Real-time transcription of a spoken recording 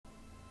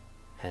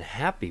And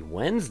happy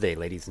Wednesday,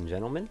 ladies and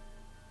gentlemen.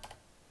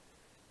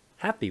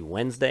 Happy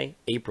Wednesday,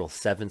 April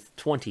 7th,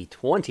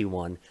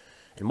 2021,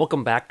 and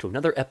welcome back to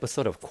another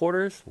episode of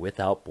Quarters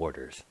Without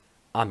Borders.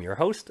 I'm your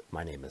host,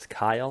 my name is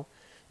Kyle,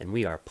 and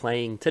we are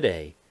playing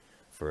today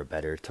for a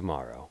better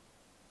tomorrow.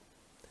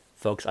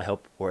 Folks, I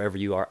hope wherever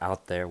you are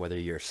out there, whether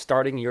you're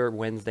starting your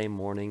Wednesday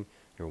morning,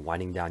 you're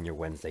winding down your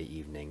Wednesday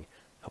evening,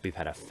 hope you've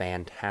had a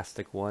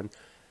fantastic one,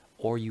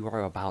 or you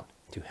are about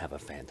to have a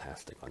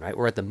fantastic one, right?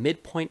 We're at the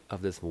midpoint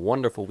of this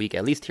wonderful week,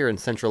 at least here in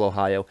central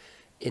Ohio.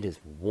 It is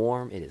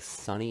warm, it is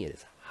sunny, it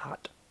is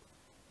hot.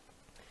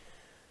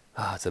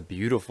 It's a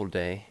beautiful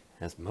day,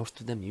 as most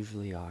of them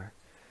usually are.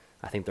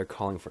 I think they're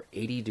calling for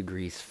 80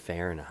 degrees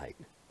Fahrenheit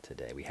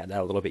today. We had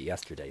that a little bit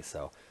yesterday,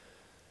 so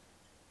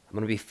I'm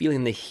going to be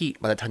feeling the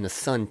heat by the time the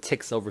sun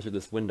ticks over through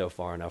this window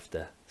far enough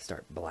to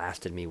start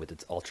blasting me with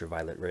its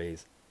ultraviolet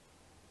rays.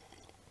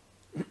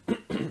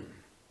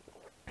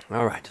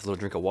 All right, just a little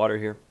drink of water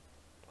here.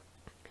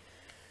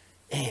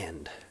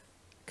 And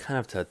kind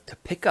of to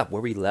pick up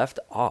where we left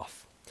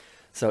off.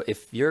 So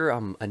if you're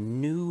a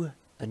new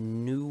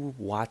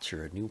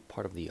watcher, a new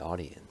part of the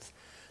audience,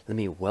 let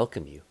me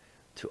welcome you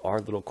to our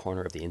little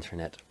corner of the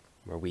internet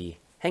where we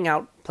hang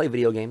out, play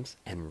video games,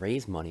 and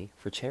raise money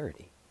for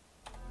charity.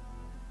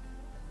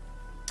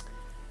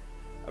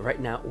 Right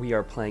now we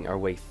are playing our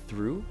way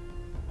through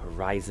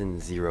Horizon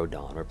Zero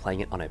Dawn. We're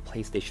playing it on a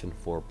PlayStation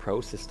 4 Pro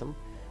system,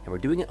 and we're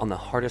doing it on the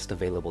hardest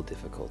available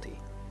difficulty,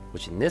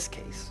 which in this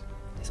case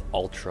is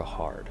ultra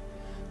hard.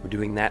 We're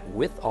doing that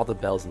with all the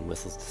bells and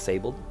whistles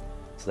disabled,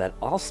 so that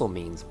also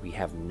means we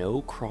have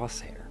no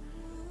crosshair.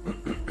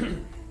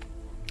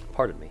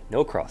 Pardon me,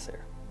 no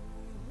crosshair.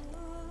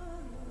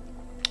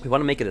 We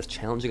want to make it as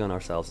challenging on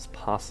ourselves as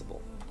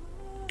possible.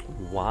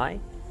 Why?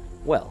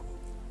 Well,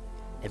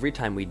 every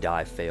time we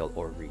die, fail,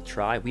 or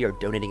retry, we are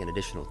donating an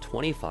additional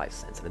 25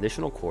 cents, an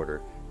additional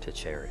quarter, to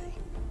charity.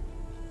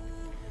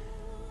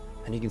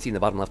 And you can see in the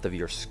bottom left of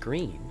your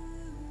screen,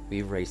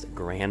 we've raised a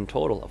grand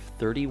total of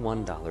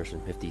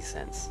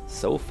 $31.50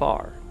 so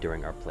far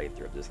during our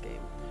playthrough of this game.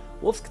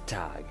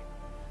 Wolfskatag.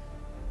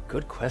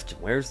 Good question.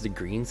 Where's the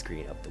green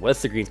screen update?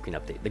 What's the green screen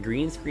update? The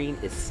green screen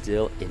is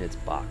still in its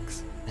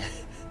box.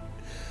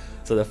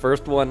 So the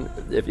first one,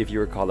 if you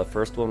recall, the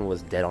first one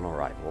was dead on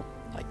arrival.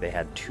 Like they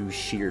had two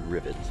sheared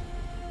rivets.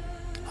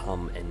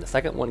 And the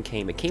second one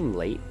came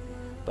late,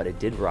 but it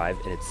did arrive,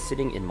 and it's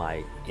sitting in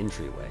my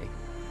entryway.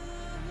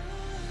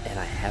 And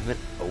I haven't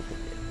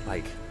opened it.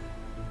 Like,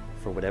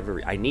 for whatever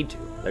reason, I need to.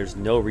 There's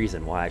no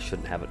reason why I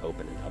shouldn't have it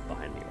open and up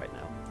behind me right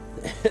now.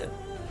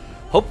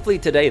 Hopefully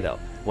today, though.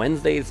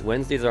 Wednesdays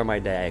are my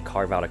day. I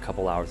carve out a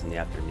couple hours in the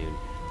afternoon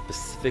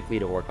specifically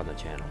to work on the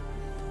channel.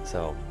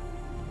 So,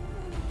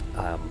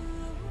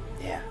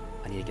 yeah,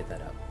 I need to get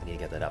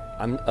that up.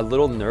 I'm a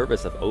little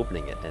nervous of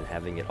opening it and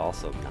having it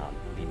also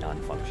be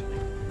non-functioning.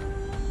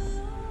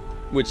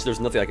 Which there's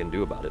nothing I can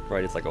do about it,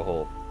 right? It's like a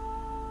whole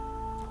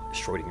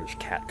Schrodinger's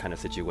cat kind of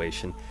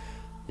situation.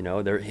 You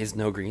know, there is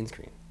no green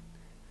screen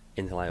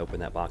until I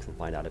open that box and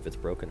find out if it's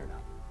broken or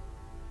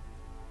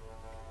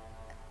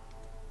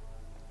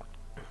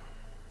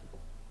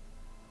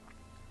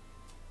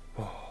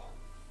not.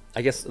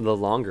 I guess the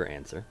longer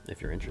answer,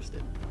 if you're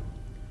interested,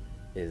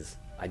 is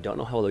I don't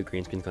know how the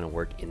green screen is going to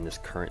work in this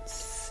current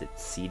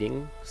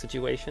seating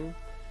situation.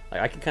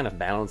 Like I can kind of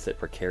balance it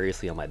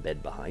precariously on my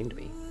bed behind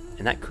me,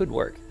 and that could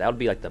work. That would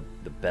be like the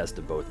best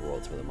of both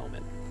worlds for the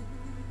moment.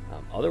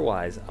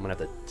 Otherwise, I'm going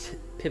to have to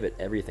pivot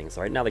everything.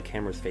 So right now the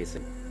camera's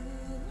facing,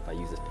 if I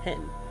use this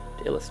pen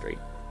to illustrate,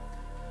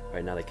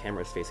 right now the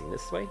camera is facing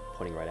this way,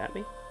 pointing right at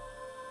me.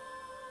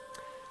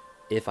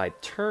 If I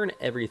turn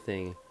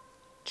everything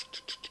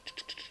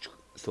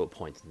so it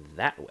points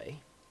that way,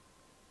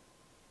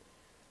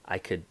 I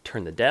could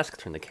turn the desk,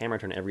 turn the camera,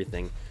 turn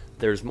everything.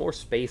 There's more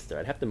space there.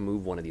 I'd have to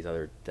move one of these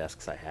other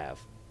desks I have,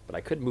 but I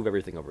could move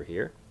everything over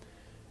here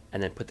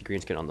and then put the green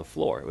screen on the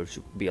floor, which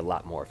would be a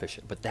lot more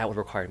efficient. But that would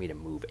require me to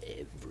move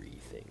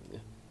everything.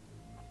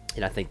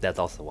 And I think that's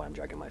also why I'm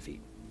dragging my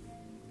feet.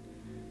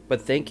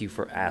 But thank you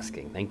for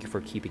asking. Thank you for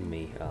keeping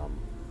me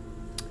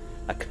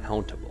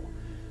accountable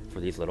for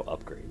these little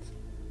upgrades.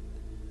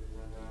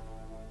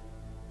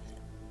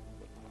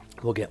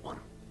 We'll get one.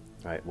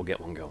 All right, we'll get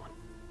one going.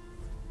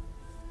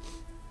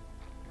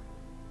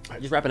 All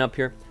right, just wrapping up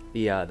here.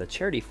 The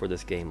charity for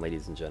this game,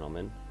 ladies and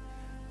gentlemen.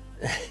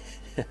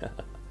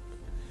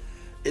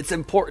 It's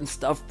important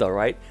stuff, though,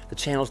 right? The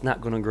channel's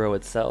not going to grow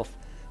itself.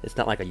 It's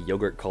not like a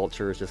yogurt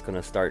culture. It's just going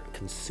to start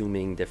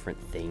consuming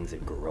different things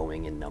and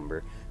growing in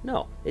number.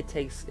 No, it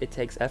takes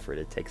effort.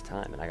 It takes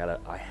time, and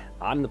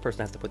I'm the person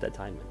that has to put that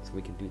time in. So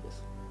we can do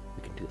this.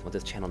 We can do this. I want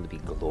this channel to be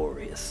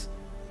glorious.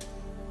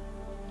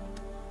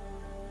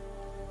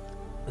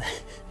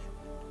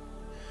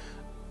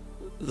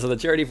 So the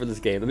charity for this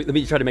game, let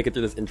me try to make it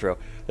through this intro.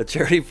 The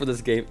charity for this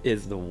game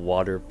is the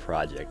Water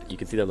Project. You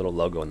can see that little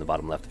logo in the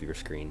bottom left of your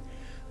screen.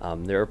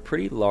 They're a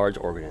pretty large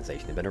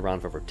organization. They've been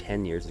around for over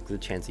 10 years. There's a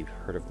chance you've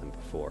heard of them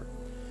before.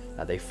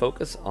 They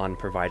focus on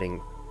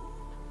providing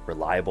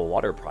reliable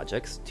water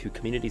projects to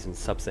communities in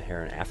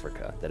sub-Saharan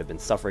Africa that have been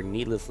suffering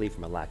needlessly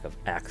from a lack of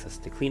access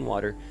to clean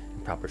water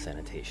and proper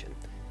sanitation.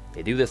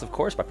 They do this, of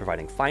course, by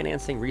providing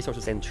financing,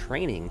 resources, and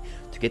training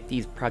to get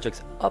these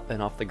projects up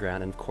and off the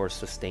ground and, of course,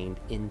 sustained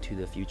into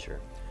the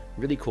future.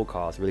 Really cool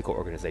cause, really cool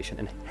organization,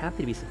 and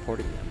happy to be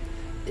supporting them.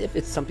 If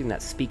it's something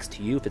that speaks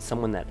to you, if it's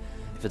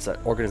an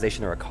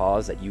organization or a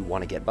cause that you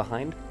want to get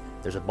behind,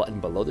 there's a button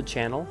below the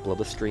channel, below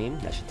the stream,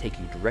 that should take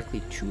you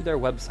directly to their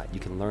website. You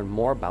can learn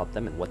more about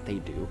them and what they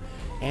do.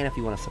 And if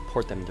you want to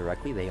support them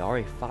directly, they are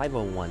a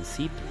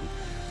 501c3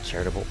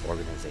 charitable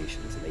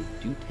organization, so they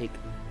do take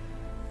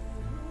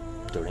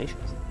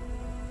donations.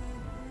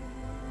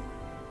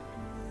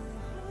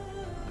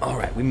 All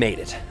right, we made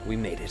it. We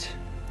made it.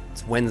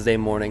 It's Wednesday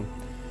morning.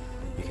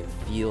 You can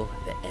feel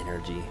the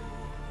energy.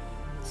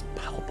 It's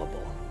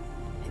palpable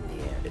in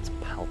the air. It's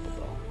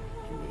palpable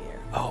in the air.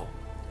 Oh,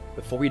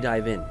 before we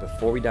dive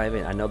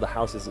in, I know the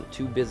house isn't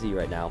too busy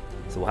right now,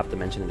 so we'll have to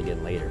mention it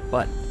again later,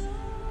 but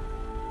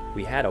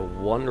we had a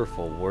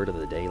wonderful word of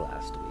the day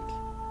last week,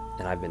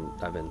 and I've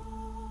been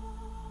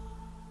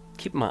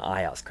keeping my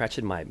eye out,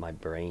 scratching my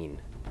brain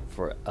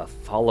for a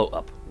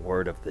follow-up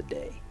word of the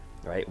day,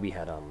 right? We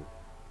had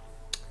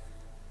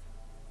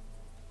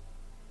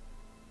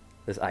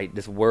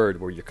this word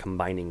where you're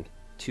combining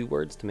two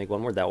words to make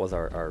one word. That was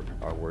our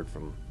word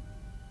from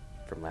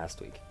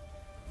last week,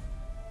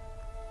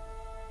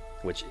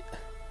 which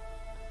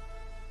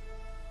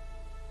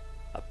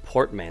a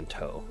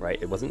portmanteau,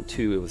 right? It wasn't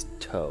two, it was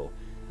toe.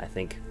 I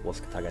think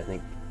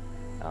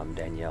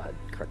Danielle had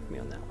corrected me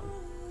on that one.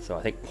 So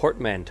I think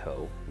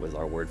portmanteau was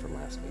our word from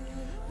last week.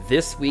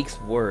 This week's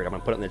word, I'm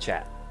gonna put it in the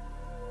chat.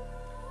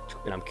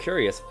 And I'm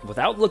curious,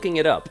 without looking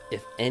it up,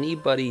 if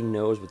anybody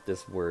knows what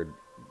this word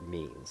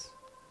means.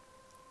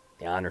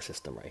 The honor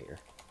system right here.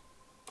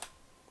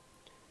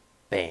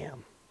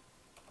 Bam.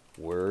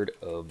 Word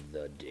of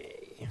the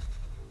day.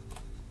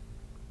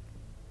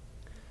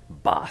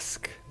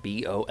 Bosk.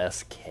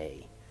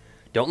 B-O-S-K.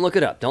 Don't look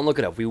it up. Don't look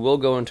it up. We will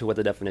go into what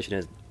the definition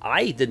is.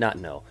 I did not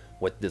know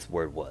what this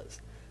word was.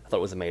 I thought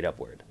it was a made-up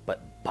word.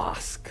 But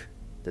Bosk.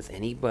 Is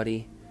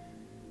anybody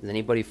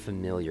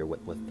familiar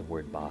with what the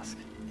word Bosk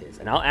is?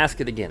 And I'll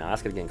ask it again.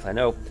 Because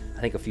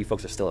I think a few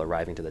folks are still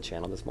arriving to the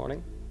channel this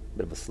morning.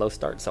 Bit of a slow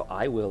start. So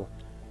I will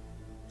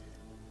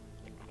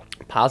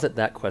posit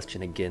that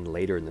question again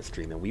later in the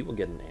stream, and we will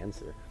get an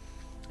answer.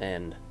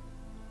 And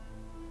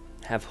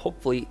have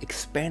hopefully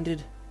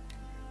expanded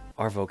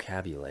our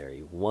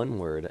vocabulary one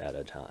word at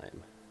a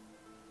time.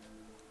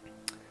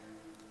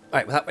 All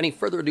right, without any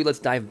further ado, let's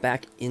dive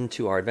back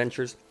into our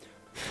adventures,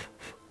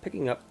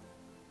 picking up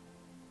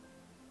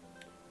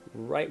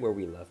right where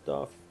we left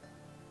off.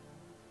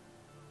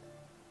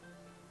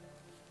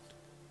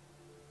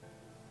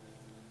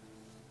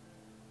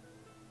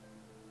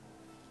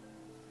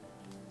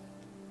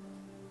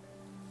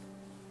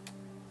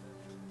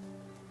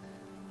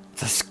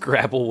 It's a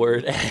Scrabble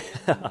word.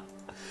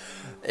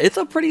 It's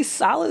a pretty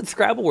solid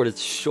Scrabble word.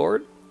 It's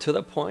short, to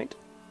the point.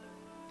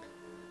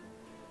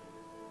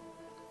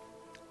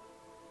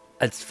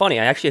 It's funny,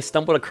 I actually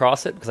stumbled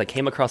across it because I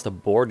came across a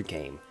board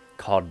game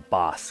called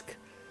Bosk.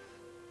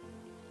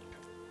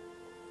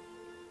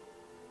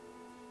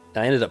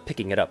 And I ended up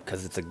picking it up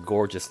because it's a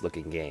gorgeous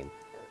looking game.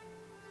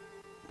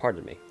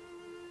 Pardon me.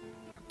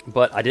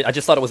 But I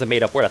just thought it was a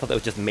made up word. I thought that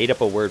was just made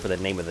up a word for the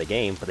name of the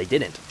game, but they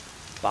didn't.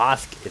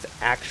 Bosk is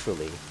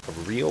actually a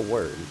real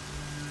word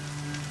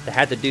that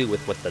had to do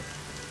with what the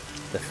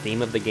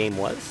theme of the game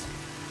was.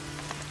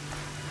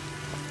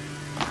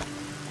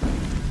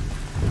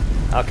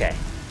 Okay.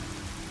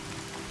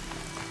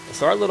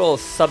 So our little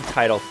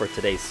subtitle for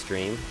today's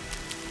stream,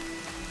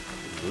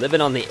 Living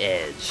on the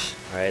Edge,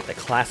 right? The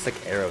classic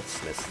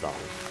Aerosmith song.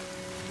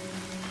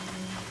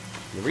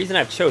 The reason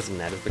I've chosen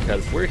that is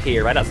because we're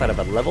here right outside of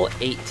a level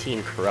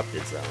 18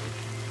 corrupted zone.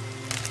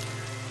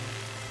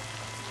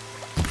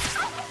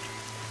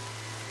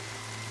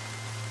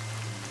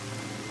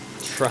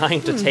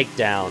 Trying to take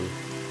down,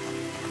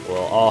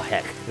 well, all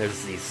heck,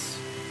 there's these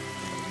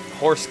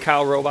horse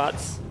cow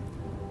robots,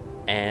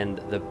 and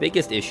the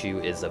biggest issue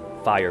is a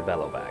fire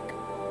bellowback.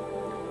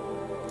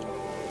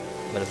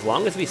 But as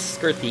long as we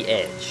skirt the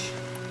edge,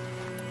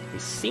 we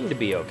seem to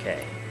be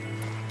okay.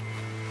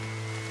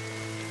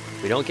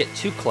 If we don't get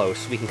too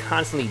close, we can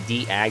constantly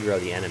de-aggro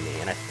the enemy,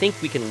 and I think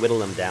we can whittle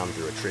them down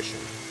through attrition.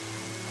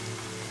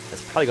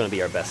 That's probably going to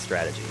be our best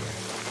strategy here.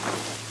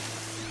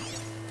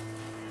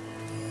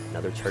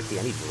 Another turkey.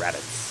 I need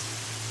rabbits.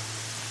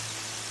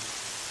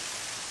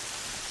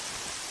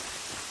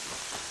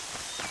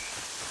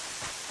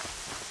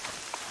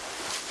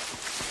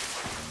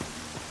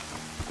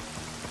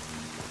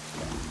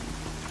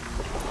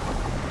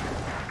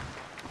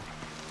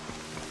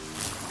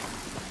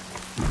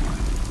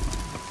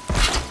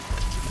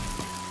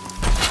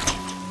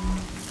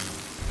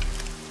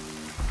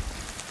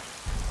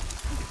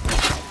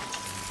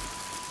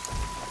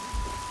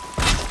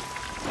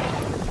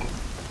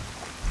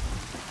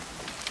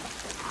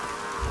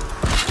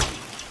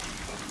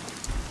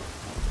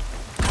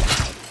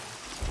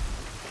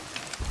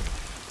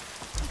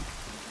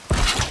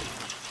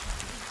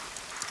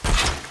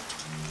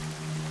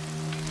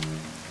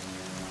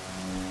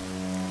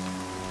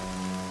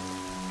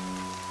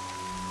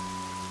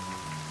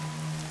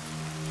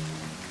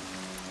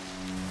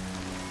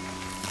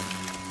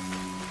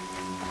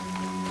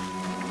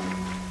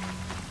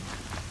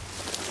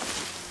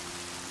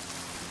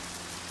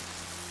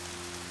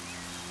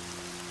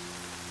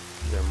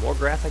 Is there more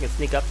grass I can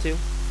sneak up to?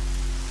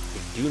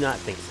 I do not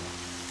think so.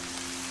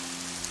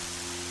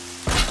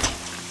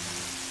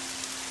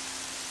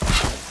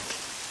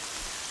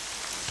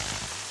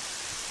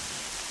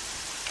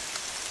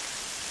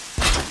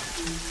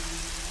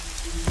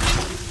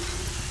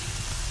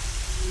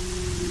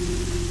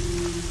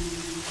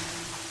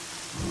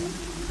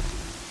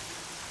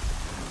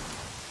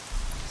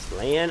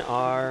 Slaying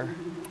our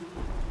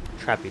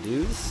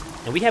trappy-doos.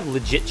 And we have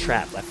legit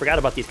traps. I forgot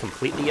about these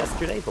completely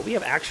yesterday, but we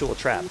have actual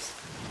traps.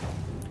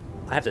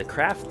 I have to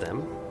craft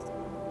them.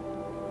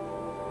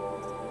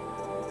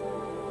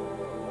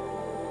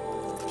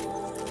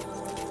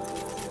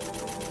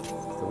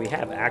 But we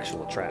have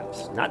actual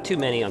traps. Not too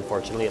many,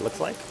 unfortunately, it looks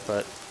like,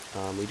 but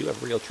we do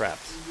have real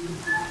traps.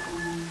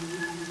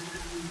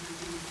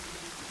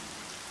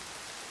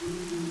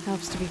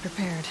 Helps to be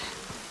prepared.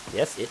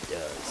 Yes, it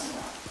does.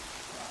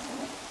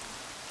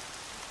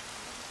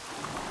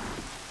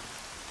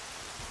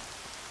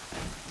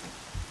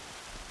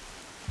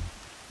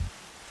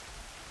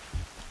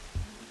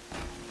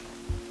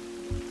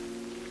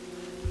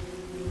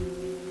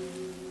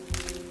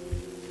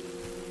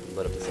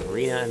 Load up this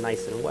arena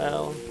nice and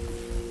well.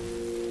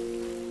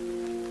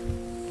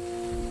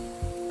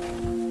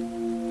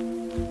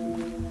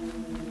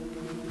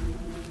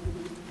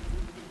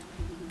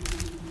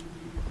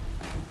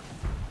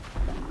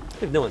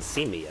 I think no one's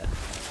seen me yet.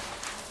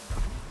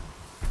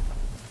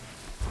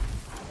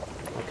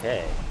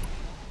 Okay.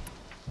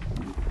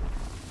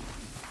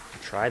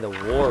 Try the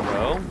war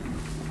bow.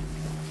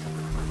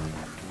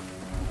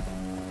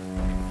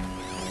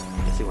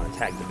 Guess you want to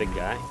attack the big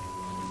guy.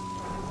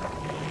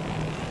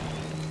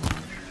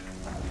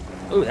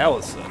 Ooh, that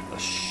was a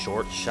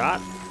short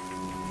shot.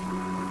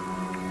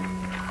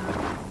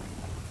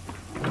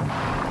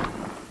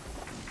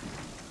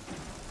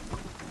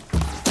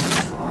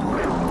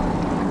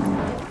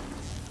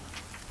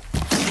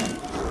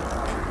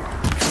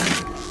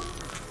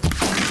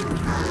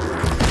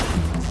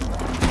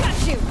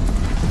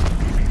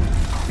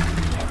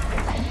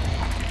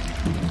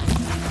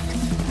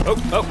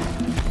 Oh!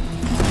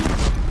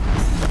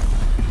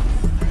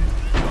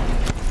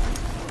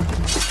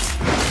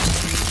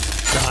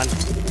 Gone.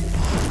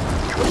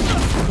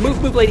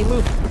 Move, lady,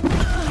 move!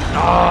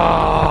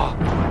 Oh!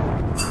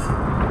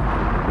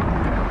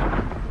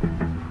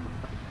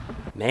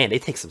 Man, they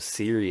take some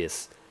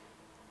serious...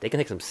 They can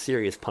take some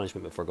serious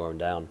punishment before going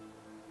down.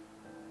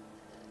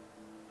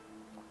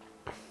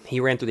 He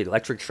ran through the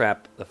electric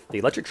trap. The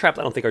electric traps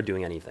I don't think are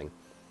doing anything.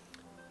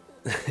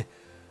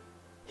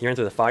 He ran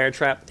through the fire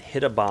trap,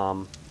 hit a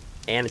bomb,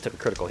 and it took a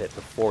critical hit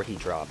before he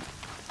dropped.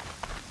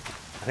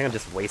 I think I'm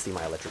just wasting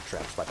my electric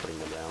traps by putting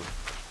them down.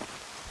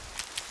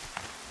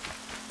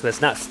 So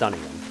it's not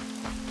stunning them.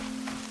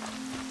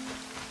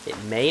 It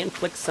may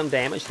inflict some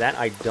damage. That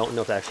I don't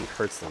know if that actually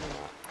hurts them or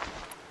not.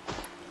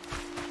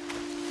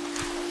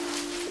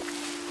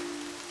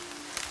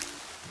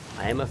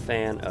 I am a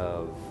fan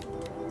of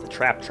the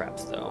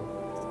traps though.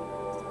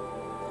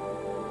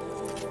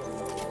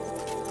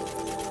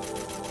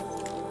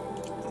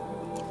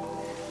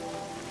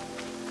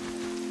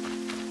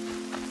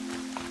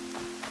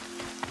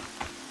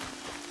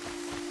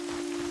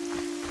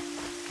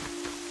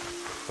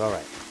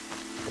 Alright.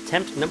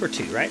 Attempt number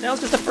 2, right? That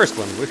was just the first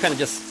one. We're kind of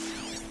just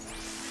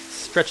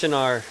stretching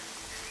our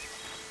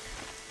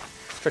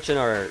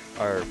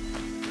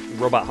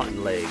robot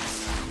hunting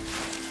legs.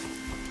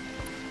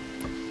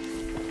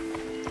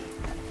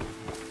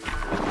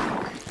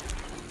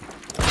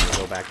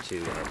 Go back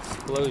to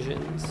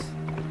explosions.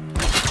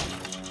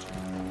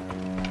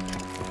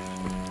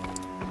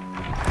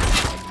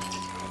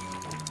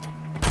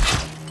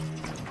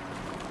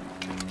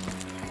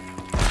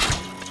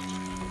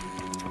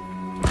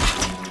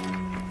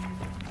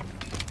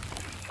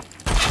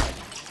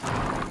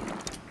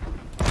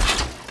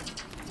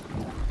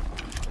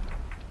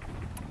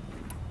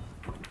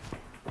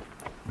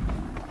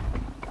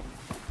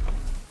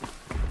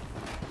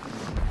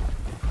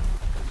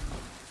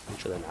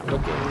 They're not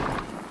looking.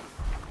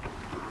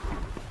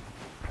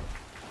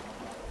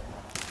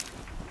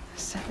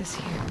 Set this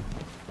here.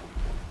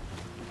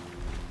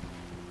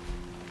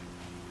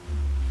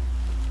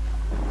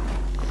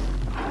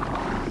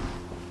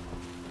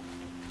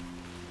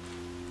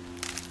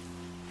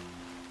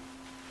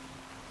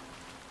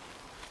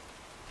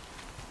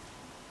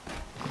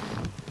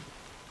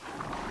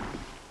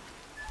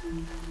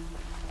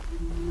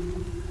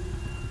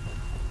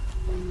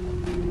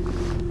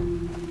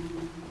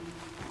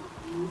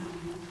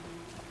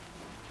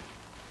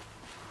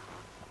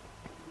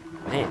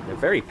 Man, they're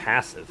very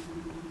passive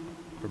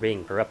for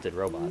being corrupted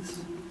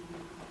robots.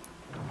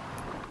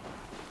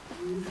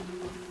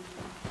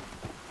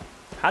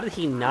 How did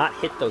he not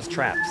hit those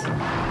traps?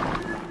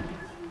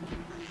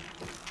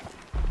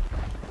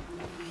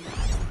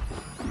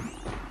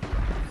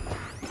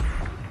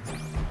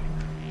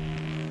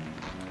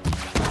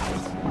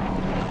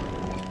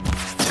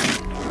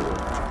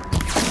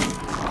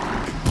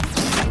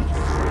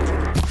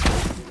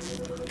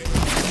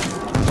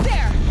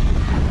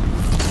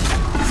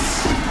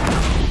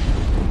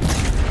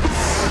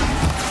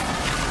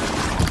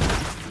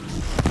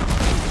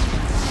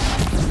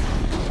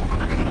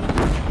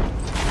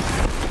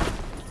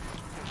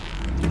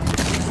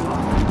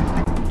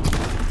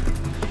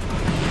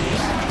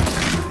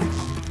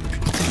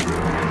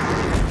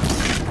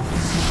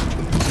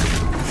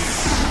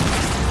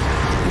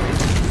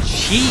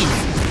 Jeez!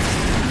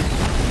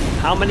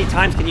 How many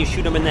times can you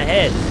shoot him in the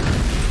head?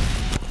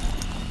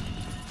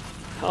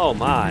 Oh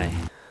my.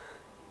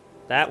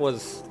 That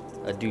was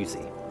a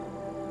doozy.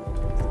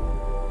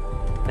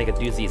 I think a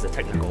doozy is a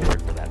technical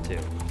word for that too.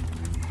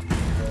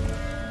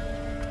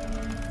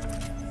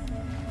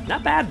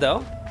 Not bad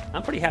though.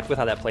 I'm pretty happy with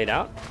how that played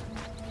out.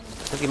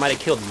 I think we might have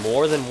killed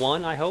more than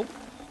one, I hope.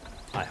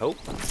 I hope.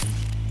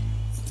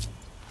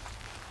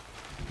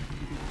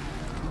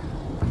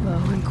 Low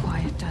and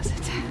quiet does it.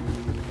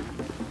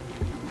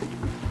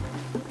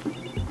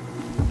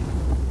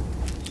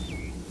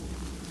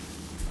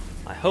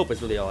 I hope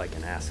is really all I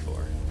can ask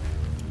for.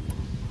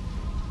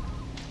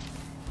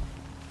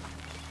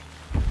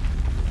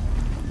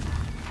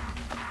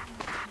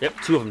 Yep,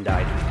 2 of them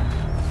died.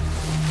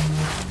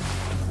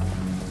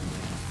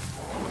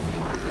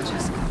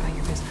 Just go about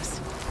your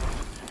business.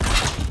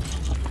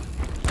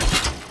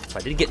 So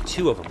I did get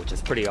 2 of them, which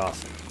is pretty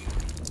awesome.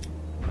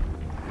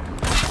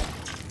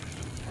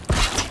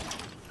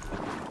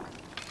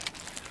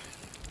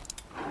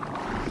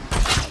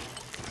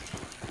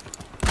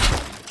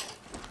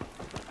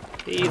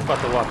 He's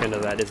about to walk into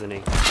that, isn't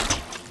he?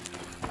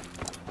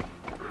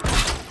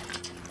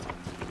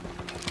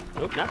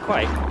 Nope, not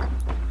quite.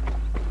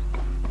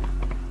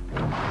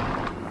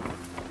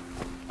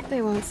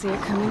 They won't see it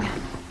coming.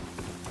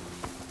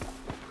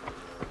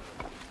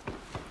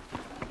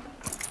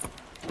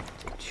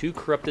 So 2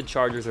 corrupted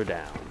chargers are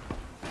down.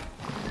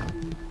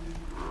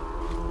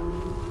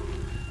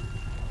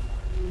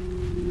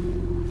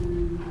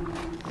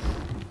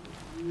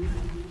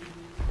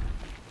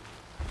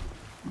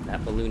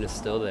 That balloon is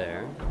still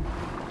there.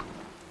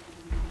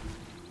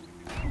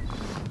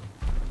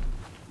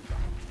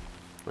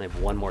 I have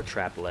 1 more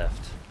trap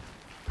left.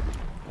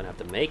 Gonna have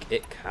to make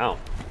it count.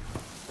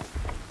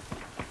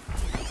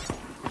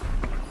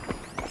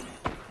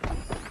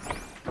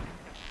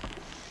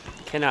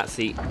 Cannot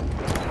see.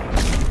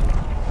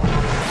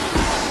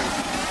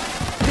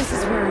 This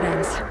is where it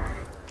ends.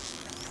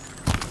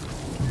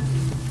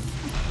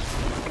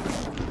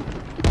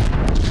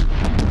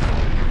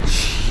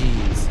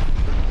 Jeez.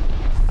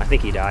 I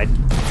think he died.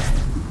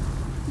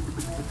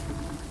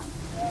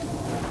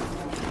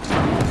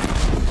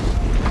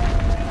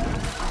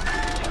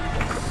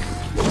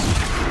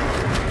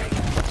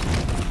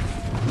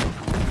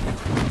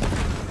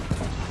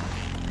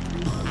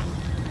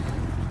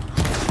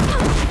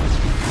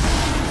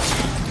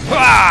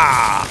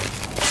 Ah!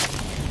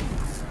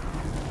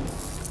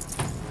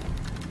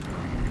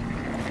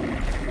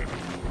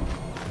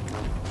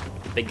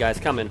 Big guy's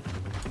coming.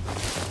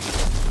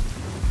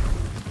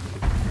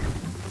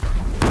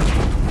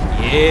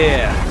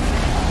 Yeah.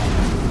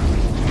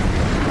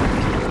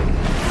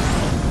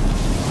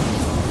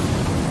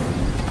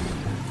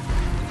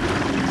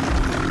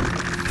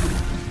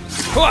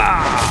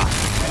 Hwah!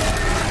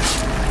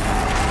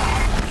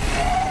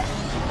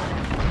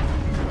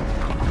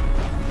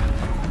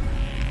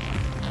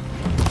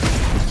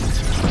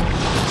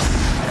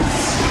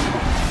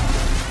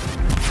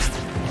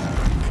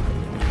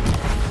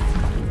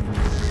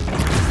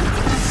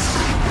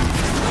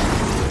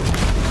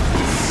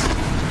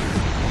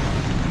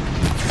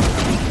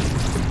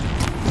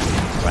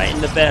 Right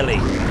in the belly.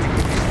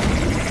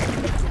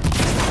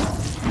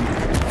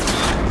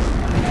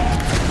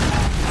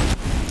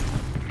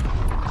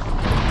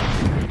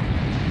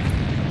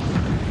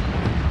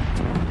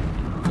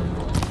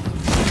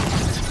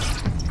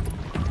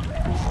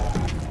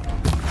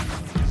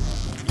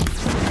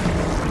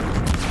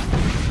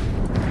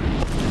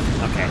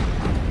 Okay.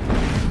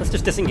 Let's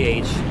just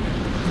disengage.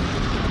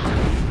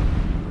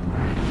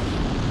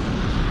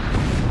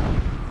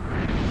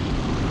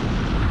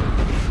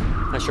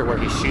 Not sure where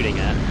he's shooting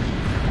at.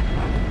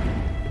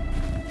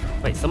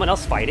 Wait, someone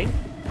else fighting?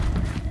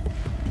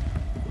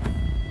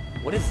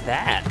 What is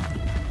that?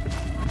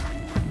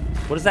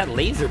 What is that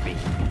laser beam?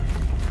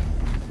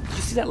 Did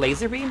you see that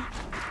laser beam?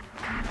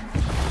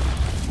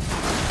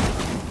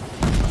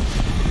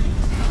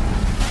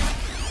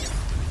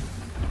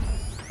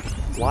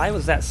 Why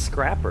was that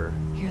scrapper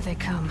Here they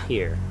come.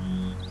 here?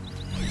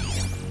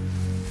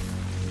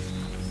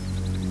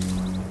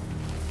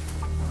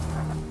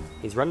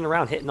 He's running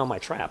around hitting all my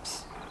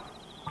traps.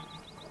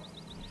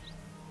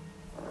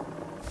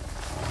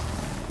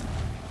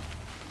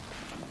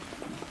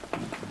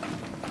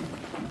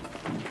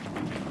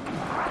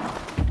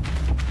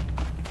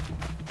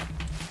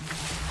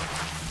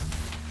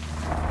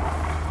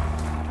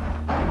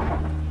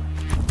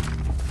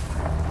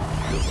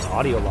 There's an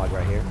audio log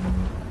right here.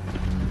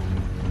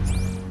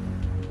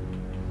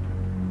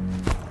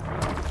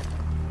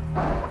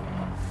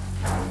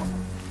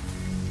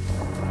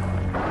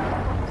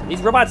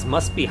 These robots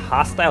must be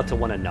hostile to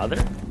one another.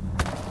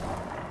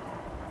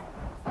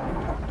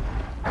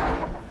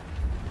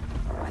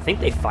 I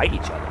think they fight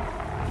each other.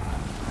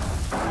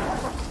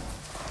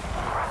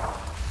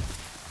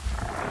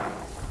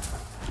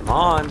 Come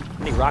on, how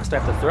many rocks do I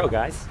have to throw,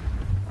 guys?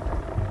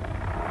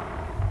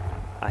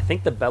 I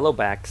think the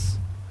bellowbacks...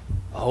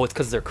 Oh, it's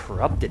because they're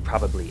corrupted,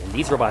 probably, and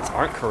these robots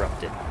aren't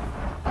corrupted.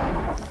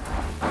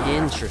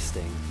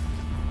 Interesting.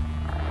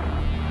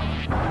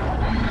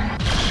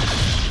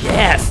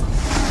 Yes!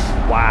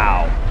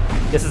 Wow.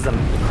 This is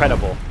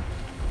incredible.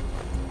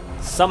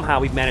 Somehow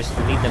we've managed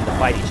to lead them to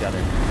fight each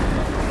other.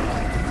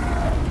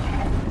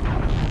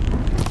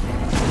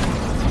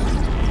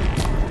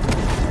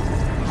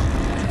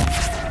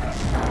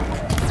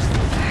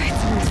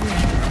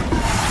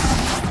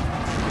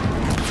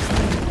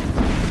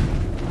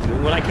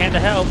 Doing what I can to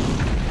help.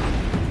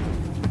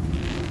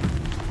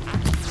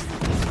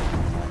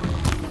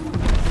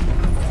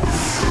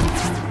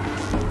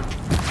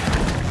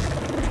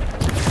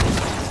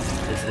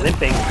 It's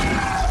limping.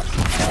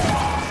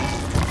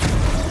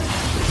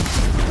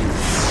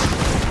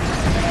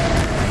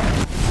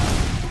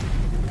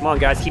 Come on,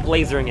 guys, keep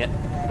lasering it.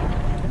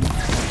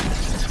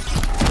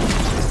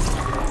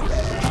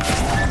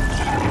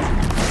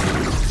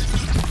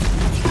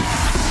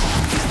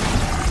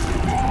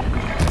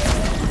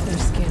 They're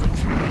scanning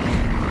for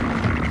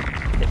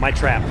me. Hit my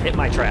trap, hit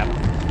my trap.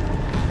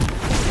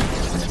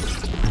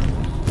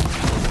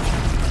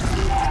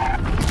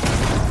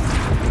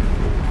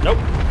 Nope,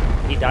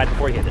 he died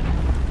before he hit it.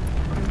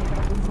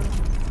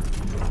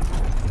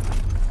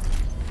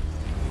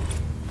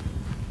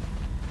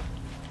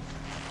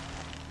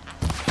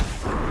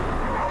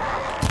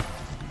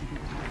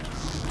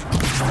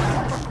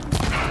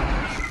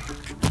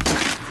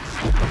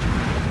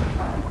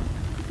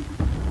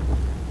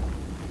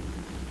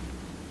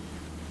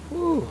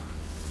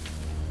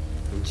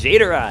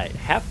 Jaderite,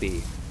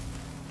 happy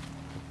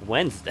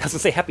Wednesday. I was gonna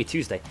say happy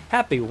Tuesday.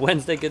 Happy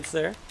Wednesday, good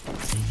sir.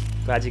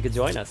 Glad you could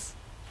join us.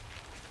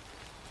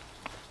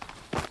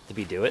 Did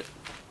we do it?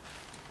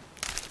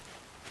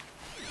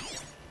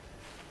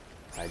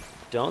 I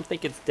don't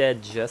think it's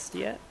dead just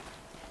yet.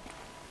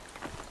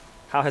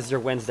 How has your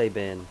Wednesday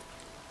been?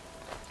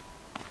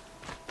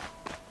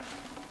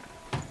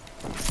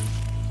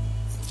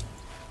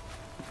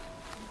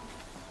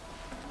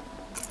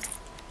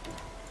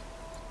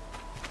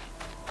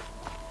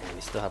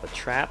 Still have a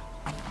trap.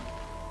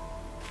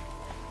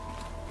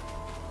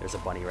 There's a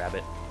bunny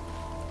rabbit.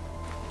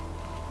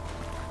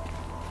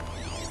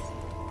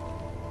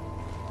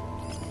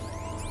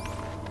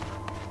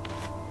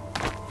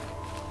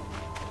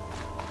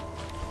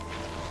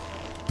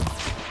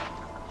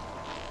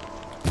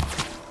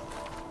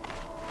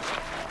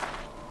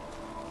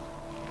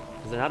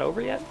 Is it not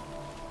over yet?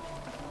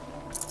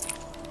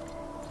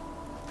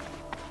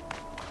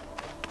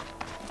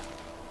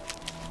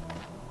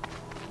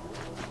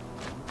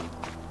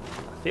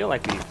 I feel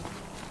like we've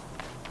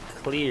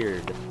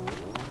cleared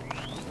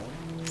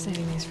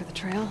Saving these for the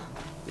trail.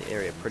 the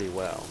area pretty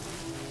well.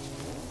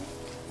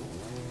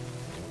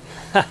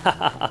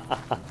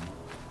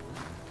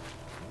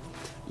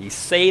 You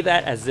say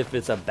that as if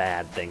it's a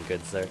bad thing,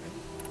 good sir.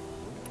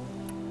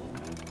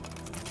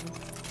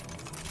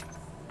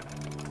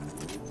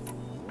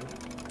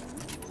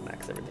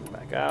 Max everything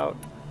back out.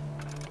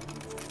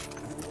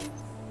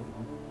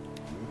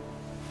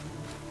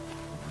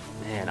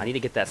 Man, I need to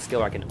get that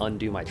skill where I can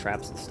undo my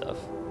traps and stuff.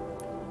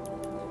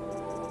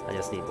 I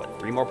just need, what,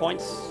 3 more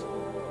points?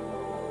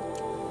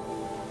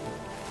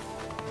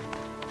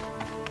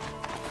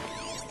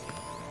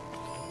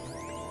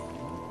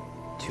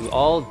 To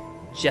all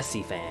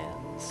Jesse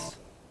fans.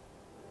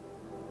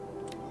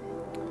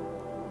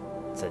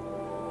 It's a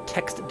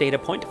text data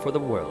point for the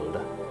world.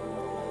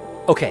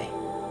 Okay,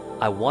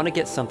 I want to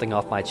get something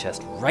off my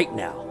chest right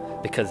now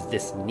because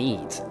this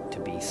needs to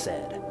be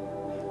said.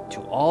 To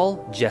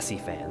all Jesse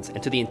fans,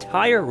 and to the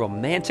entire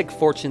Romantic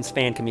Fortunes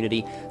fan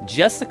community,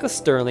 Jessica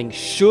Sterling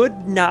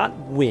should not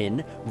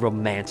win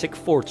Romantic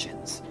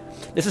Fortunes.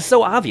 This is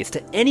so obvious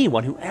to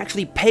anyone who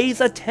actually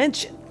pays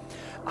attention.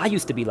 I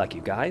used to be like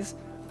you guys.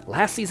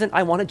 Last season,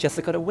 I wanted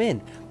Jessica to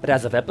win, but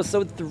as of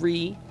episode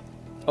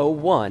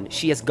 301,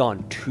 she has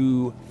gone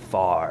too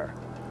far.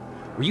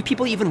 Were you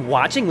people even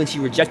watching when she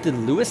rejected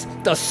Lewis,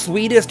 the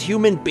sweetest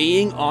human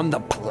being on the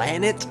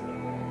planet?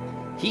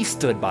 He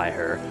stood by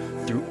her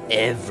through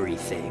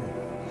everything.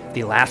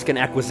 The Alaskan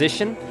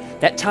acquisition,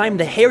 that time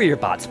the Harrier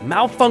bots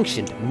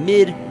malfunctioned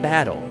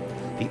mid-battle.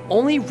 The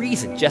only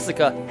reason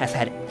Jessica has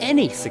had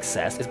any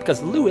success is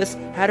because Lewis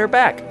had her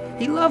back.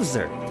 He loves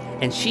her,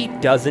 and she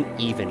doesn't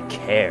even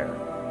care.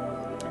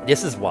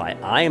 This is why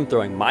I am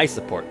throwing my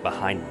support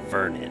behind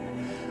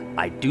Vernon.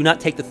 I do not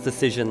take this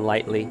decision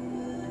lightly.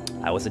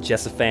 I was a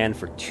Jessica fan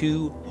for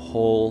 2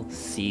 whole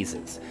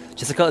seasons.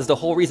 Jessica is the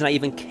whole reason I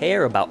even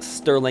care about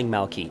Sterling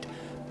Malkeet.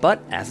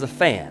 But as a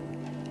fan,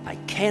 I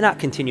cannot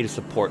continue to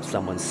support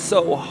someone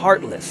so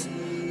heartless.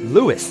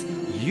 Lewis,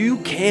 you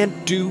can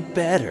do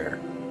better.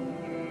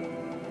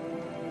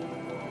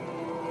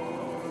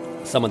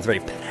 Someone's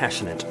very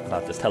passionate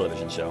about this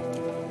television show.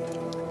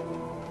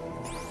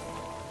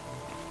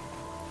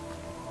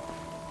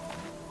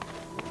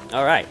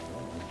 Alright.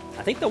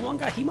 I think the one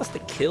guy, he must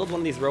have killed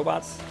one of these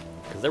robots.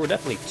 Because there were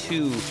definitely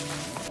two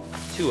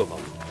of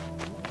them.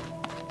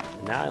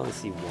 And now I only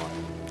see one.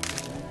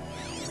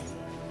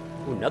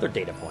 Ooh, another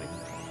data point.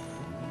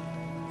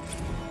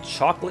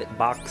 Chocolate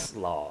box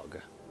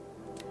log.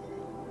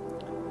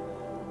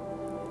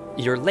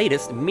 Your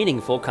latest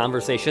meaningful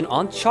conversation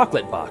on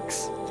Chocolate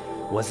Box.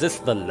 Was this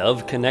the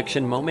love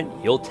connection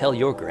moment you'll tell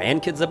your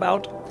grandkids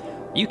about?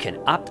 You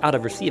can opt out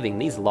of receiving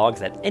these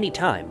logs at any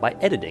time by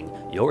editing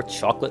your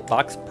chocolate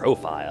box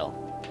profile.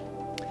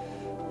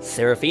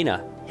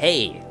 Serafina,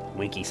 hey,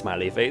 winky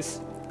smiley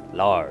face.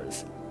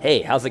 Lars,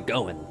 hey, how's it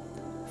going?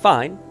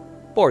 Fine,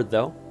 bored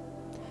though.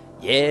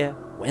 Yeah,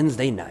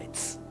 Wednesday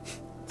nights.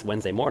 It's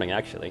Wednesday morning,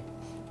 actually.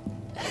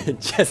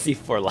 Jesse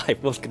for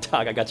life. Wolf's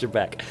Katag, I got your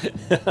back.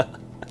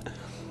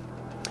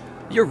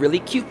 You're really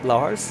cute,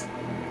 Lars.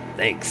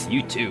 Thanks,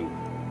 you too.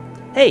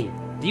 Hey,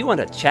 do you want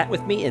to chat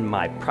with me in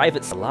my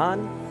private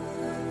salon?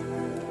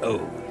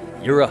 Oh,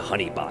 you're a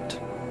honeybot.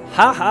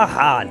 Ha ha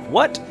ha,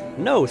 what?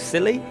 No,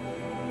 silly.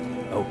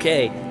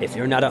 Okay, if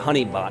you're not a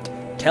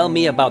honeybot, tell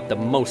me about the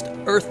most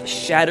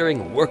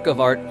earth-shattering work of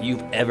art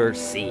you've ever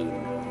seen.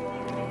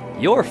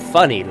 You're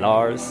funny,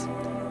 Lars.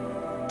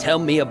 Tell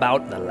me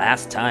about the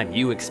last time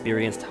you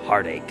experienced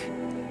heartache.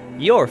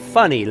 You're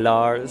funny,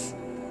 Lars.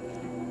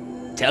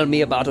 Tell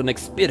me about an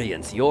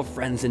experience your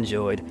friends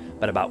enjoyed,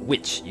 but about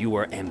which you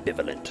were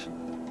ambivalent.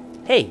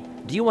 Hey,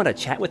 do you want to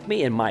chat with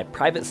me in my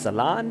private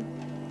salon?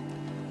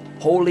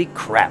 Holy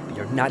crap,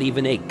 you're not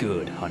even a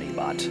good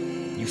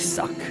honeybot. You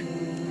suck.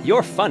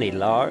 You're funny,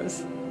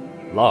 Lars.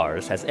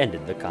 Lars has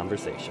ended the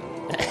conversation.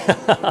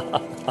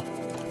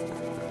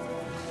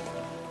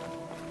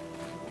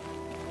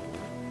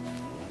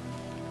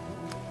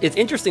 It's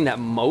interesting that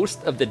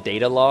most of the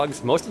data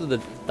logs, most of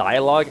the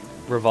dialogue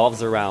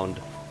revolves around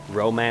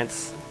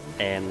romance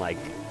and like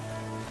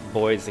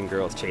boys and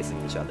girls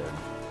chasing each other.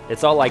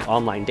 It's all like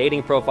online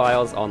dating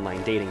profiles,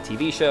 online dating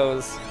TV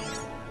shows.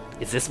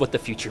 Is this what the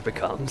future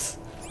becomes?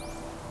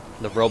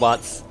 The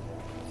robots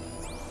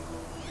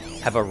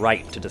have a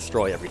right to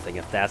destroy everything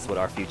if that's what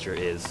our future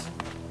is.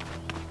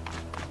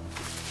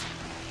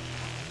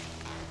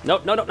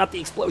 Nope, no, not the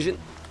explosion.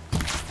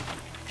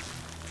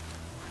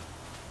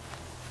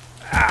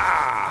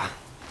 Ah!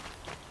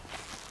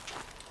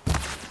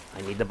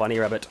 I need the bunny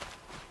rabbit.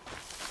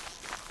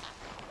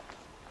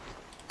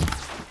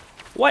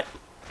 What?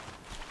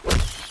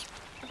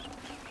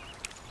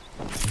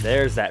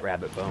 There's that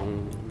rabbit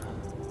bone.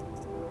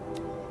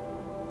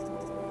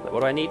 Wait,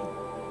 what do I need?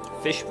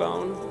 Fish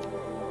bone?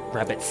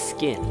 Rabbit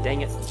skin,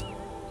 dang it.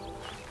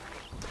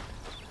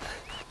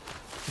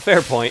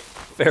 Fair point,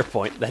 fair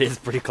point. That is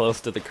pretty close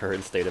to the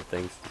current state of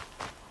things.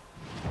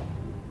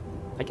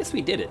 I guess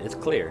we did it, it's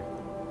clear.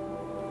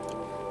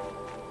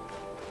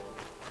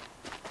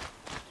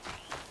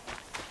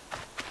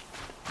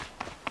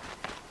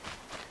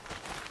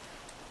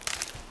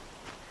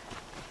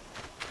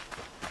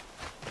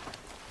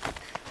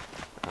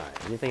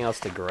 Alright, anything else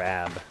to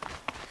grab?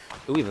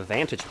 Ooh, we have a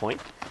vantage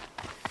point.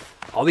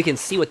 Oh, we can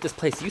see what this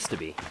place used to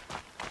be.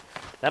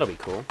 That'll be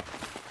cool.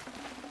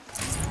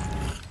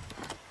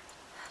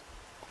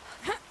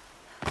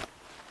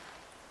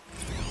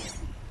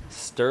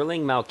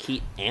 Sterling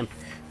Malkeet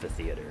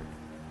Amphitheater.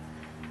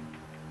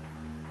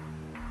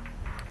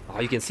 Oh,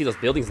 you can see those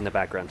buildings in the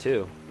background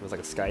too. It was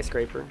like a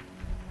skyscraper.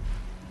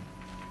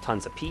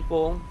 Tons of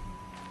people.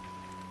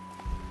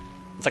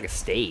 It's like a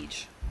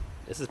stage.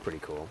 This is pretty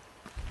cool.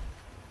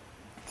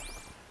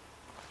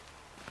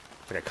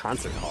 It's like a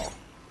concert hall.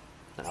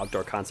 An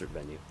outdoor concert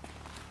venue.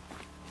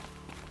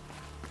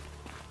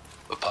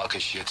 Apaka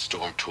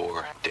Shitstorm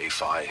Tour, Day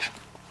 5.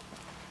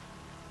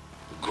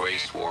 Gray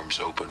swarms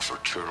open for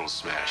Turtle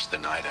Smash the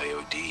night I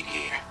OD'd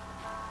here.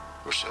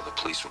 Or so the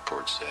police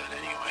report said,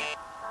 anyway.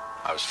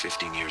 I was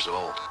 15 years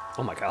old.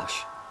 Oh my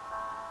gosh.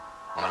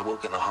 When I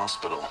woke in the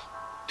hospital,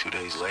 2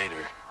 days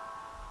later,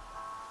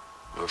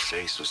 your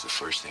face was the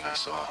first thing I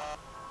saw.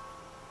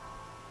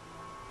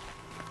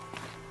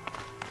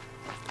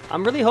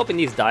 I'm really hoping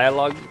these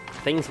dialogue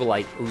things will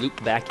like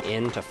loop back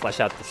in to flesh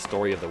out the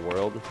story of the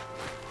world.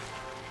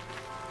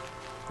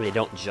 They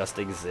don't just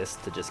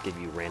exist to just give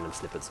you random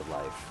snippets of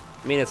life.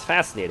 I mean, it's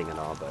fascinating and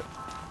all, but...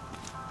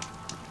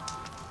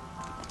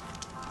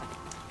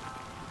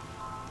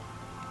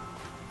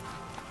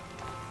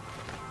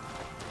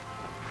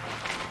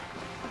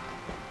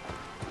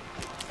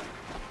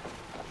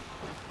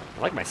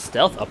 I like my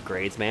stealth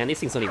upgrades, man.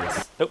 These things don't even...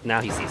 Oh, now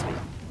he sees me.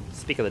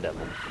 Speak of the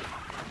devil.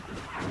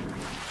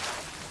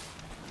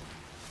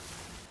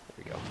 There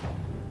we go.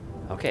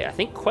 Okay, I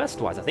think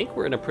quest-wise, I think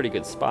we're in a pretty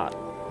good spot.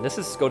 This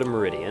is go to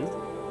Meridian.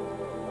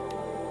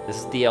 This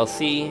is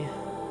DLC.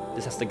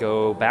 This has to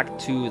go back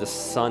to the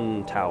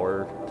Sun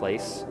Tower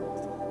place.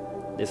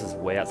 This is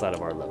way outside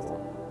of our level.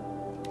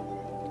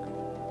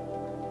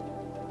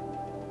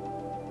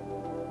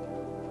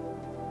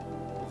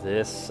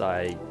 This,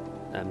 I'm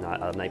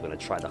not even going to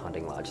try the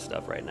Hunting Lodge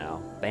stuff right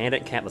now.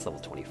 Bandit Camp is level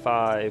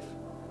 25.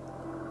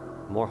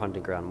 More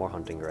hunting ground, more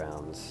hunting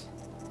grounds.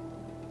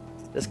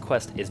 This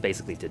quest is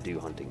basically to do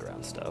hunting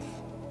ground stuff.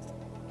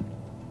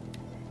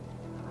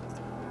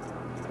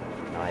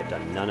 Now I've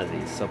done none of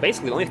these. So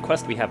basically the only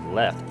quest we have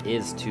left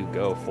is to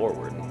go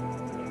forward.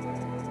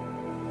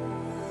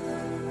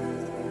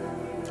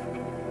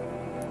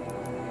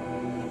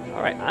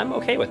 Alright, I'm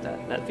okay with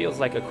that. That feels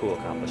like a cool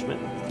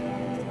accomplishment.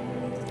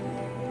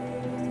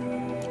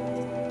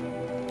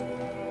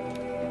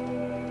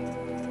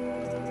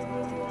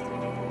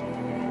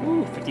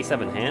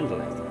 57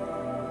 handling.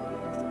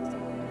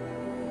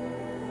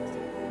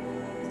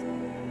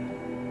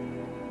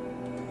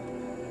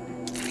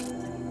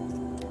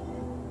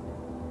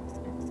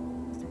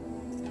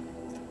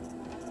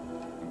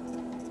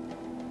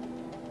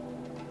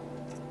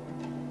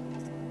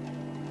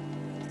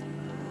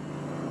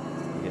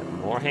 Get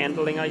more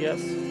handling, I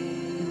guess.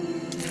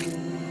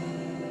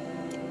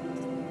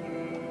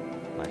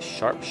 My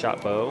sharp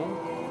shot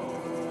bow.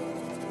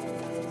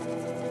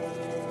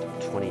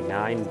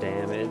 29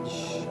 damage.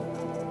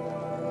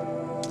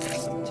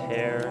 Some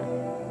tear.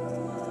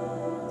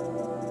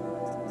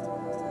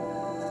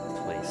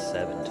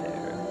 27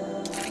 tear.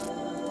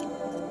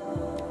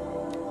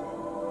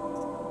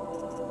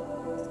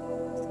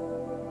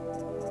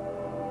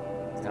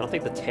 I don't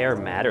think the tear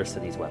matters to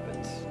these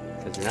weapons,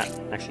 because you're not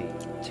actually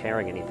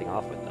tearing anything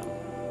off with them.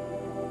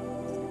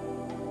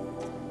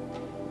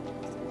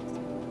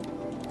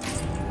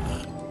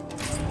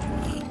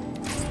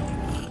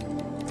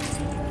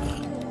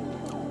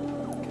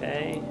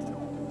 Okay.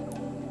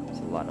 There's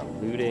a lot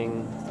of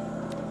looting.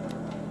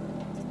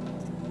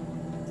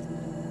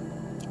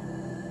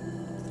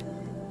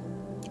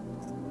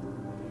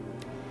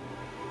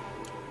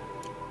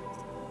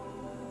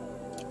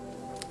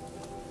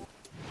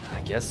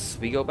 I guess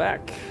we go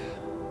back.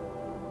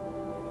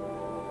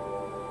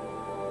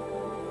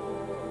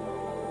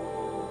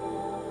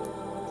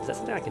 Is that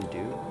something I can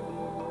do?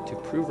 To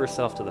prove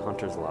herself to the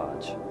Hunter's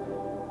Lodge.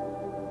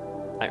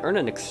 I earn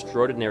an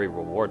extraordinary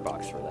reward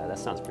box for that. That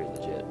sounds pretty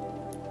legit.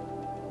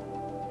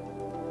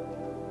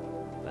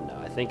 But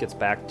no, I think it's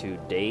back to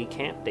Day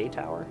Camp? Day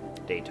Tower?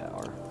 Day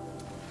Tower.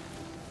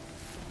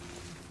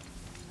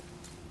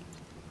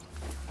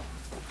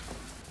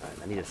 Alright,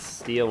 I need to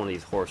steal one of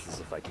these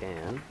horses if I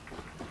can.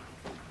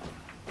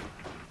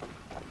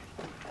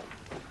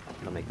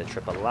 That'll make the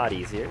trip a lot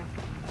easier.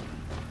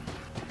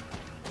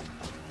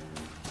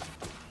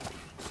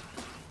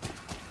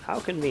 How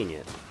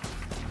convenient.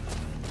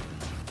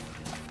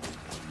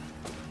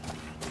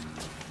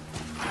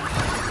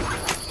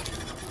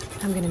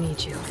 I'm gonna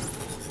need you.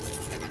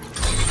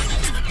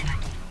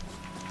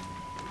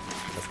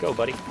 Let's go,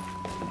 buddy.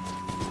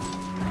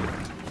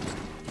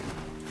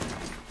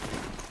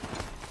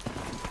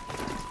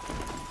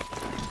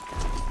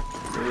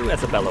 Ooh,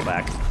 that's a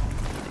bellowback.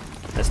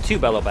 That's 2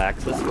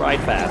 bellowbacks. Let's ride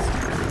fast.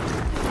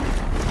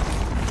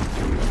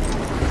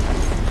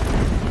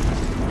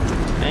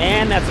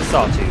 And that's a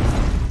sawtooth.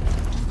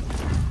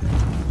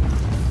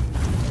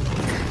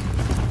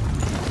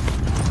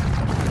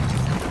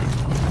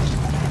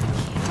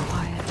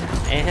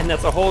 And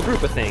that's a whole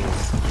group of things.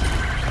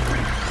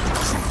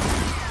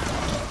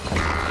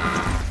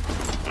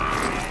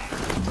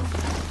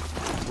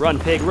 Run,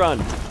 pig, run.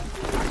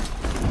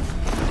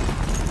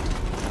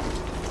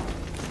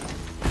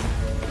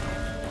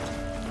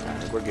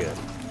 Alright, we're good.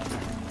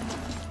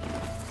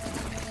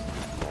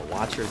 More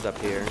watchers up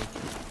here.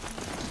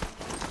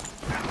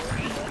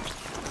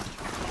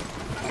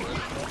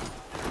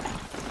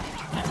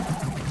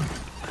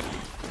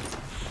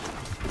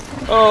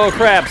 Oh,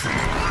 crabs!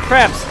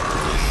 Crabs!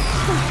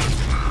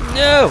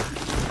 No!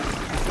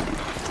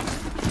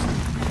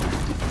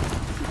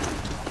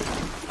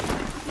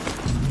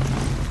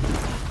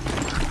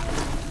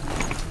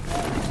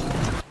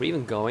 We're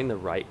even going the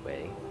right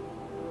way.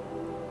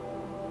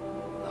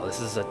 Oh, this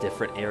is a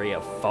different area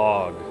of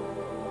fog.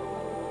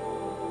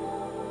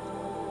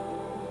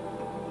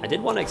 I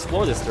did want to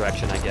explore this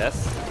direction, I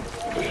guess.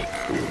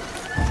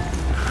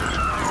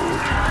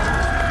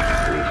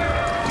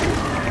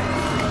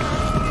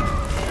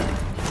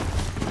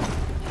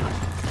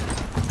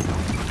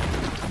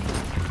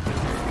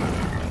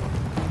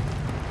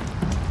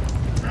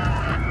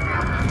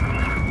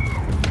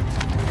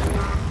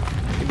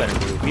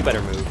 We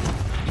better move.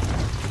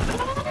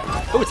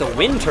 Oh, it's a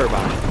wind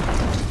turbine.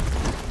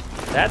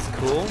 That's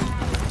cool.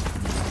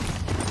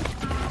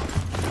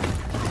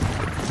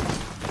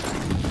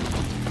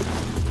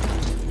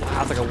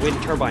 Wow, it's like a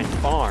wind turbine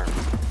farm.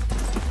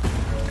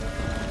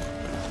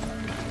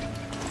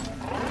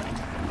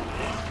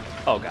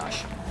 Oh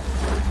gosh.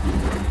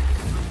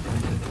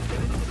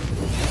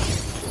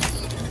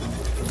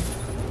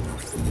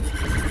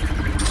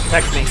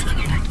 Text me.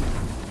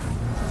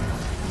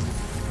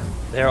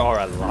 There are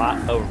a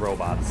lot of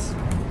robots.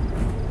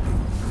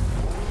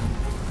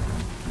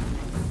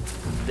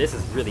 This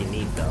is really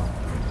neat, though.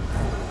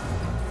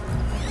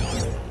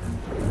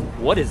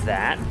 What is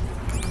that?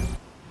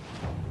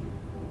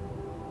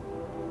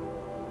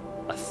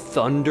 A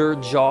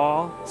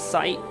Thunderjaw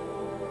site?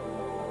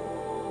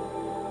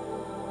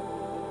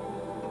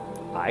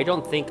 I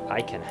don't think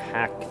I can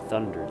hack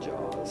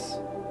Thunderjaws.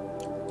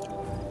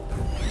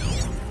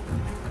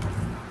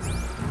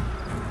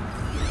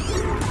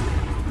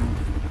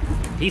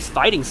 He's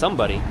fighting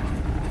somebody.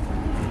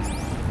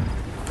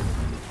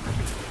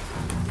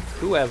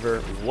 Whoever,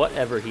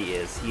 whatever he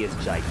is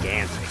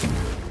gigantic.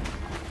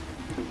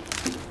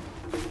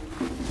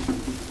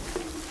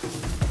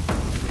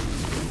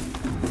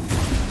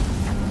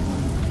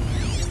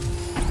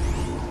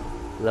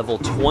 Level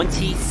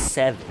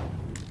 27.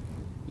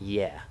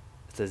 Yeah,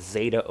 It's a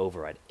Zeta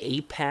Override.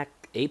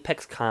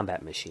 Apex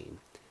combat machine.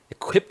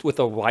 Equipped with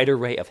a wide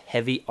array of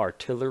heavy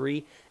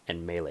artillery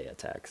and melee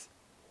attacks.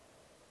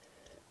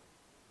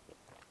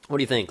 What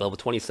do you think? Level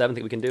 27,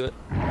 think we can do it?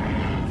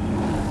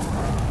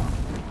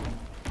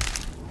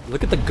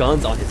 Look at the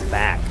guns on his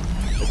back.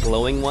 The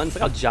glowing ones.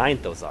 Look how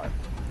giant those are.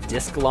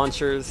 Disc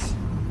launchers.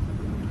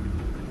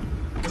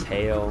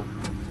 Tail.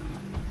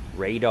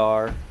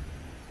 Radar.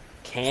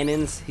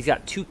 Cannons. He's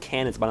got 2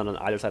 cannons mounted on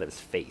either side of his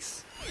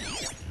face.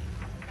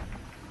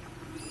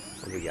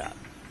 What do we got?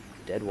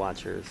 Dead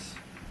Watchers.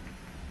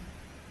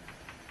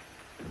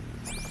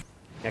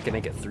 I can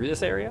make it through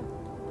this area.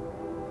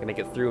 I can make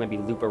it through, maybe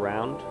loop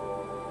around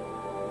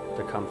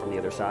to come from the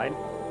other side.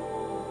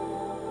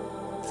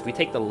 So if we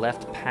take the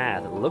left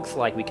path, it looks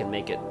like we can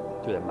make it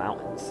through the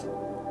mountains.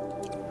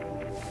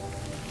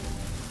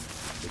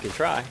 We can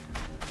try.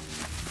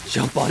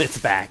 Jump on its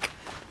back.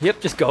 Yep,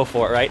 just go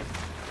for it, right?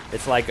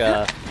 It's like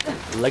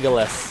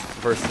Legolas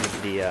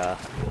versus the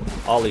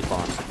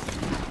Oliphant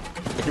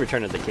in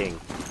Return of the King.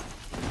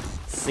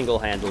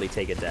 Single-handedly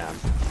take it down.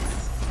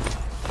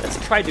 Let's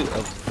try to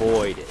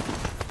avoid it.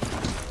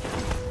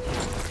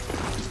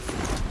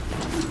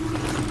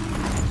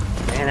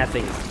 Man, that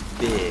thing is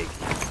big.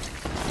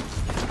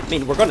 I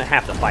mean, we're gonna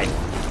have to fight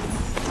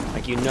one.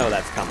 Like, you know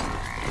that's coming.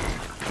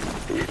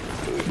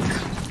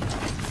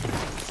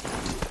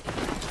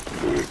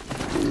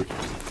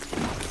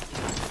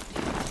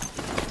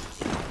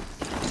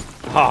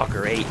 Oh,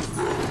 great.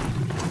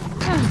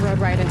 Rode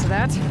right into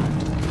that.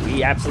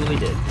 We absolutely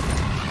did.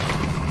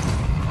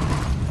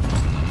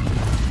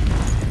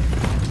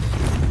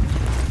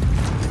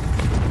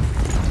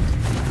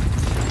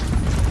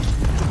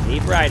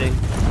 Keep riding.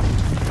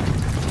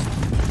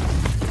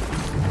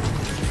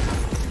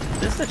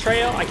 Is this the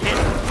trail? I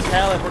can't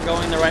tell if we're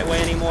going the right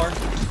way anymore.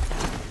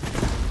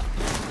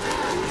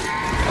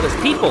 Oh, there's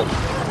people!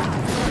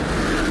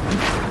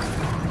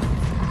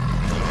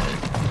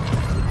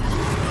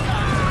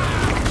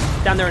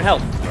 Down there and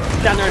help!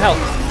 Down there and help!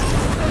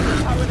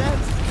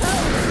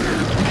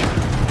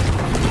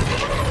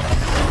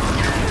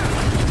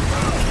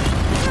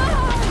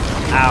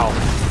 Ow.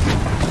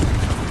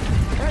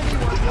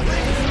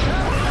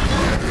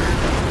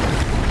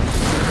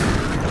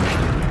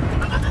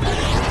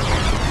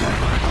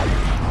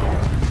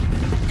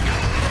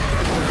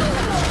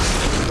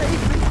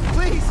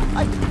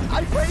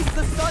 I praise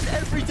the sun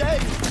every day.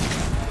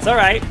 It's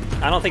alright.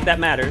 I don't think that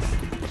matters.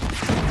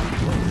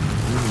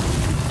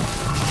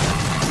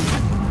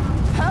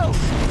 Help!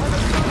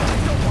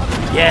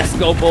 Yes,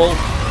 go bull.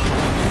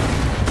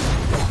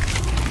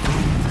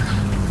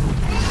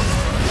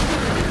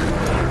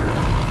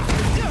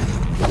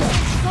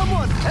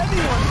 Someone,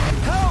 anyone,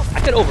 help! I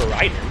could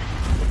override him.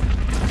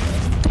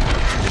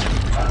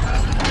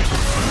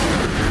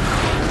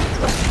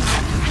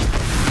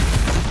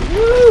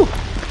 Woo!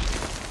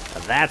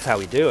 That's how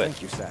we do it.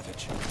 Thank you,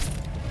 Savage.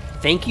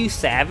 Thank you,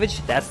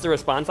 Savage? That's the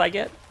response I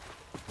get?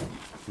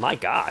 My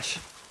gosh.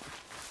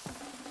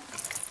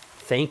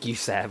 Thank you,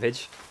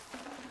 Savage.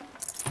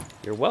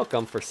 You're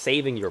welcome for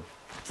saving your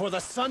For the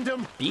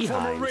Sundom, behinds.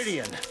 for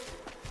Meridian.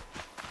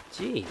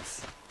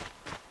 Jeez.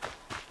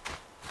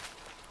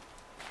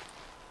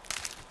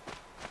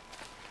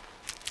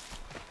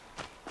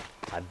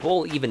 My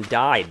bull even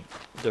died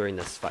during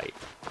this fight.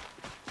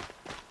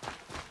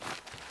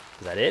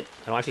 Is that it?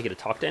 I don't actually get to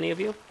talk to any of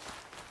you?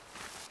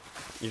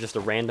 You're just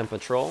a random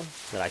patrol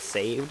that I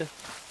saved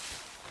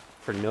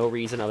for no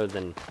reason other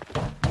than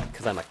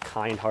because I'm a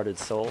kind-hearted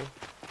soul.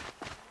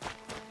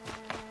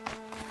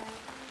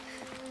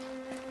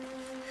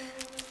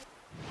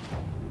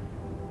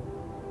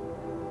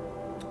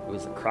 It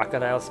was a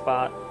crocodile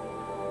spot.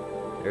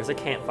 There's a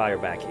campfire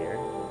back here.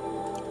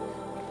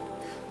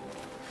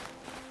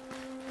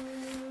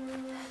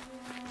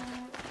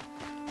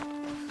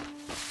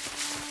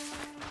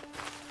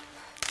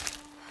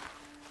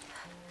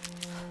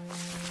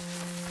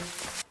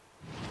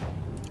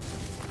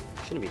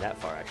 Shouldn't be that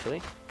far,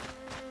 actually.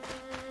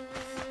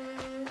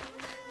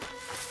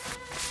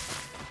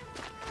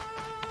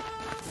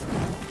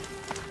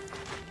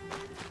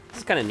 This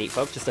is kind of neat,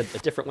 folks. Just a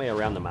different way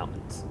around the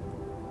mountains.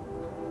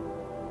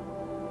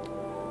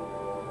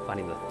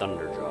 Finding the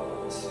thunder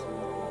jaws.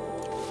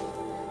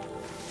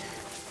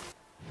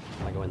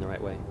 Am I going the right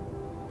way?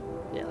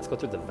 Yeah, let's go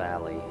through the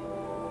valley.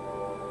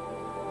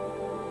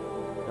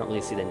 I don't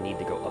really see the need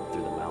to go up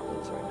through the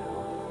mountains right now.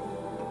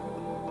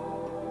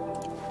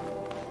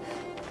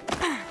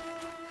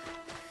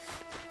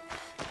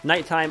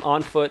 Nighttime,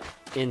 on foot,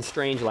 in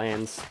strange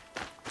lands.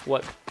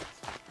 What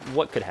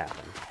could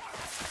happen?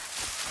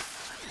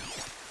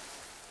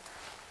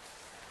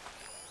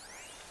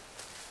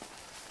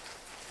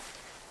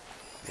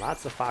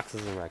 Lots of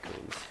foxes and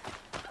raccoons.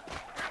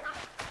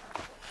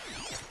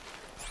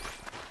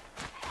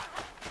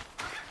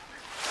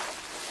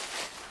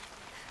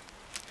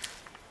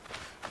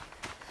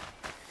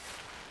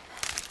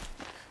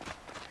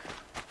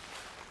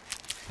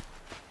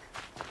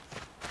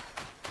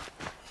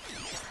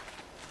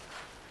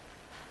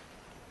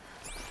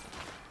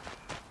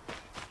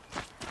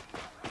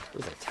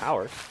 There's a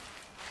tower.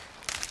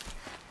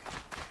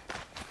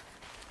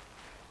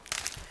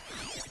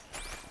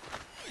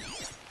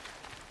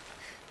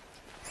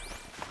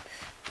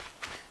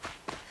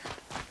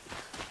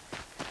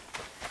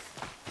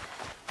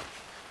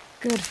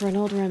 Good for an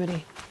old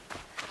remedy.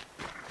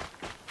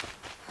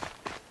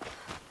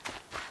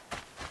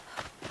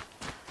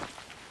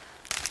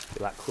 It'd be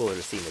a lot cooler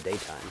to see in the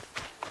daytime.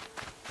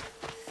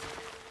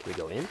 Can we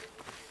go in?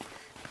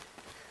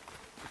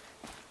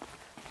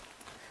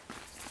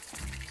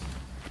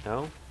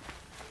 No?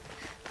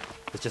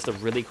 It's just a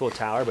really cool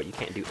tower, but you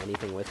can't do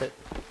anything with it.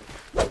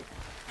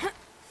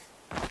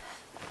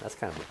 That's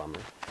kind of a bummer.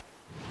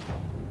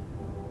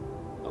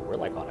 Oh, we're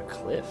like on a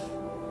cliff.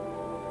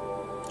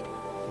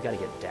 We gotta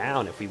get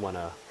down if we want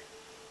to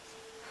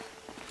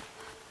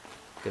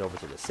get over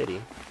to the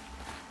city.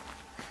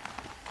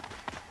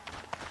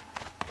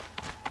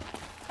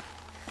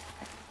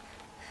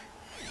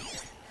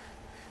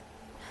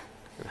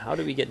 And how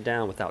do we get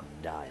down without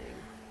dying?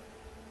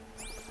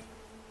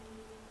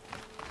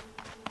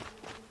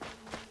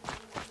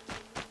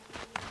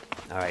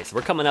 Alright, so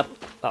we're coming up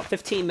about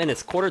 15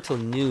 minutes, quarter till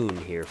noon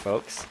here,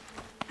 folks.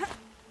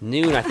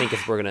 Noon, I think, is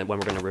when we're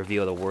gonna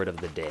reveal the word of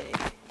the day.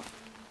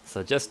 So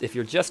if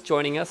you're just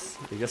joining us,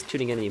 you're just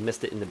tuning in and you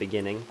missed it in the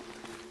beginning,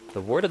 the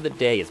word of the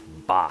day is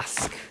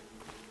Bosk.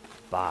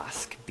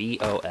 Bosk,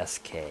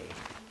 B-O-S-K.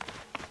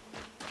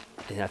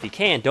 And if you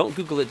can, don't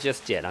Google it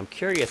just yet. I'm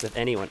curious if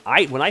anyone,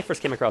 when I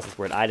first came across this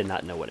word, I did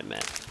not know what it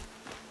meant.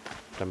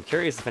 But I'm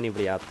curious if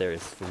anybody out there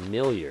is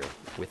familiar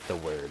with the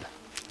word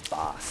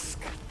Bosk.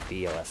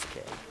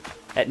 B-O-S-K.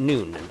 At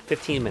noon, in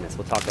 15 minutes,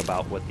 we'll talk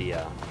about what the,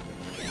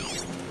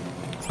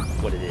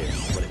 what it is,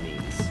 what it means.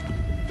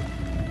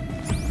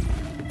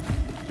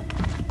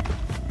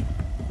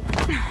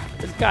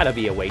 There's gotta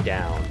be a way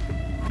down.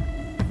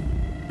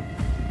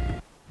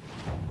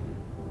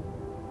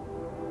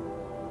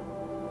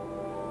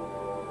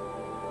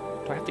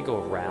 Do I have to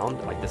go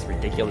around, like, this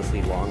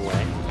ridiculously long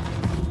way?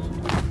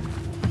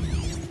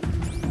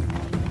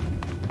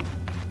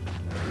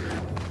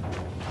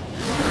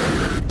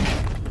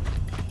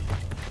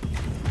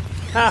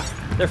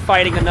 Ha! They're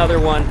fighting another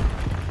one.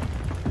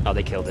 Oh,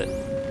 they killed it.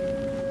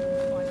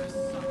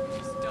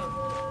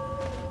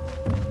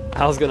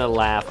 I was gonna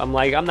laugh. I'm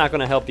like, I'm not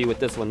gonna help you with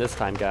this one this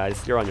time,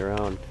 guys. You're on your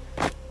own.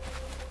 But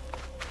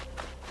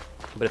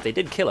if they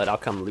did kill it, I'll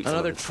come loot some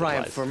Another of its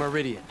triumph supplies. for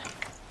Meridian.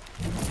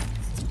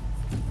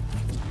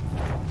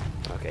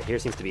 Okay, here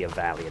seems to be a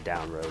valley, a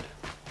down road.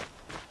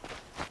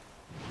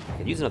 I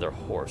could use another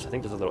horse. I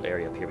think there's a little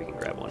area up here we can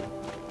grab one.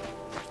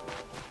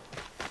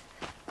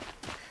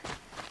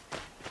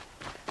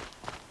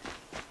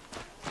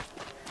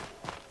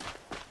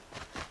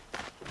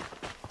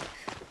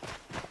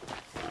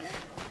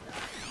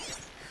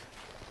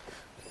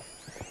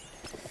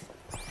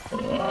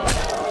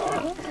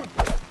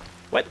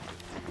 What?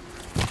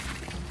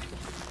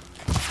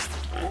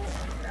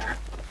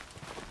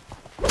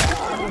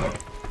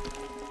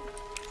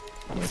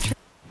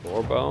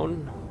 Boar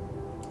bone?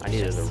 I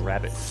needed a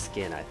rabbit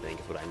skin, I think,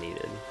 is what I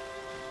needed.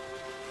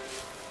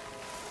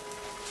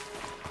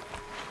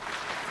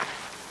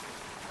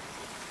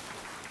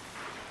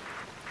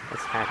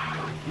 Let's hack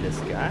this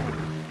guy.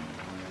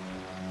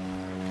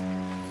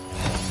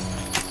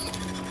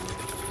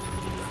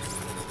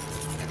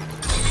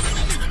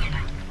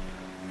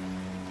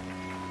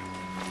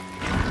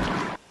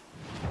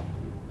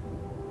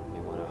 We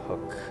want to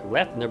hook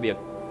left, and there'll be a...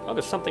 Oh,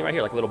 there's something right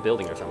here, like a little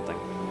building or something.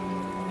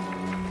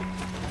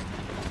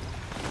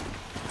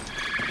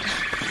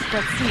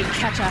 Let's see you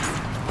catch us.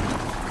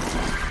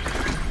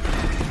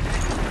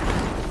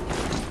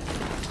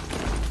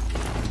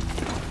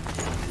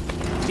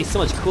 It'd be so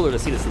much cooler to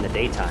see this in the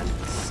daytime.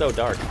 It's so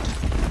dark.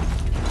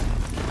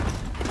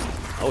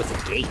 Oh, it's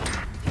a gate.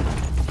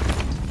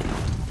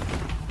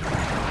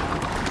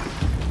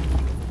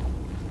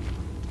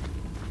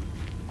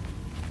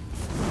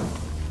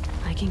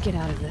 I can get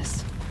out of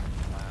this.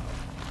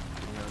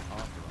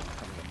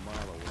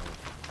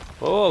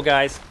 Whoa,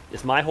 guys.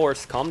 It's my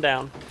horse. Calm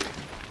down.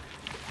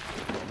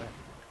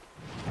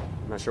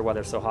 I'm not sure why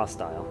they're so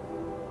hostile.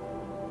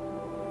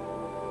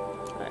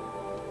 Alright.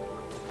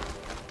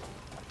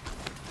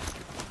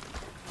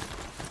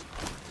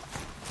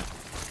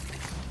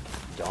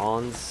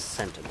 Dawn's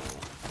Sentinel.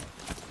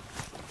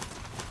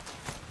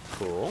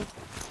 Cool.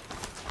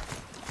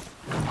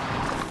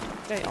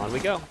 Okay, on we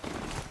go.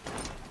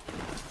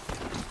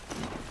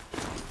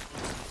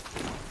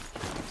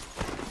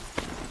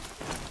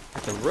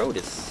 The road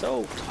is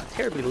so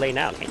terribly laid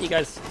out. Can't you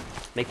guys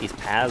make these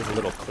paths a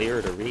little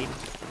clearer to read?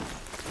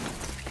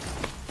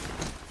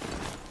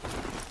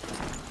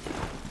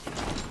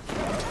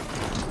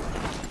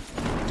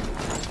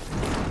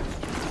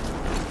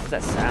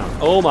 What's that sound?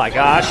 Oh my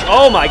gosh!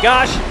 Oh my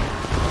gosh!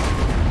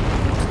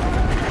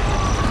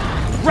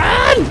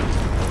 Run!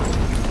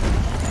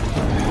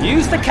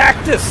 Use the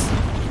cactus!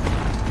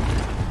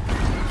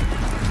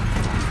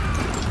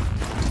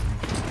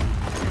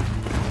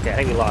 Okay, I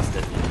think we lost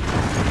it.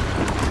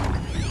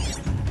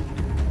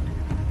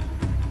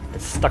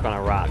 It's stuck on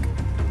a rock.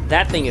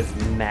 That thing is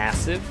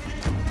massive.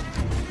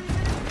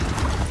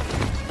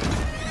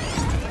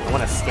 I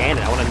want to scan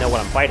it. I want to know what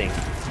I'm fighting.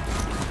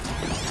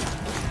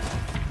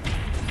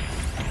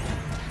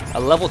 A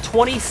level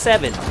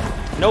 27.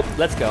 Nope,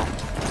 let's go.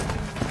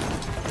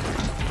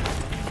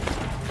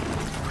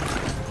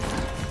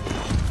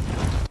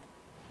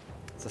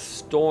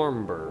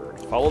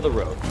 Stormbird. Follow the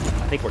road.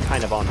 I think we're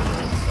kind of on the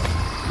road.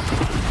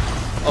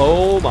 So.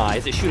 Oh my,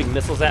 is it shooting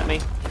missiles at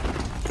me?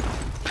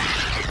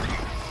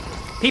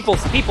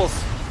 Peoples!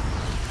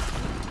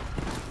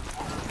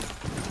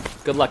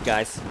 Good luck,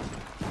 guys.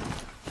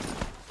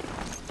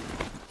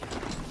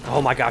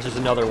 Oh my gosh, there's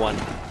another one.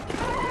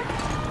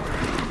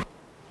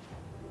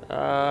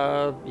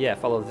 Yeah,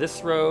 follow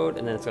this road,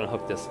 and then it's gonna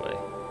hook this way.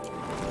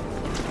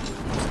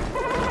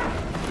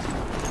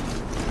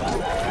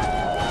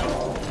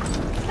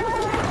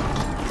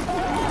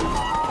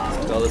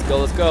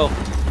 Let's go.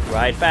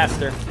 Ride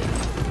faster.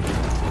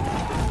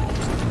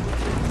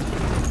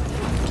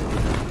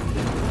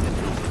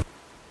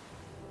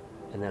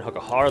 And then hook a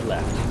hard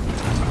left.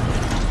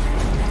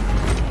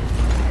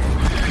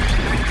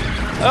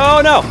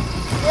 Oh no!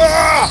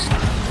 Ah!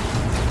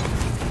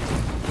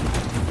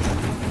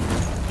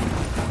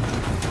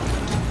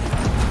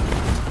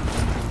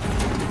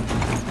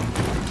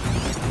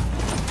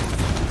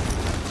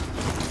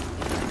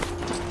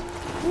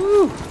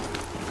 Woo!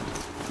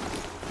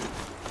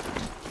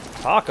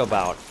 Talk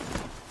about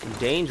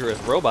dangerous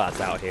robots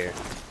out here.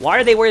 Why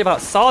are they worried about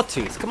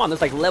sawtooths? Come on,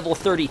 there's like level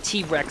 30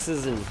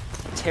 T-Rexes and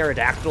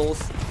pterodactyls.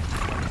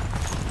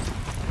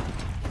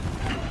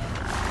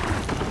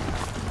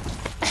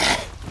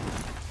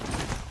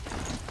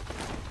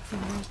 The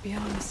world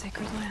beyond the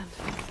sacred land.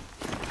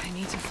 I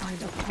need to find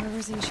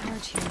whoever's in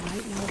charge here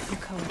might know if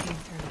Nakoa came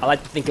through. I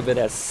like to think of it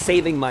as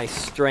saving my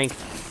strength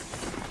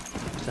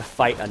to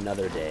fight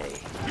another day.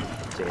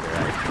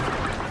 Jada,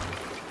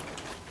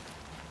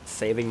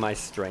 saving my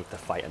strength to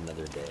fight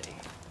another day.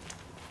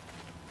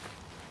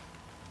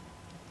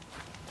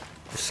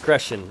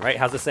 Discretion, right?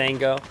 How's the saying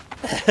go?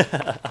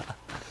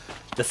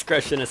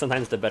 Discretion is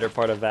sometimes the better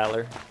part of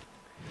valor.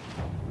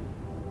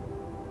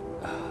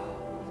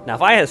 Now,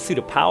 if I had a suit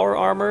of power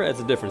armor, it's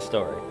a different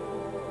story.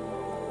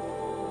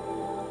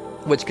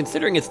 Which,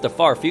 considering it's the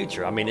far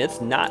future, I mean, it's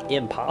not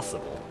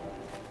impossible.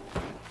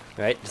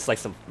 Right? Just like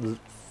some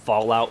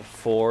Fallout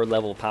 4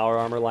 level power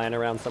armor lying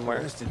around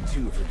somewhere. Arrested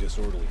 2 for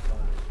disorderly conduct.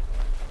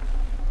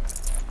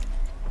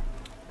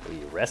 Well,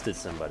 you arrested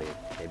somebody.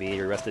 Maybe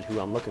you arrested who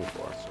I'm looking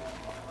for.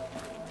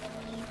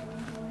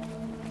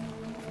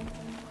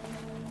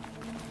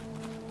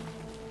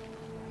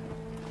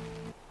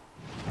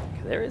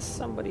 Okay, there is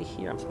somebody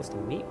here I'm supposed to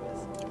meet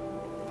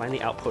with. Find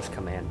the outpost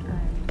commander.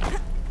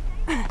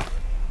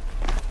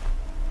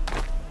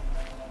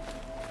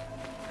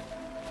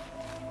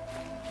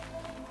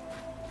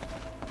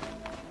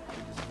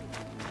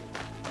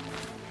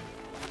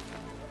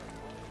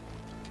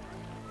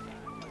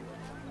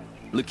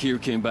 Look here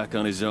came back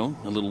on his own,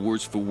 a little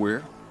worse for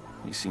wear.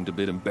 He seemed a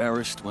bit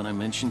embarrassed when I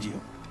mentioned you.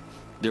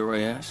 Dare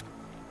I ask?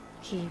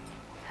 He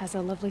has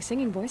a lovely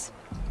singing voice.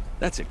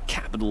 That's a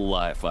capital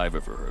lie if I've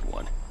ever heard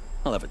one.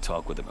 I'll have a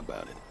talk with him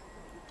about it.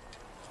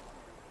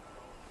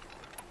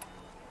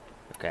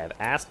 Okay, I've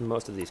asked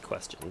most of these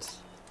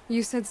questions.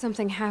 You said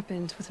something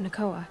happened with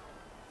Nakoa.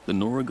 The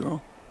Nora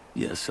girl?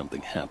 Yes,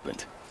 something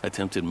happened.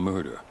 Attempted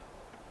murder.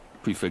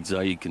 Prefect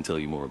Zaid can tell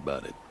you more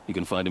about it. You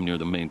can find him near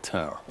the main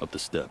tower, up the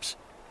steps.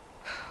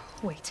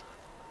 Wait.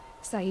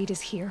 Saeed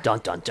is here? Dun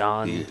dun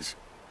dun. He is.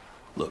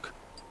 Look,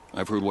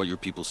 I've heard what your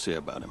people say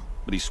about him,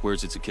 but he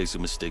swears it's a case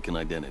of mistaken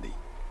identity.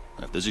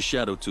 Now, if there's a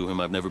shadow to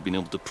him, I've never been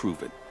able to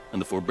prove it, and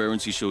the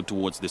forbearance he showed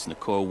towards this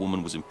Nakoa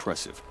woman was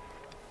impressive.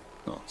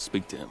 Oh,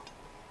 speak to him.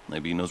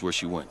 Maybe he knows where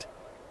she went.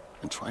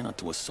 And try not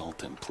to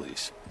assault him,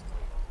 please.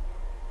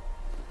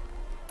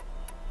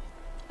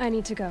 I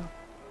need to go.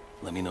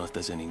 Let me know if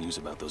there's any news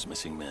about those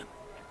missing men.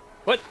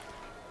 What?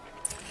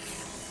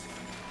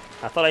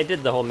 I thought I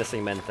did the whole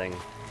missing men thing.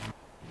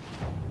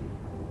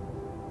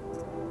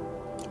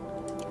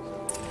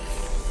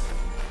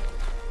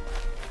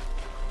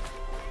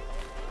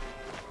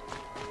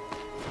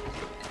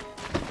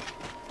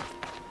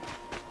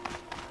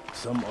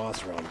 Some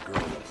Osram girl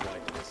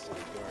applied to the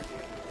city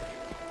guardian.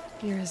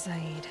 You're a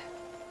Zaid.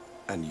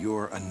 And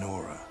you're a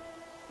Nora.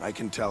 I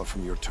can tell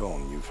from your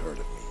tone you've heard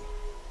of me.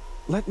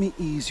 Let me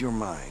ease your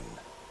mind.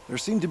 There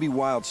seem to be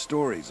wild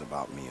stories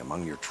about me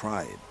among your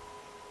tribe.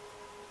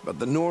 But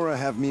the Nora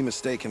have me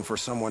mistaken for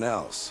someone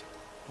else.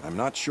 I'm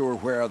not sure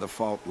where the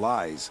fault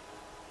lies,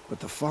 but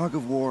the fog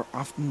of war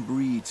often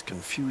breeds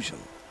confusion.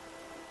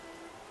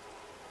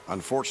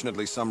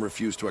 Unfortunately, some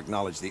refuse to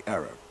acknowledge the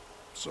error.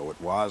 So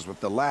it was with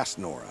the last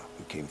Nora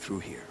who came through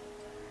here.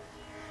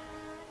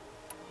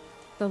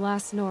 The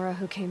last Nora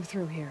who came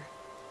through here.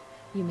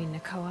 You mean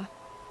Nakoa?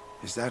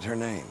 Is that her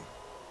name?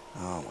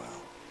 Oh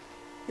well.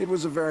 It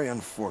was a very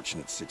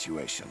unfortunate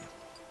situation.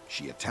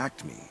 She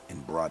attacked me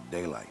in broad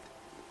daylight.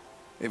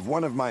 If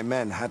one of my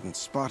men hadn't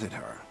spotted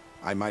her,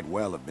 I might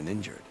well have been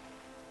injured.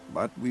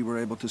 But we were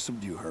able to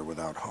subdue her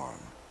without harm.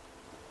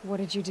 What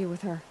did you do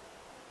with her?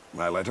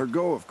 I let her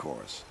go, of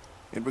course.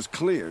 It was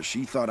clear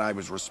she thought I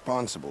was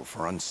responsible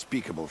for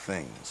unspeakable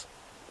things.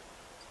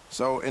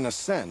 So, in a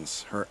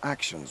sense, her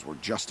actions were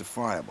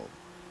justifiable.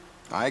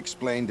 I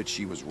explained that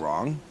she was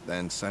wrong,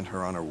 then sent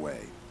her on her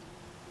way.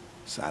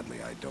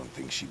 Sadly, I don't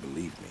think she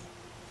believed me.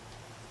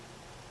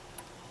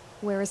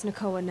 Where is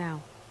Nakoa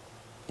now?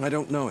 I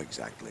don't know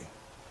exactly.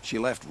 She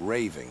left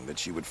raving that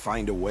she would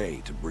find a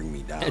way to bring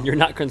me down. And you're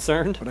not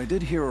concerned? But I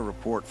did hear a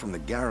report from the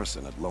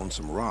garrison at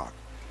Lonesome Rock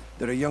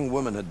that a young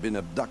woman had been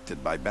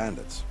abducted by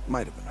bandits.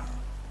 Might have been her.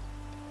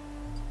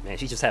 Man,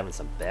 she's just having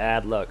some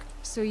bad luck.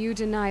 So you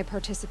deny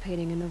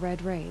participating in the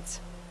Red Raids?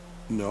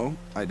 No,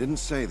 I didn't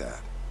say that.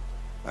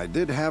 I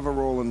did have a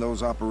role in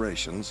those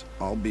operations,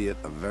 albeit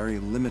a very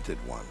limited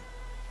one.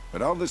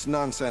 But all this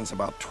nonsense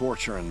about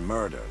torture and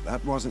murder,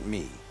 that wasn't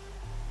me.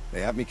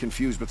 They have me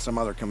confused with some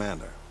other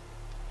commander.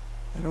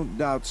 I don't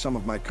doubt some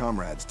of my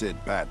comrades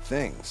did bad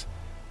things,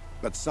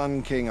 but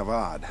Sun King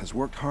Avad has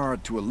worked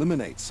hard to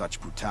eliminate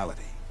such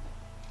brutality.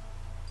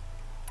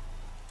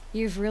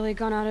 You've really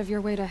gone out of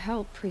your way to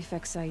help,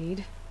 Prefect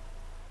Said.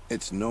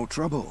 It's no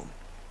trouble.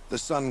 The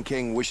Sun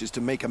King wishes to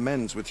make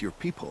amends with your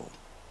people,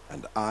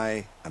 and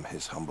I am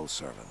his humble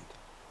servant.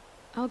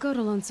 I'll go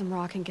to Lonesome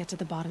Rock and get to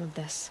the bottom of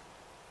this.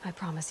 I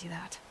promise you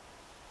that.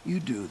 You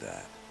do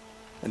that.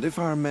 And if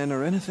our men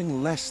are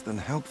anything less than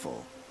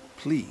helpful,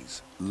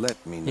 please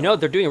let me know. You know,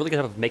 they're doing a really good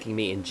job of making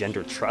me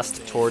engender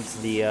trust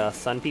towards the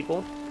Sun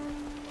people.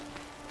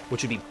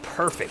 Which would be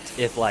perfect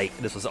if, like,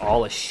 this was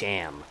all a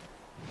sham.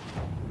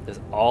 This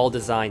is all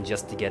designed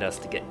just to get us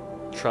to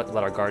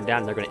let our guard down,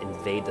 and they're going to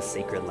invade the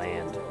sacred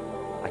land.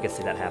 I can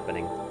see that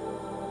happening.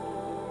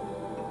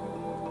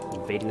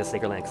 Invading the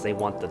sacred land because they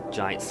want the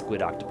giant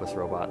squid octopus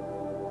robot.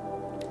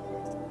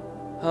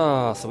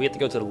 Oh, so we have to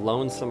go to the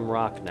Lonesome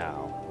Rock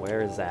now.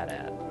 Where is that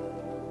at?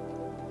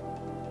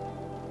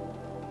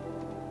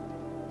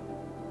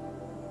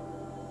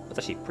 That's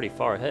actually pretty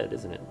far ahead,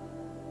 isn't it?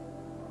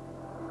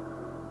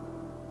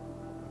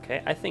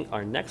 Okay, I think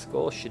our next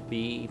goal should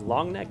be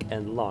Longneck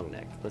and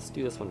Longneck. Let's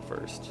do this one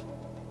first.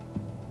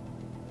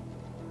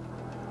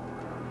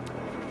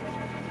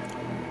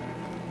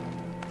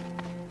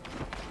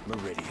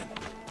 Meridian.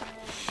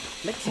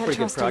 Making some Can't pretty good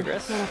trust him,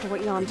 progress. not after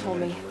what Jan told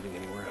me. Living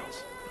anywhere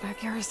else. That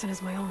garrison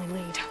is my only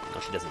lead. No,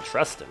 she doesn't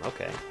trust him.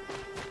 Okay.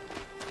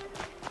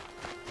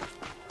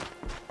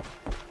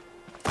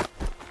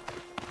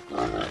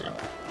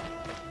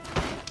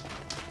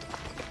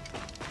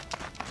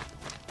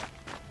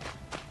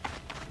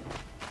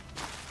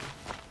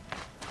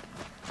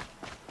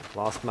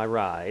 Lost my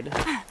ride.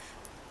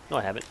 No,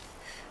 I haven't.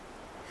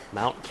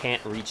 Mount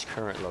can't reach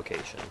current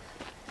location.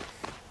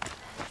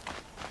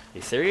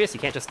 You serious? You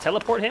can't just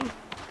teleport him?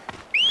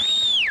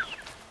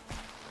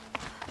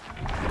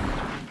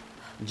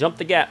 Jump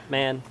the gap,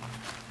 man.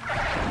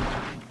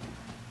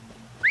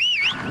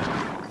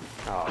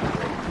 Oh,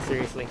 great.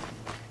 Seriously?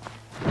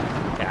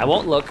 Okay, I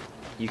won't look.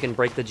 You can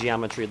break the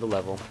geometry of the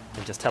level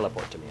and just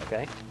teleport to me,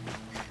 okay?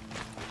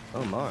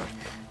 Oh my.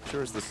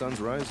 Sure as the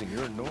sun's rising,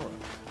 you're in Nora.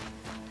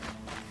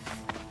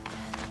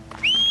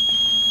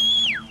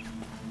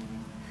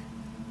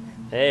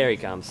 There he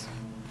comes.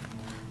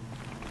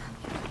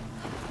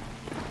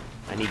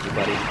 I need you,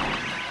 buddy.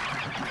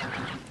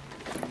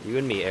 You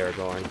and me,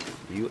 Aragorn.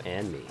 You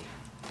and me.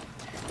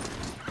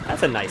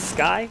 That's a nice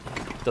sky.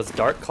 Those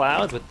dark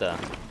clouds with the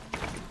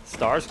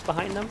stars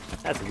behind them.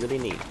 That's really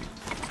neat.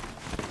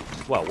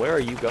 Well, where are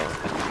you going?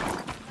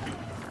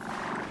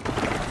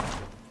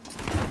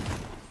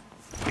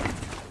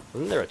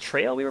 Wasn't there a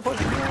trail we were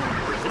supposed to be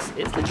on? This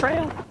is the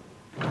trail?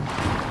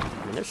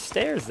 I mean, there's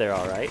stairs there,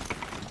 alright.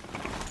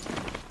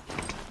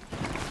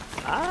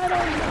 I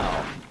don't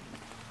know.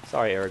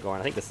 Sorry, Aragorn.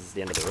 I think this is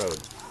the end of the road.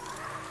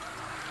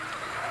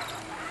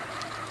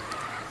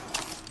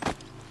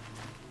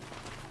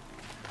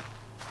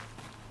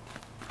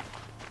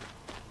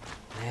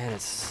 Man,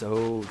 it's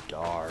so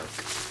dark.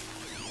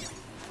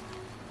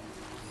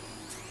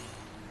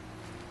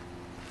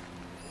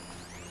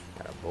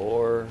 Got a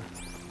boar.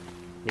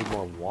 Need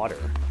more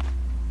water.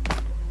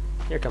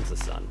 Here comes the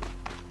sun.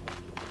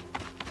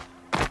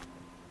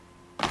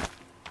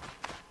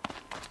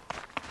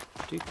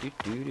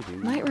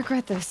 Might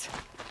regret this.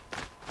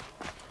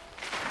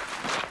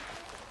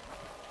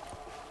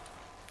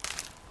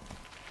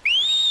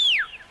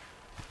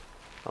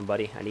 Come on,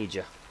 buddy. I need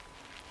you.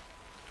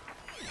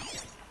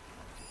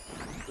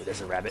 Ooh,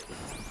 there's a rabbit.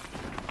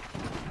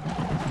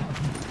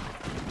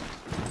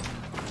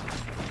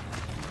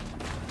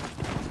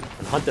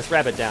 And hunt this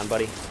rabbit down,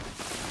 buddy.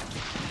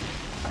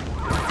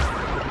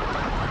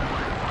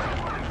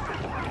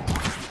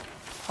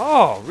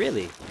 Oh,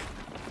 really?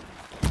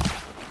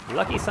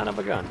 Lucky son of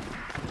a gun.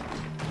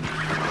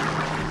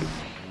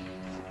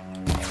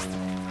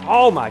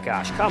 Oh my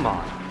gosh, come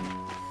on.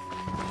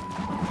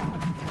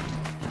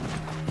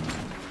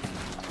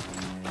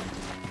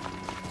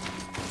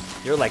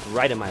 You're like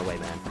right in my way,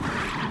 man.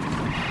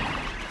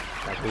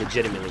 Like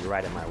legitimately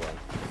right in my way.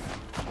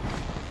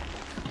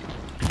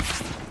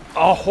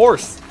 Oh,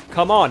 horse!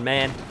 Come on,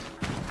 man.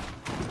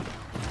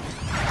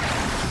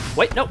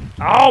 Wait, no.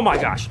 Oh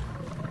my gosh.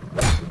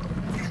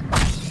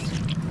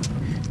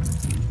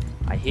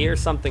 I hear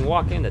something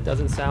walking that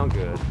doesn't sound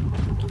good.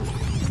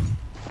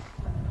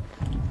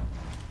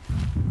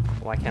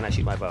 Why can't I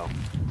shoot my bow?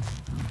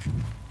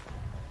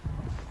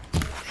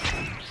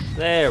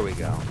 There we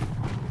go.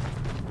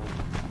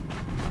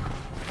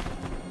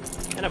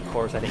 And of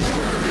course, I think...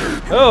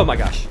 Oh my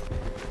gosh!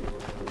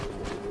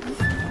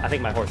 I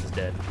think my horse is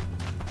dead.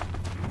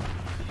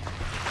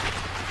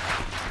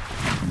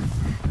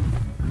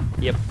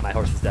 Yep, my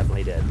horse is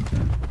definitely dead.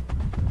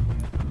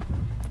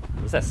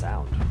 What's that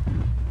sound?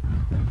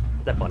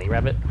 Is that bunny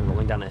rabbit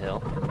rolling down a hill?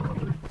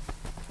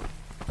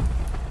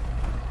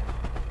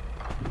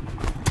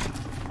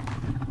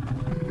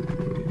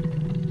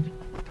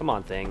 Come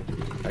on, thing.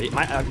 Are you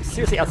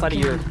seriously outside of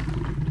your...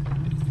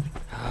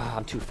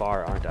 I'm too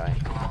far, aren't I?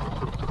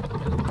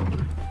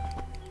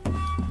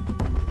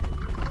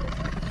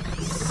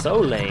 So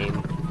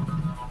lame.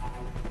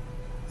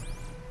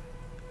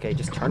 Okay,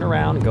 just turn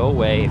around and go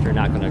away if you're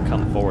not going to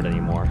come forward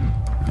anymore.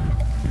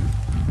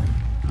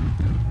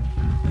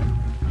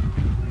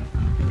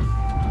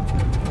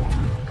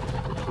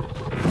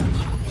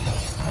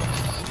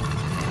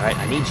 Alright,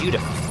 I need you to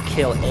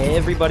kill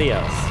everybody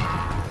else.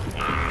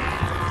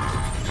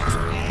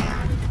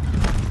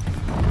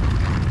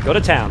 Go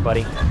to town,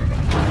 buddy.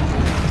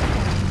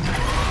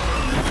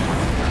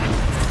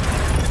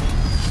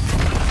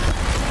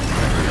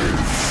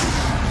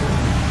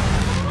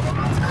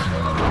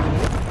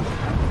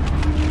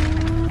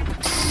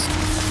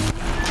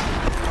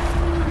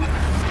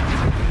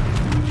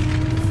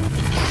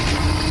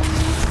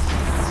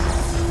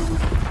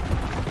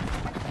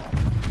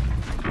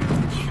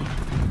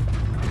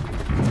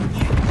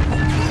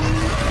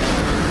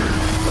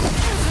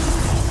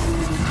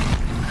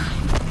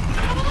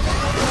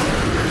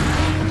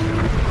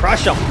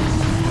 Crush him!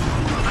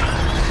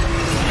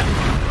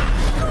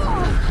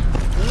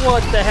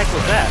 What the heck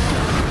was that?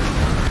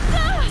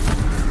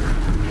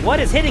 What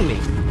is hitting me?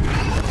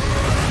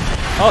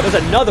 Oh, there's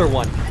another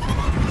one.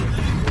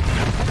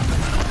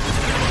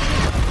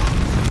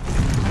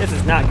 This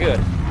is not good.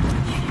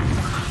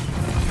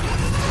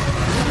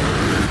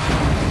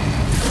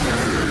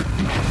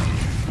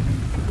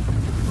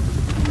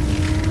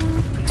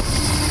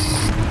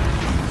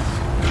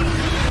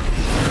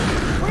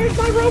 Where's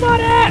my robot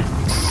at?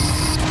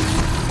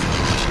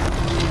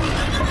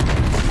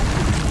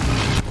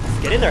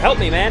 Get in there, help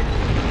me, man.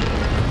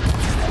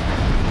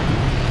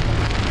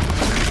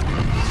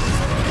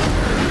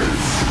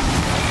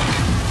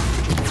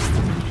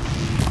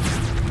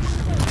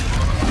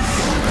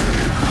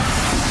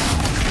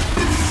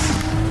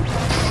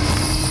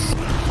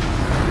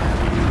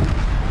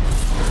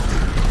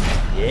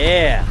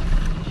 Yeah.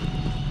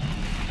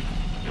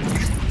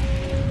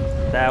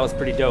 That was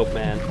pretty dope,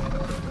 man.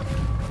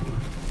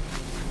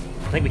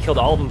 I think we killed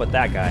all of them but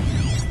that guy.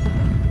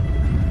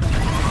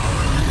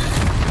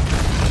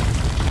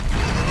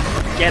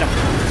 Get him.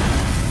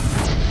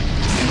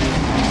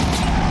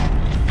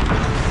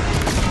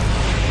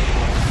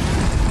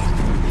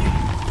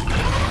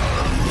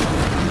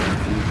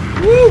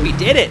 Woo, we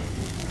did it.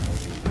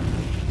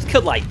 Just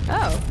killed like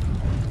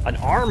an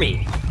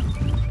army.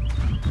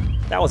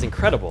 That was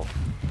incredible.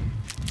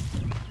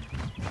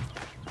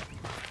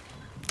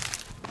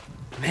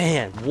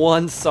 Man,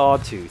 one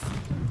sawtooth.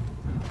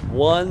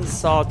 One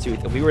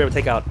sawtooth, and we were able to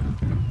take out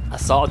a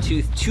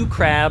sawtooth, 2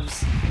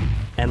 crabs,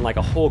 and like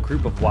a whole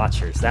group of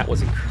watchers. That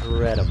was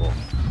incredible.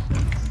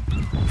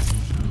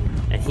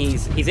 And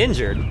he's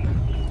injured.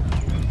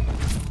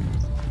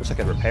 Wish I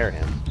could repair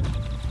him.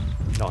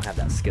 Don't have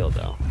that skill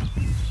though.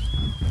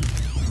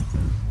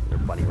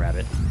 Another bunny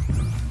rabbit.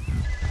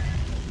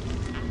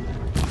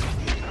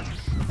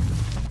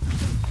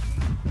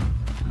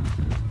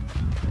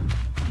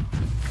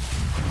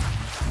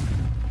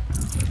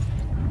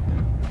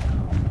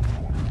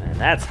 And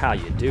that's how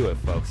you do it,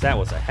 folks. That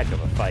was a heck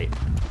of a fight.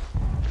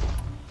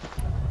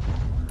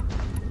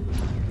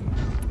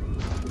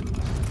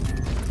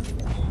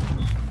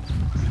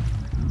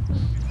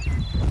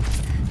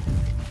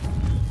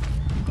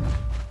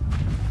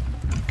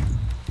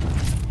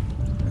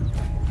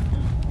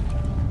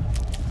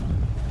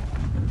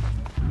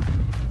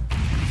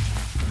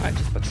 Alright,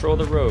 just patrol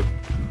the road.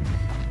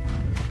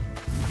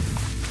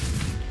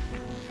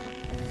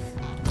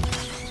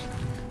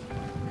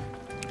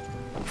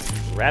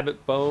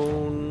 Rabbit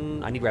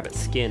bone. I need rabbit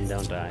skin,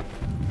 don't I?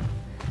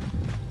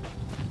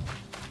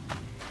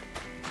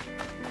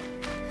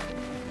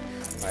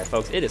 Alright,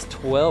 folks, it is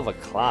 12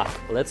 o'clock.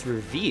 Let's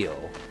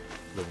reveal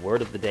the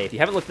word of the day. If you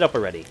haven't looked it up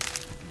already,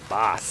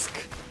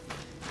 Bosk.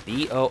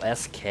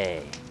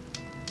 B-O-S-K.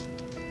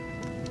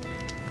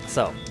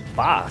 So,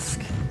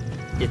 Bosk,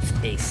 it's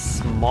a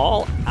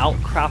small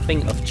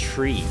outcropping of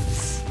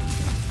trees.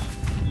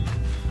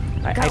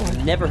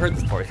 I've never heard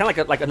this before. It's kind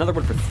of like another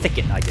word for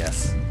thicket, I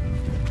guess.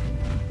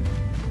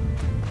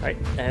 Alright,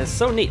 and it's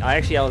so neat. I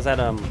was at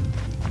a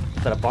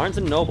Barnes &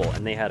 Noble,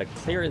 and they had a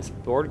clearance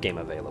board game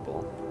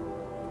available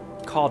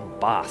called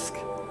Bosk.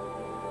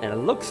 And it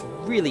looks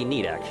really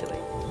neat, actually.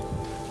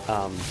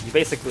 You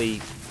basically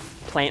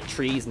plant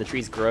trees, and the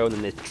trees grow, and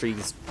then the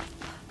trees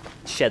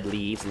shed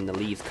leaves, and the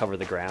leaves cover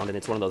the ground, and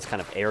it's one of those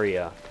kind of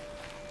area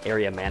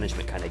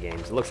management kind of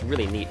games. It looks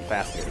really neat and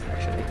fascinating,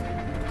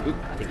 actually. Oop,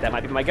 I think that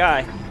might be my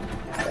guy.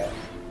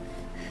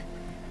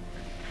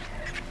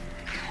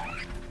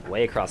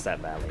 Way across that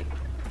valley.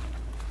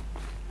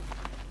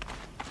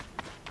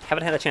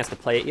 haven't had a chance to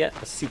play it yet.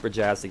 I'm super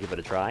jazzed to give it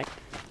a try.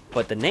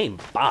 But the name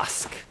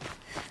Bossk,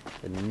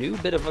 a new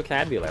bit of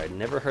vocabulary. I'd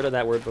never heard of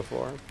that word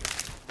before.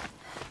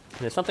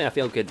 And it's something I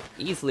feel could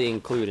easily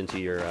include into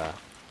your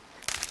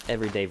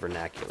everyday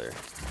vernacular.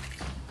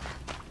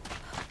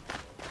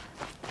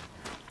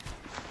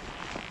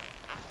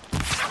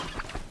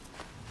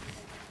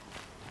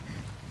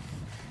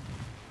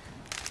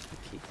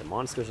 Keep the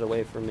monsters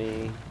away from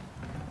me.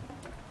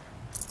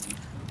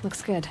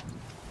 Looks good.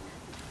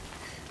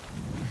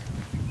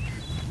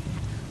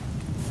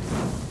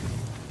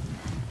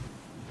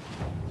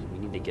 We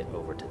need to get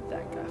over to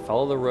that guy.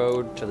 Follow the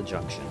road to the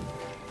junction.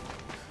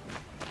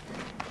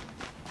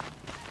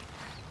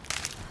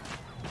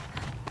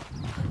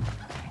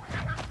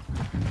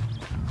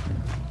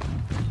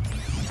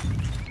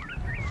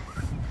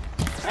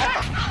 Is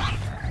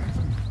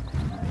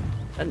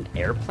that an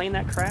airplane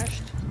that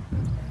crashed?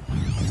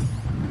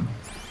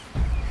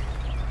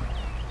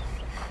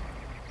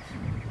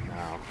 No.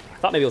 I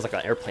thought maybe it was like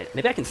an airplane.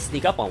 Maybe I can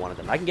sneak up on one of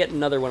them. I can get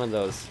another one of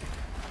those.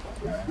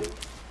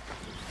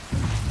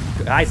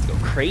 Guys go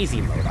crazy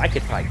mode. I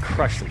could probably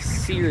crush some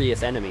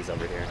serious enemies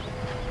over here.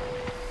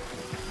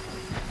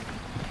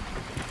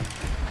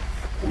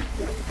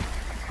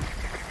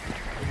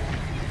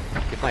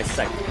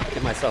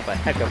 Give myself a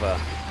heck of a...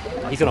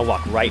 He's gonna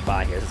walk right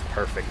by here. This is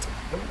perfect.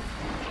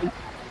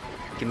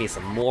 Give me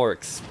some more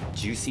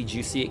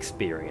juicy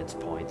experience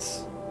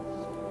points.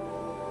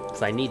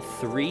 Because I need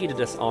 3 to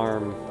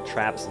disarm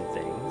traps and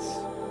things.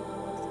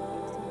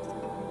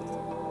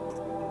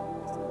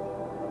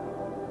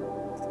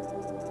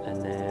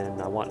 And then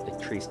I want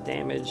increased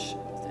damage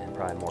and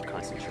probably more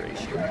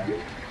concentration.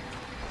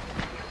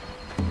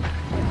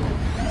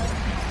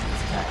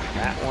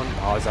 That one.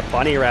 Oh, it's a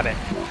bunny rabbit.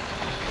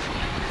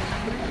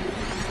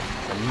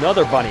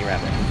 Another bunny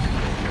rabbit.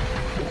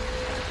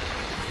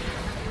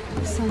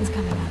 The sun's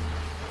coming up.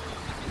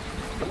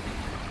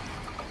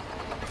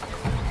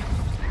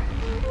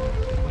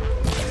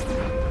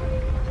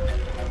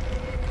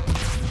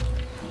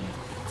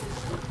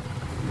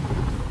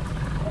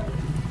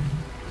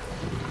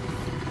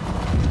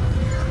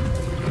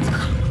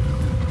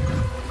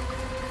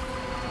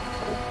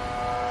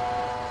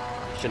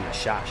 Shouldn't have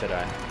shot, should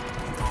I?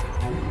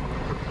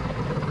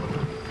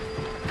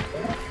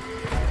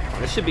 Oh,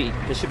 this should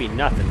be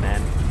nothing,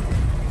 man.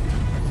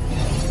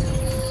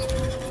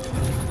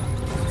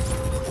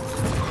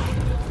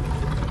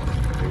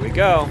 Here we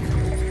go.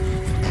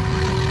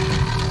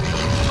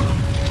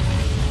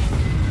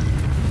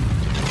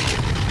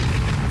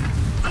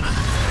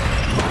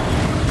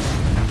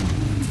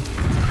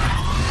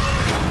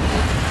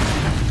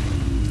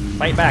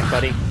 Fight back,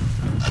 buddy.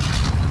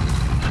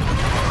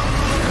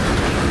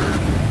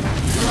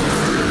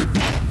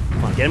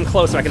 Come on, get him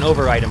closer. I can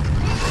override him.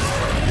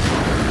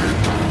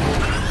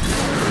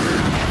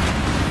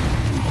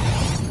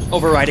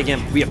 Overriding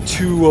him. We have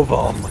 2 of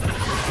them.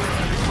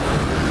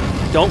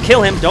 Don't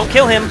kill him. Don't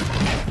kill him.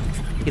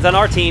 He's on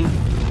our team.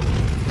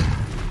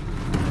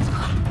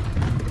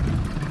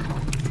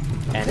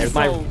 And there's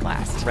my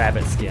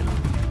rabbit skin.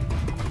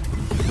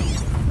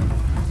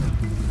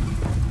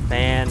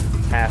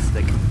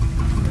 Fantastic.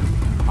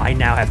 I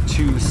now have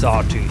 2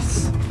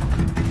 sawtooths.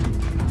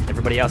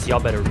 Everybody else, y'all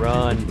better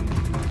run.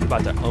 We're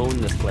about to own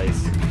this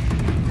place.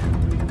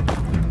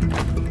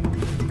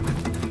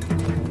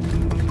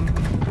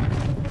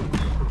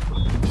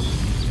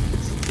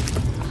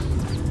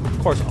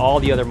 Of course, all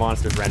the other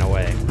monsters ran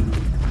away.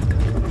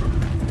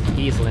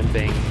 He's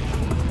limping.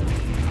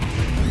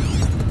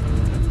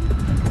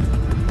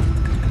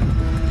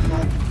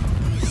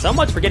 So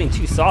much for getting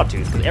 2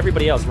 sawtooths, because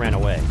everybody else ran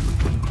away.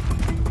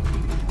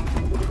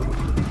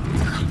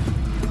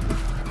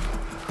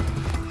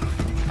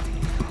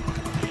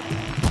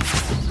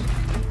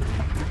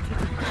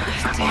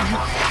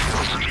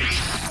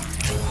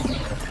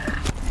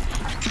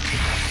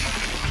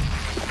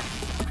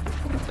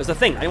 There's a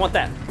thing. I want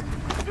that.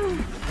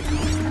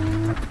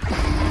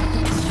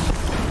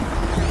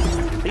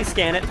 Please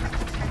scan it.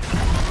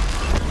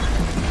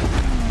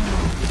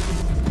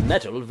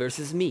 Metal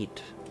versus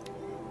meat.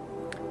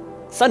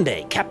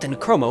 Sunday, Captain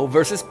Chromo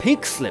versus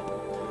Pink Slip.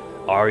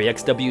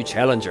 REXW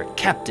challenger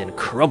Captain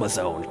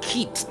Chromosome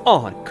keeps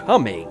on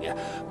coming.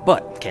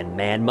 But can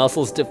Man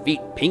Muscles defeat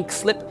Pink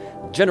Slip?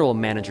 General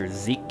Manager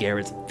Zeke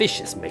Garrett's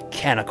vicious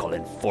mechanical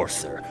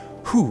enforcer.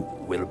 Who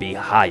will be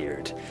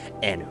hired?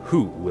 And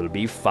who will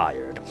be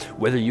fired?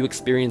 Whether you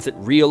experience it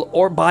real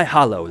or by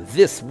hollow,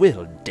 this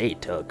will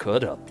data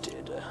corrupted.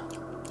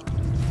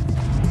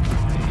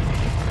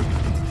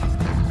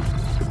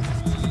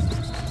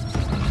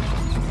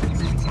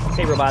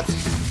 Okay, robots.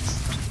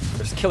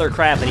 There's killer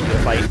crabs I need you to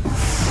fight.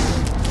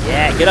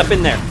 Yeah, get up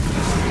in there.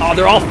 Oh,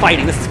 they're all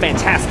fighting. This is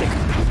fantastic.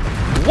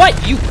 What?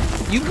 You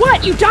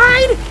what? You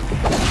died?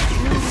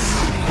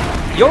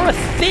 You're a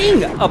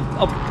thing. A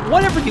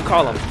whatever you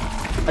call them.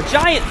 A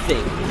giant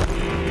thing.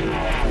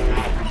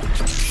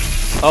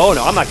 Oh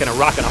no, I'm not gonna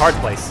rock in a hard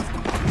place.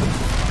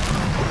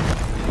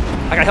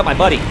 I gotta help my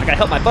buddy. I gotta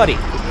help my buddy.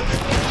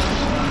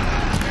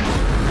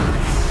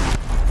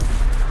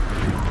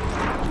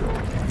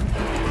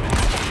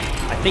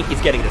 think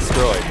he's getting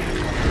destroyed.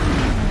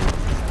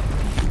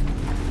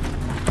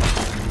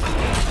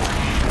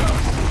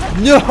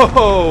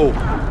 No!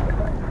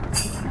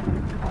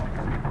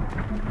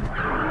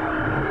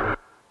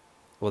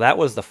 Well, that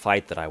was the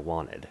fight that I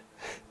wanted.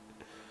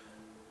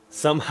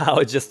 Somehow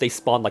it just, they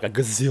spawned like a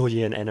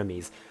gazillion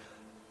enemies.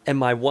 And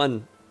my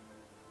one...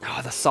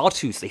 Oh, the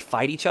sawtooths, they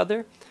fight each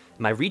other.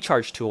 My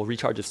recharge tool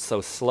recharges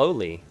so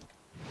slowly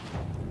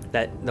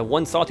that the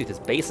one sawtooth is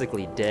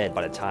basically dead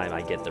by the time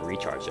I get the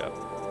recharge up.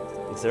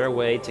 Is there a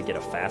way to get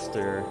a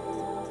faster...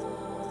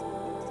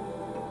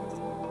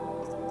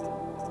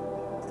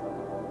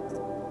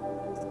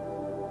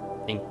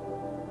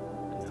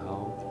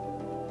 No.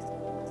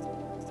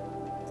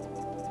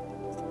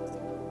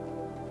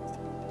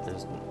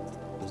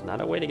 There's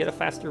not a way to get a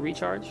faster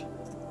recharge?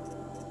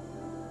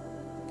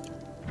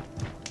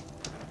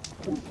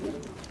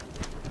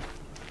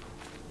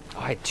 Oh,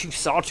 I had 2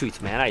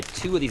 sawtooths, man. I had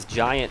 2 of these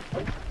giant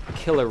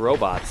killer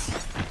robots.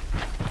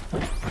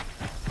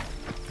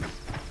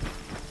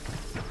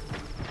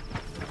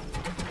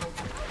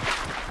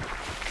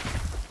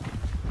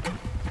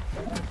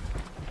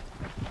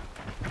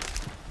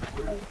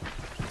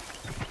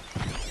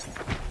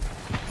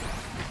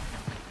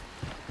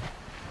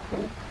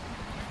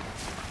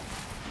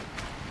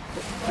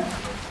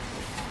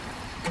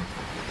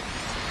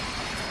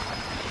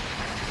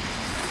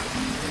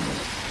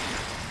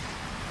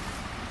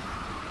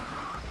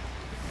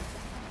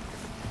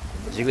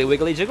 Jiggly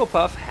Wiggly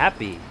Jigglepuff,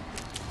 happy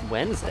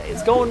Wednesday.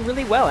 It's going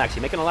really well,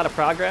 actually, making a lot of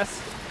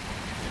progress.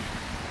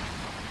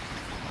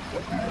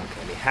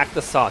 Okay, we hacked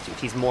the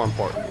sawtooth. He's more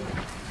important.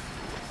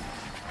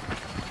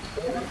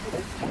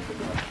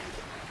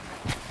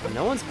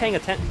 No one's paying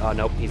attention. Oh,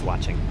 nope, he's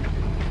watching.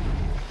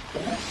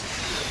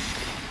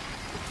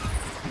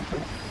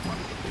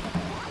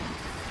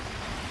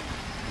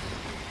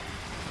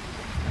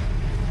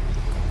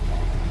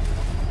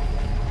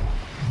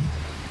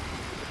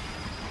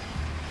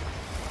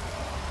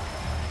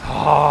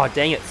 Oh,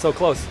 dang it, so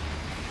close.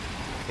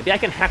 Maybe I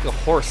can hack a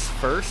horse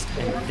first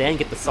and then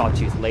get the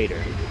sawtooth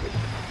later.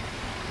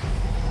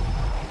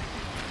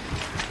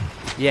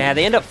 Yeah,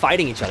 they end up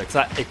fighting each other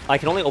because I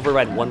can only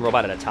override one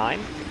robot at a time.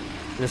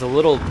 And there's a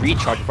little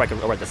recharge before I can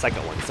override the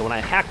second one. So when I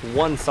hack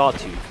one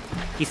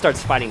sawtooth, he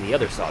starts fighting the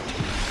other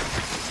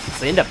sawtooth.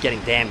 So they end up getting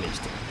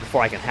damaged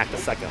before I can hack the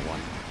second one.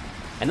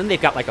 And then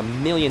they've got like a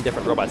million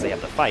different robots they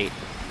have to fight,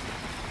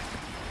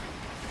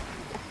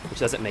 which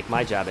doesn't make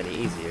my job any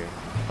easier.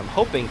 I'm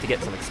hoping to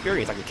get some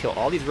experience. I can kill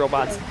all these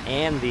robots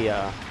and the,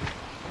 I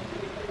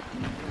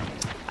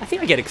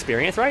think I get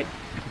experience, right?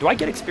 Do I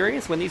get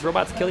experience when these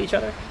robots kill each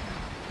other?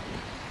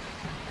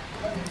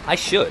 I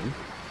should.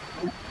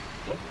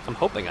 I'm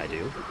hoping I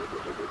do.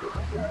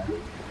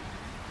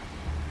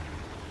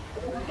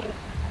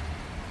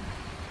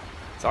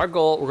 So our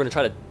goal, we're going to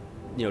try to,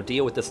 you know,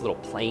 deal with this little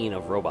plane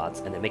of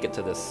robots and then make it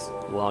to this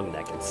long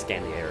neck and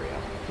scan the area.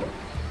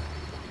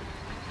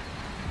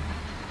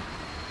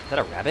 Is that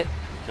a rabbit?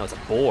 No, it's a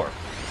boar.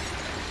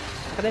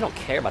 How come they don't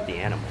care about the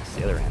animals,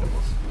 the other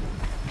animals?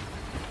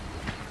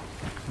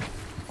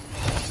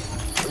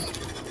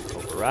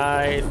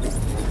 Override.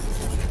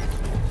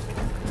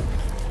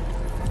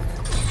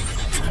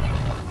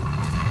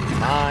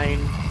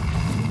 Mine.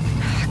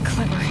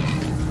 Clever.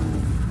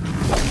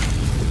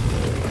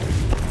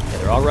 Okay,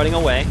 they're all running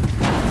away.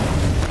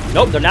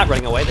 Nope, they're not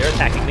running away. They're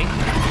attacking me.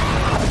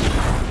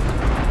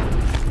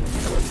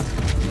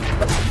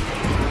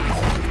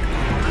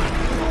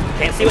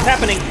 Can't see what's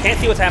happening. Can't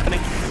see what's happening.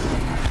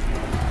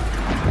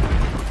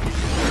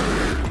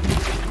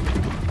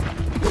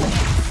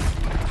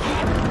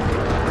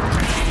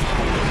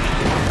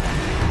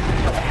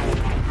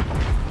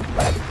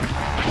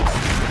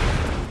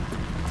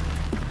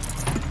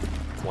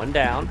 One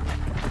down.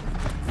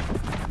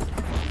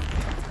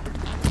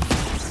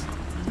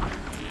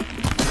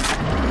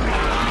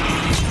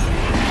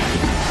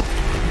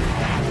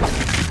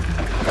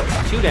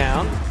 Two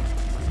down.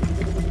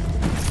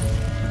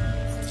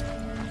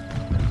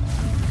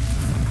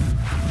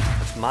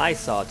 That's my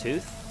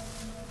sawtooth.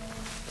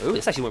 Ooh,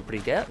 this actually went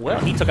pretty good. Well,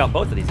 he took out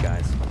both of these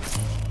guys.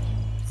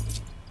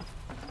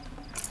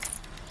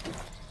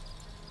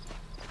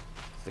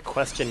 The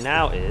question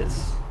now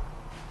is,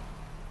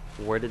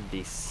 where did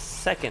the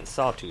second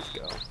sawtooth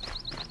go?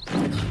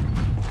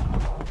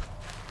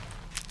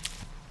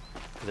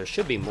 There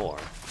should be more.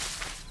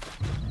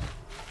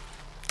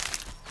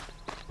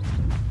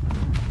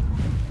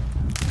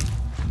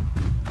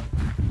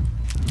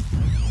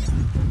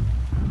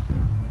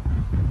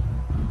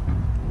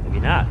 Maybe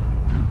not.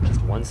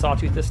 Just one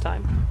sawtooth this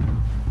time?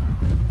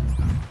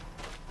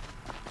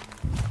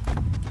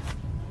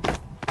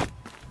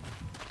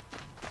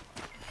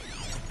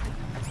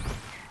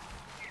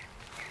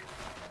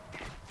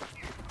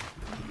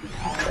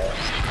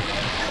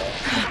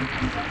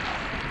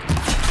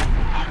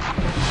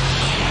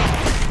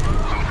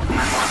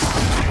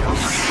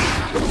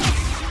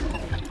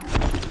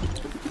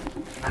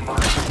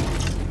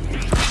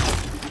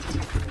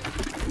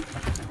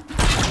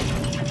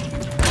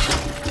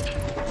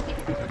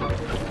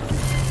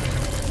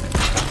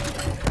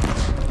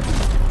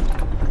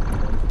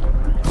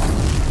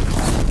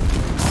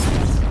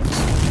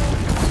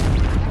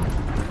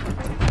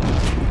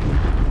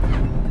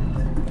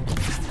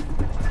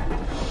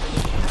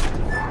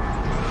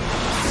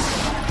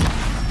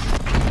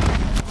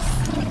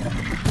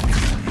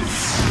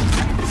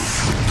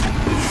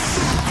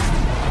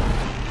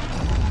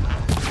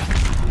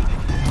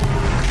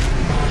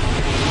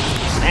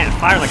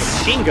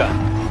 machine gun.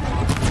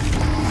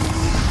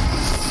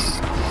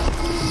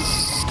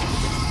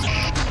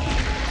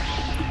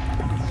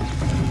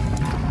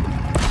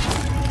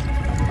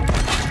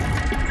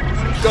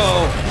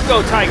 Go!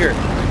 Go, Tiger!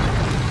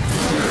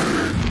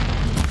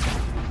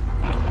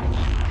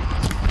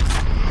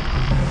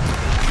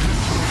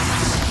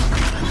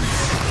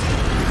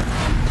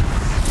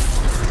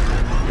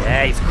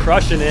 Yeah, he's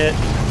crushing it.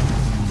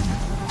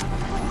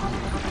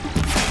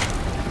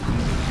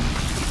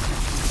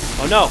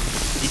 Oh no!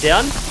 Is he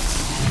done?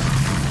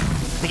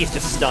 I think he's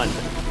just stunned.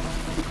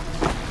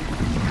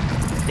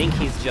 I think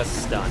he's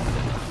just stunned.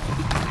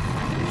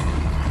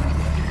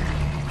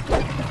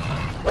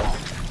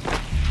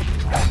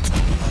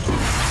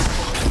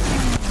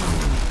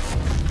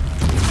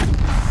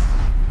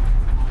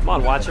 Come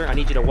on, Watcher. I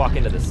need you to walk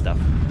into this stuff.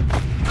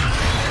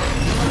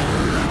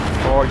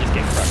 Or just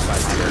get crushed by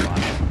my robot.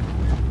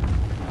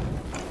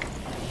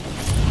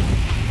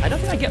 I don't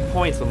think I get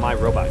points when my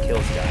robot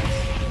kills guys.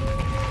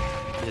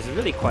 Which is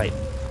really quite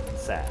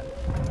sad.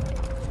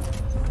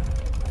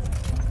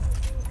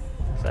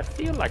 So I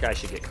feel like I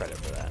should get credit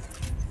for that.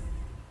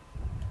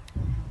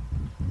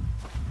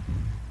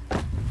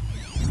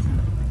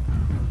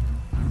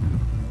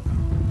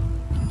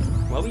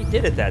 Well, we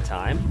did it that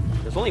time.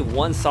 There's only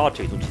one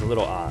sawtooth, which is a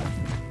little odd.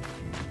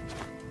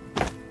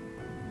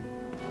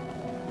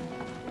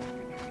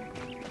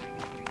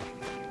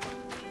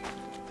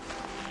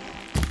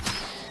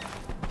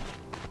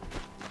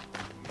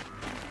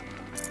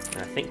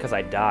 And I think because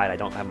I died, I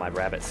don't have my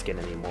rabbit skin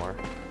anymore.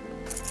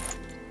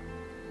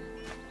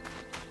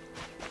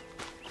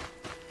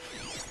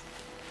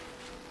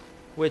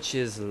 Which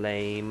is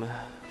lame,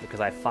 because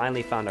I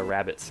finally found a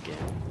rabbit skin.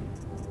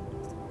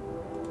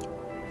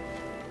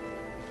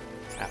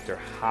 After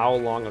how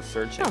long of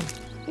searching? Oh,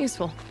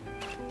 useful.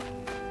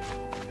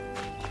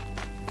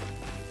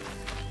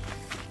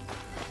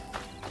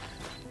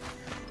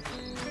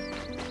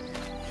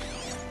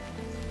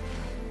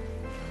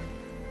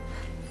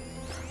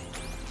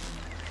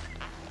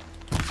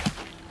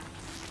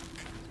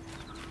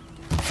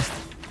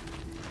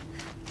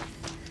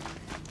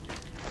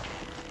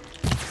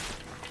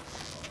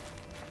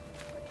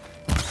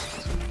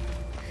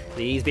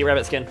 Please be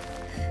rabbit skin.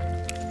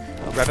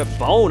 A rabbit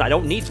bone. I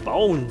don't need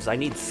bones. I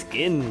need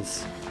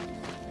skins.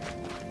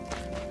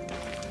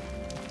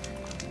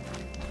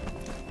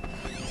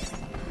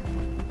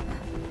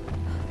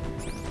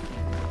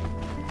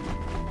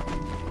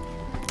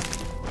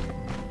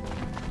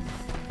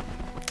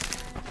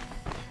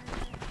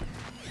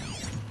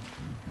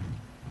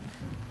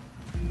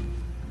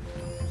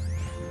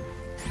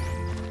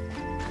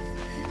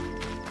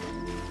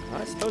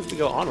 I suppose we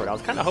go onward. I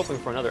was kind of hoping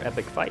for another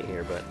epic fight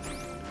here, but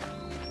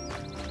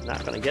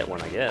not gonna get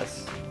one, I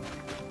guess.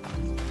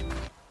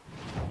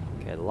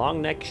 Okay, the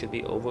long neck should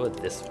be over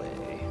this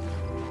way.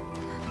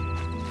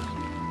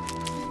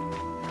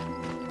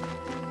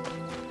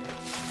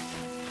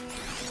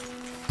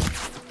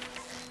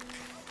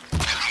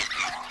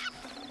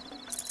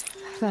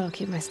 That'll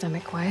keep my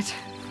stomach quiet.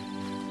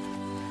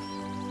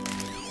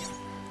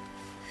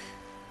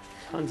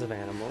 Tons of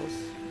animals.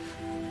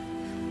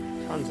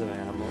 Tons of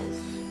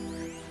animals.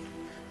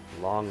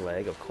 Long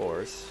leg, of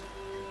course.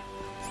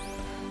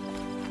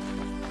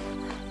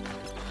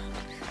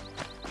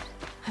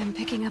 I'm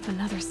picking up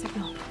another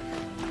signal.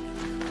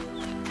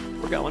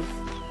 We're going.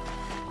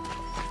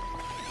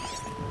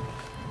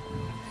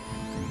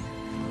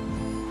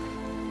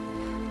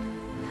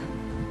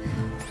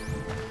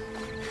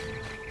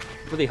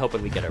 Really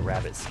hoping we get a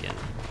rabbit skin.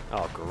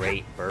 Oh,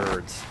 great,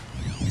 birds.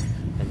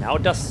 And now a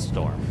dust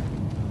storm.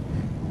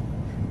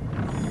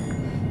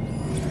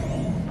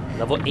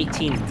 Level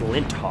 18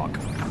 Glint Hawk.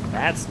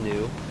 That's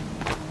new.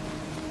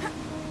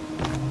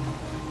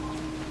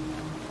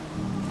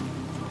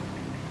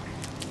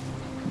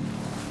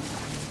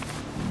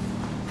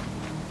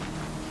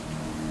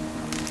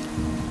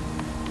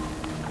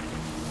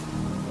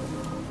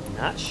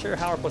 Not sure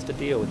how we're supposed to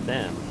deal with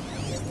them.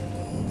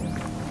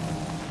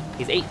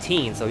 He's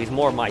 18, so he's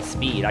more my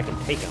speed. I can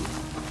take him.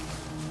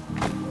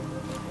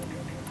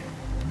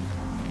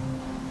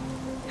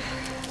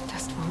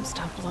 Dust won't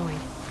stop blowing.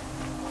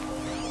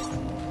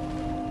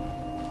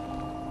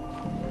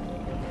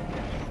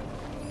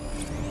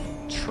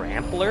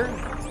 Trampler?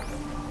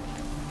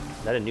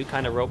 Is that a new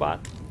kind of robot?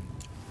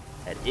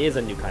 That is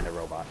a new kind of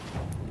robot.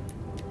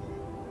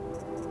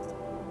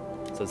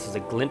 So this is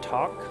a Glint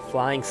Hawk,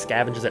 flying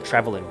scavengers that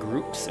travel in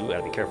groups. Ooh,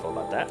 gotta be careful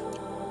about that.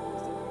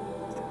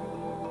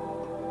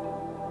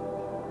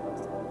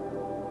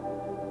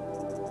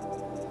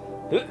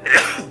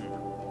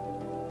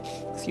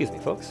 Excuse me,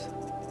 folks.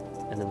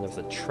 And then there's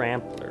a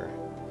Trampler,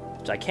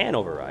 which I can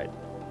override.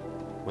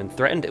 When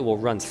threatened, it will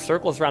run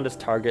circles around its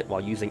target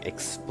while using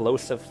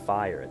explosive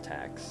fire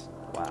attacks.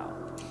 Wow.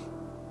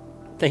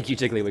 Thank you,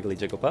 Jiggly Wiggly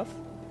Jigglypuff.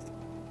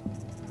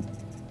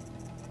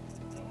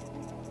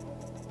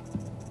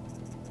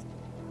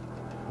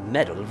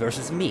 Metal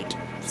versus meat.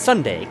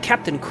 Sunday,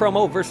 Captain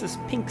Chromo versus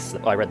Pink.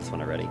 Oh, I read this one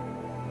already.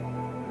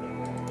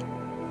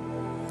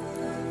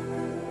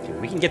 Okay,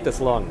 we can get this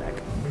long neck.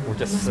 We're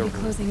just Must be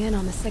closing in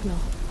on the signal.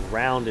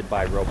 surrounded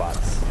by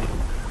robots.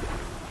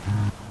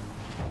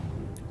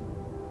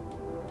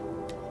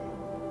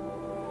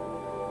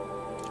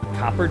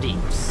 Copper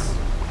Deeps.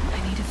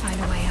 I need to find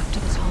a way up to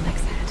the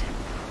Tallneck's head.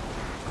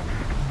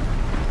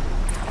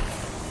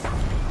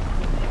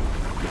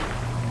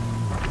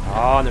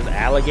 Oh, and there's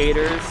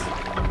alligators.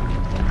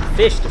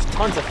 Fish, there's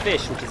tons of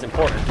fish, which is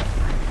important.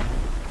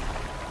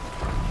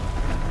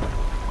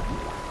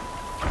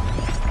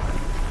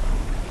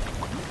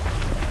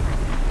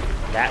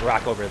 That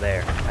rock over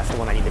there, that's the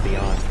one I need to be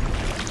on.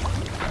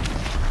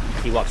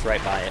 He walks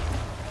right by it.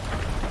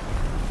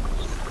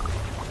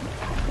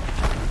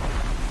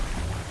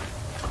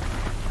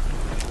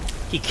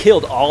 He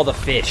killed all the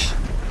fish.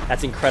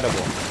 That's incredible.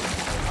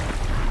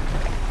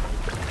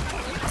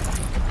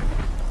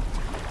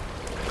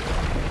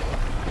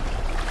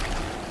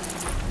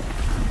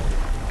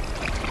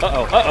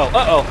 Uh-oh, uh-oh,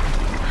 uh-oh.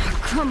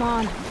 Come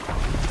on.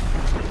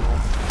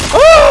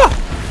 Ah!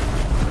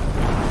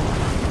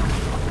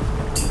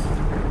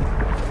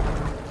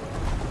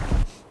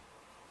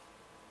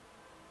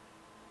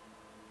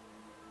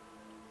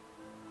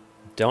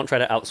 Don't try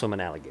to outswim an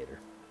alligator.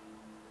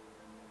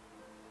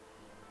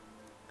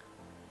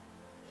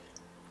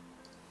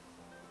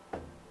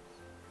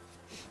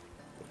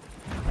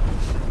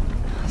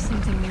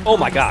 Something nearby. Oh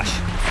my gosh.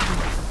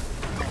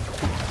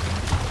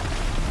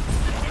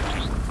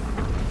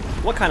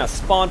 What kind of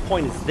spawn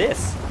point is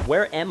this?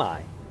 Where am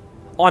I?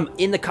 Oh, I'm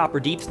in the Copper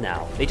Deeps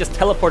now. They just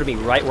teleported me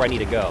right where I need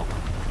to go.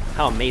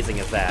 How amazing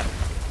is that?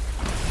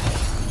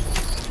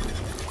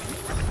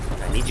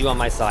 I need you on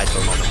my side for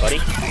a moment,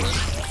 buddy.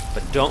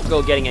 But don't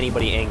go getting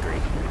anybody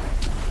angry.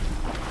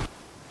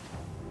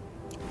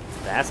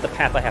 That's the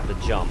path I have to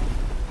jump.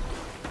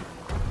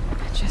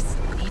 I just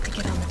need to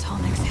get on the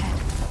Tallneck's head.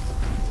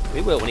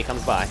 We will when he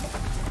comes by.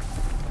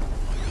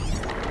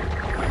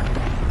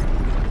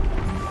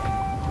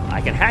 I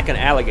can hack an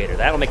alligator.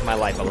 That'll make my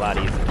life a lot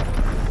easier.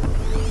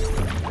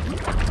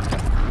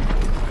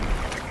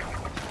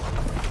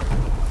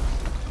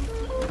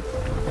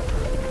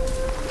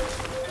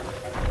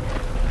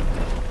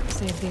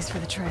 Save these for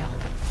the trail.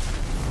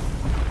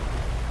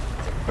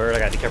 Bird, I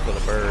gotta be careful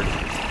with the bird.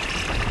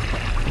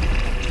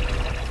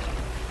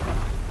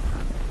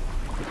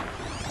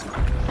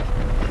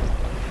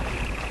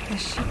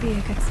 This should be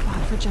a good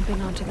spot for jumping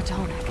onto the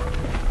Tallneck.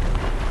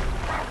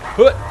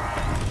 Hoot!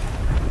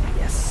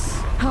 Yes.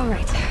 All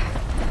right.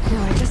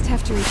 Now I just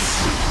have to reach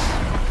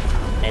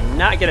it. And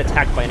not get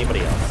attacked by anybody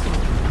else.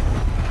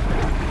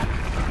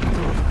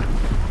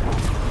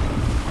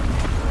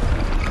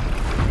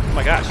 Oh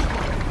my gosh.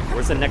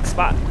 Where's the next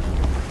spot?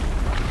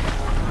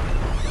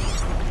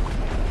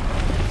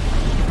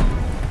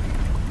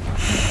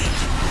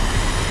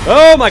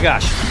 Oh my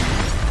gosh!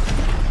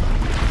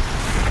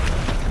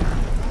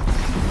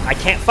 I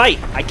can't fight!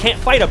 I can't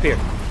fight up here!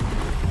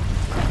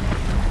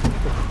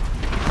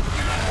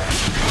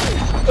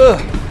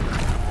 Ugh!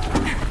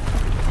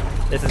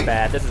 This is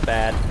bad, this is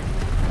bad.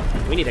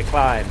 We need to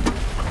climb. I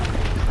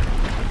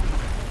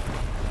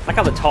like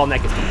how the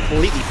Tallneck is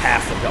completely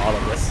passive to all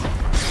of this.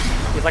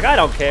 He's like, I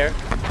don't care.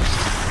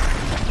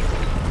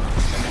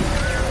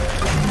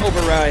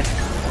 Override.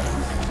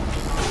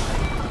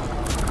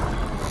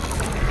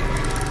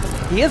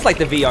 He is like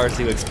the VR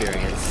Zoo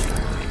experience.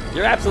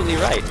 You're absolutely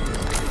right.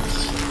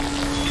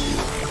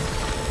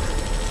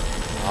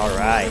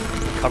 Alright,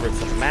 covered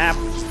some map.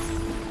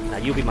 Now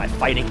you'll be my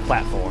fighting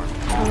platform.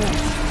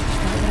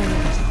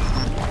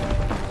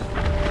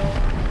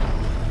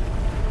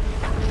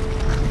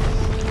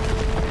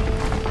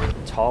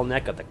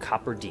 Tallneck of the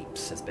Copper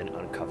Deeps has been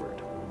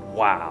uncovered.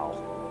 Wow.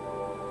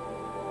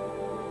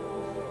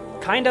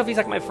 Kind of, he's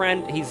like my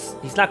friend. He's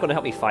not going to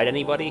help me fight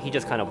anybody. He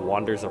just kind of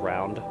wanders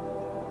around.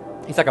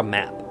 He's like a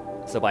map.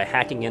 So by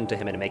hacking into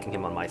him and making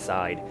him on my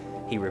side,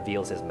 he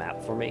reveals his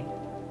map for me.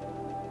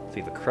 So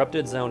we have a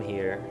corrupted zone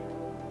here.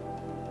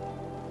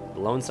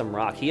 Lonesome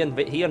Rock. He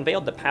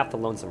unveiled the path to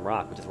Lonesome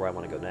Rock, which is where I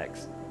want to go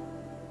next.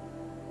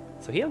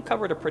 So he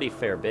uncovered a pretty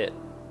fair bit.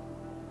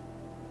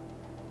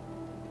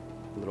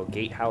 A little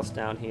gatehouse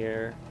down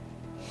here.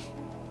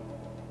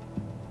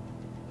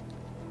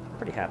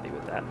 Pretty happy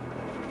with that.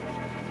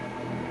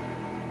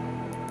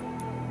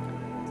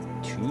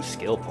 2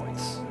 skill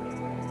points.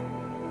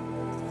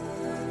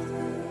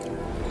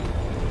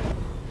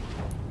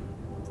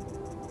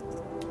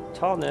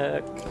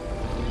 Tallneck.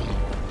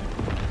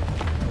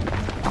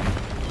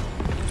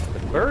 The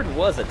bird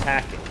was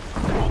attacking.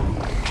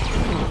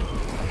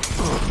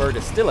 The bird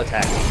is still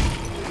attacking.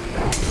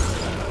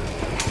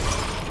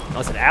 Oh,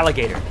 it's an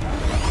alligator.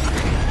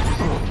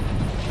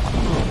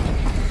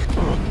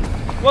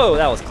 Whoa,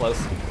 that was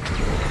close.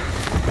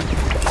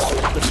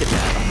 Let's get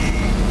that.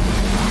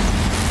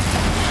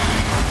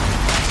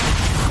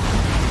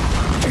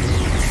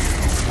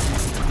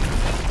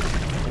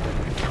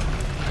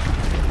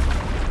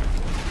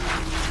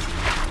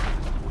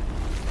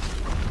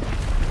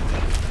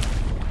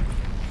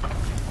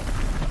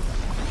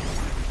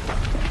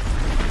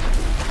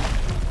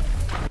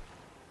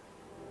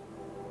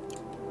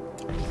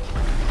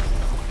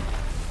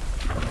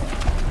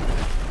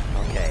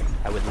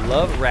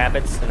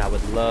 rabbits, and I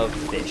would love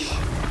fish.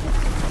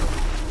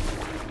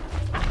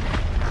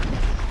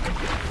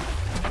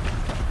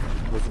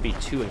 Those would be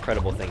two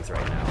incredible things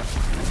right now. I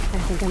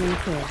think I'm in the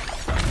clear.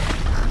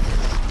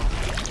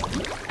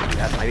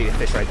 That might be a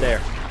fish right there.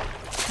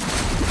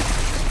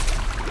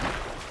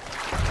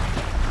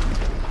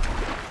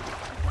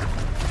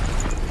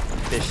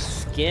 Fish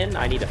skin?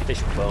 I need a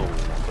fish bone,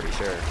 I'm pretty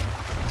sure.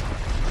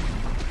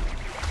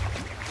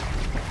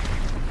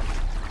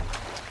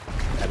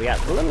 Yeah, we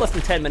got a little less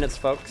than 10 minutes,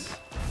 folks.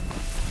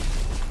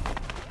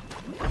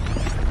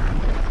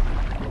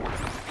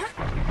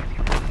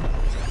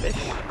 Fish.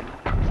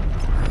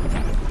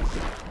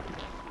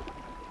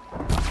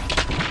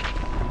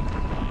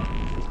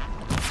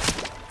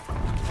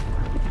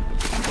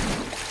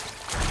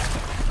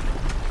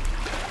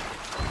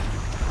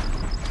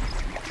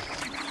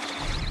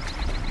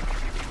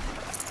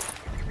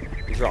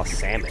 These are all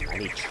salmon. I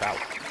need trout.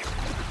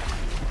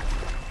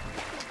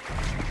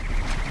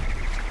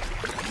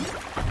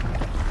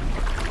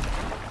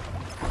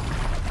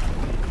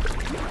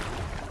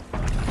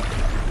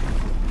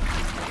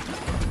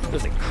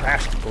 There's a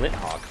crashed glint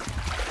hog.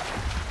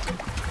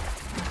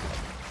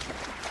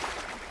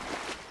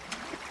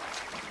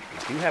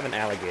 We do have an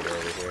alligator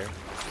over here.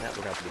 That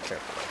we're gonna have to be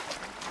careful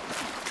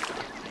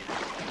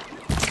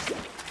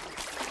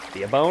of.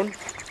 Be a bone?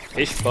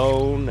 Fish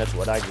bone, that's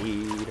what I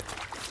need.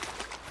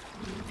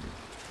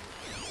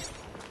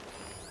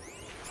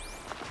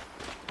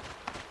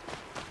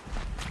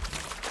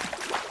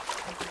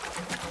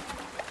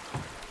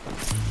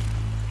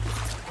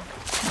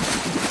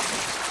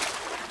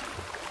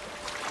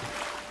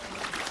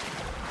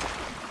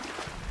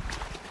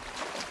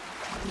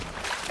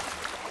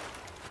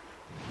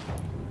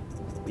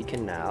 We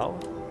can now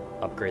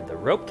upgrade the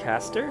rope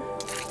caster.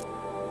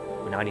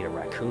 We now need a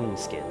raccoon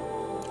skin.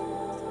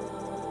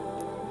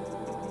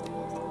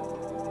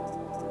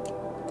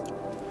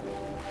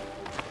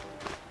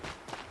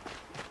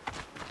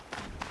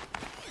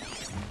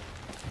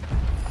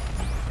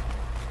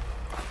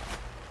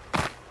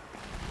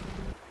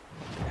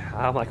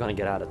 How am I going to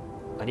get out of...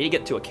 I need to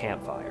get to a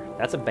campfire.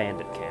 That's a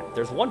bandit camp.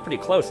 There's one pretty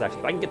close, actually.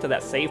 If I can get to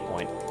that save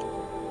point,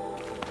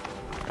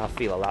 I'll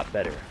feel a lot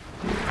better.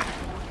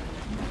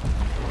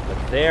 But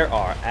there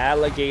are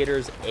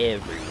alligators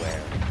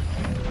everywhere.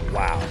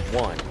 Wow.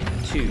 1,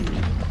 2,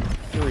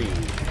 3,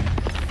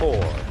 4.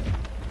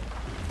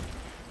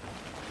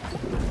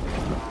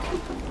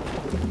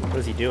 What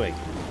is he doing?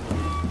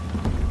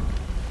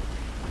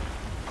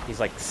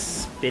 He's like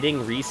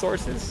spitting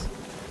resources?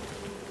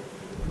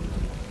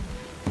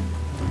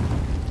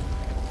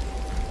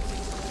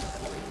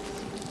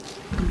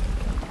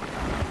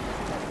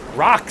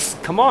 Rocks!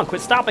 Come on,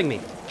 quit stopping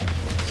me!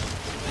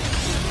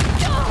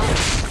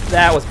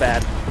 That was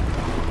bad.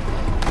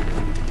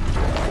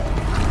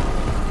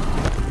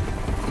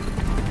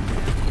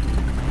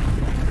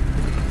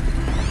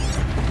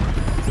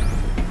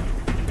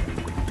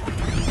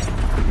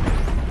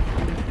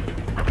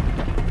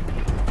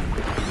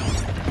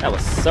 That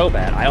was so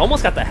bad. I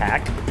almost got the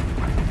hack.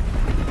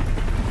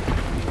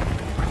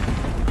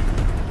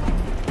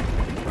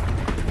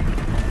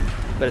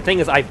 But the thing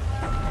is, I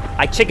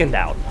chickened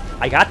out.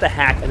 I got the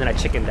hack, and then I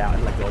chickened out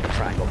and let go of the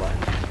triangle button.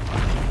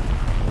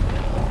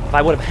 If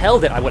I would have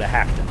held it, I would have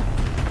hacked it.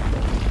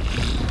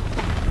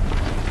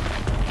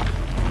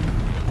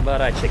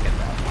 But I chickened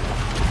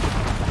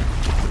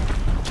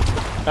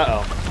out.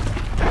 Uh-oh.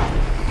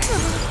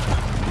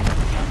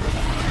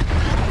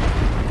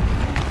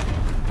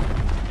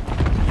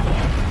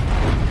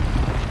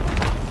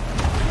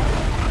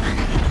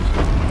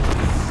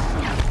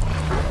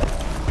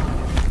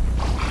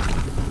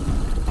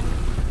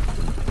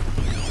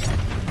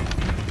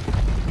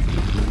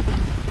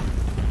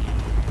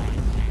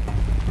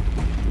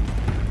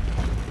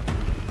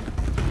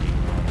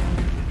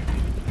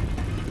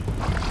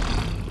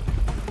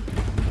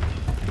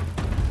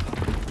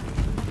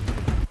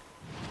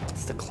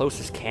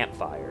 Closest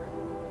campfire.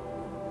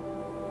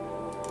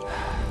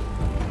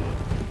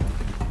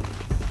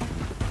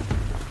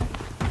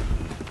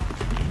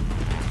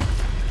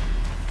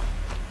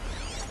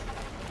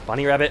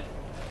 Bunny rabbit,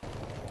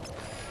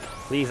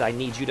 please, I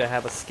need you to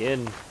have a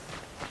skin.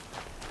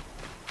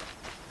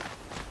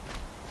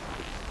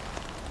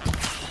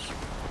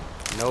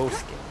 No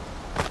skin.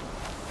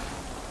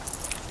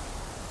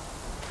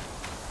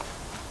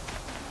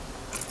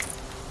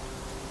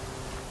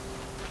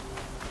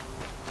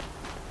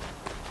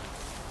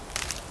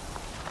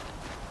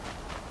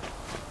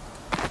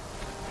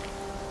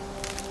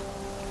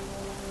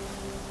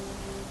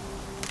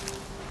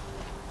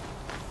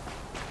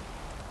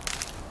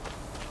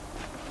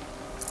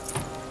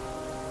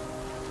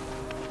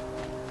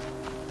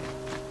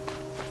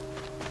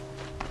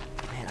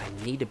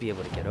 Need to be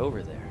able to get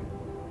over there.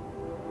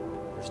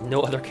 There's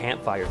no other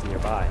campfires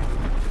nearby.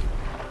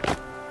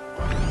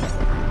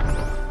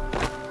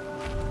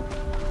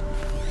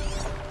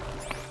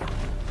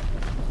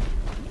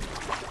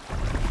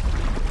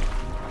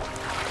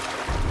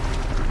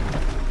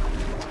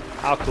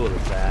 How cool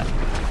is that?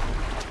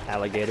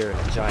 Alligator and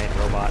a giant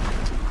robot.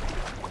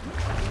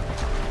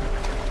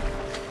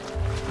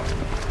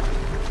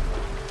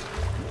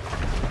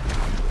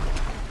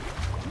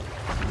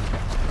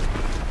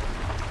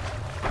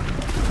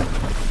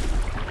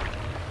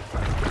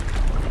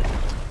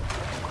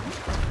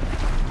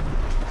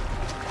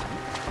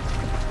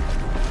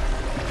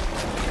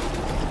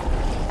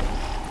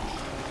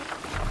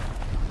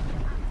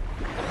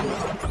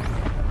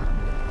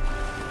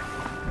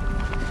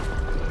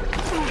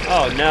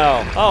 Oh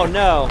no! Oh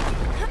no!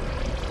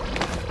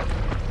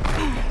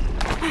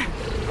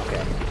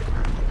 Okay.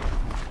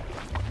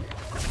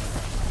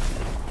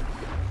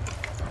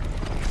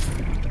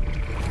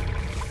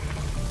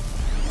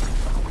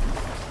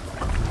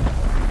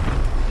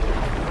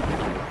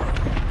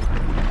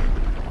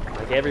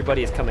 Like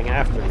everybody is coming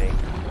after me.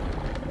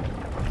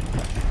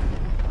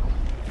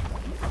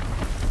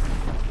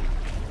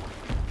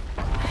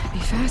 It'd be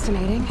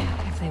fascinating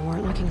if they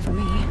weren't looking for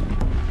me.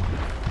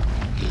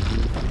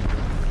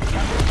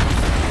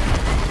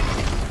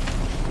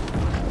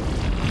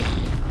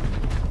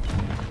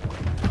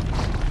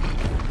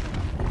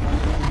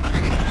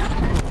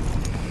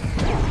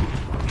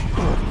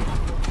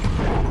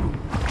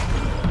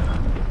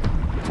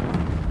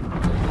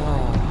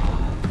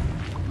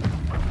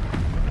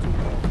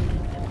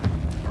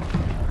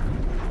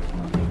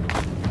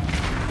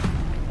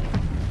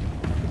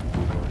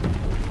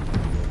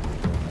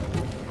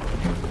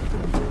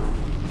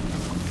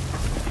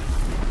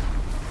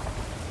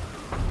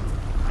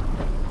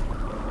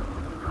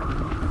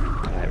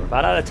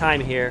 About out of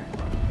time here,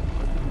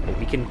 but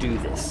we can do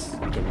this.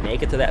 We can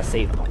make it to that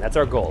save point. That's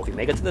our goal. If we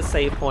make it to the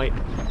save point,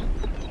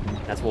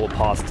 that's where we'll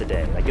pause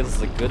today. That gives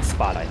us a good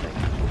spot, I think.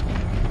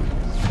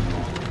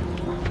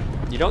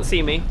 You don't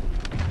see me.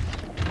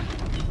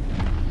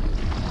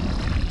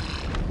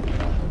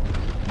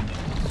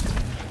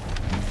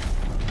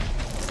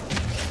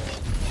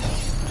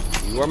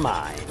 You are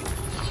mine.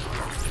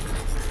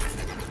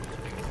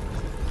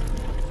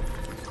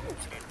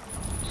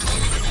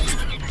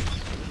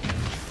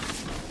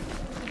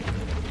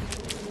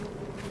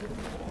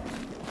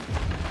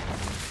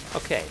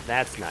 Okay,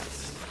 that's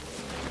nice.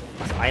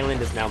 This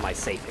island is now my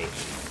safe haven.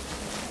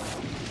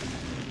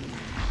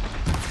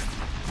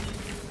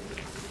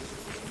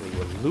 We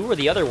will lure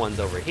the other ones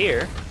over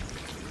here.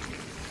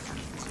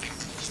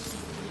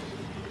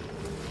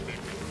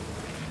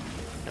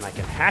 And I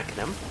can hack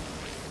them.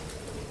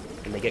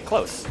 And they get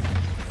close.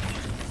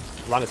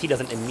 As long as he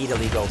doesn't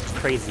immediately go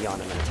crazy on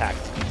them and attack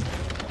them.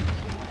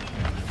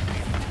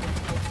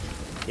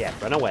 Yeah,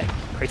 run away.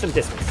 Create some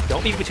distance.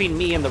 Don't be between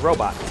me and the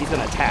robot, because he's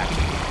going to attack.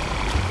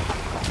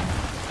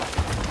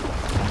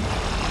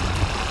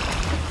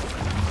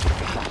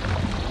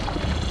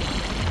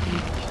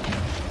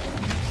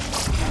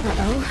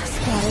 Uh-oh,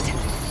 spotted.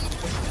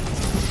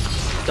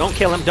 Don't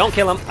kill him, don't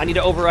kill him. I need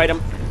to override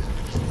him.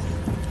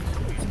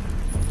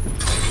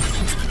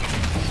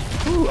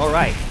 Ooh,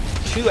 alright.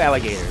 2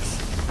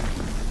 alligators.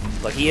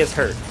 But he is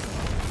hurt.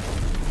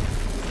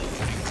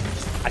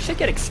 I should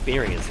get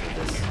experience with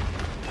this.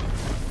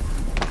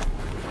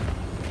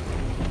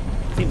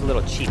 Seems a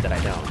little cheap that I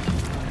don't.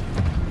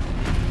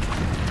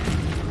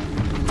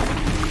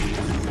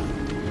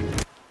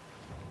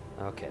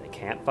 Okay, the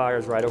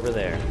campfire's right over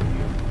there.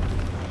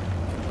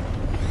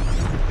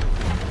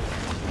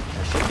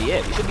 That should be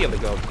it. We should be able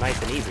to go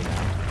nice and easy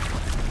now.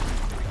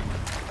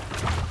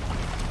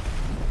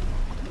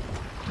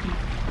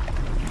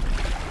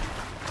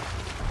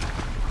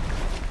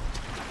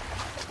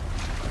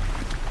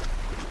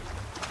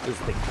 There's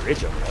a big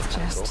bridge over there. That's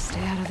kinda Just cool.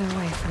 stay out of their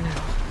way for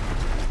now.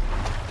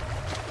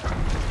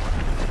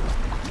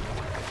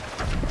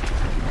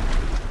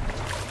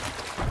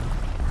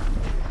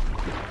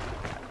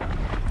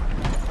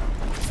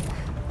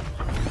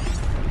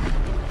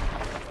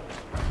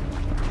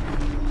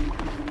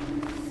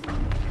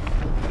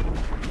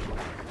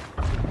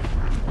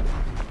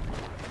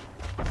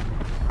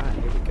 Alright,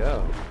 here we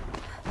go.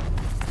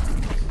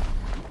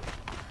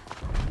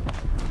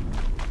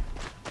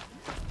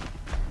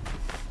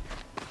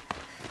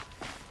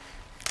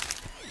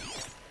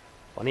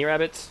 Bunny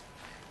rabbits?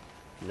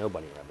 No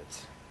bunny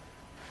rabbits.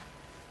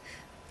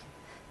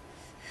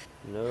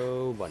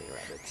 No bunny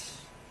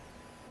rabbits.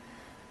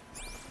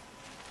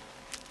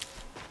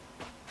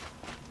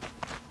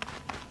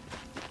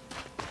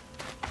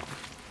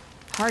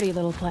 Hardy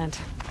little plant.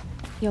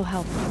 You'll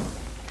help.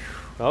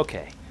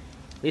 Okay.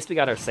 At least we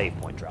got our save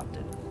point dropped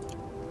in.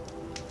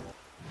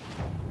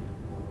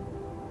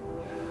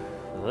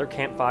 Another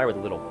campfire with a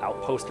little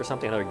outpost or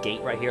something. Another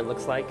gate right here, it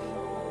looks like.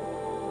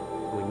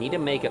 We need to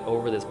make it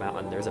over this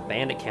mountain. There's a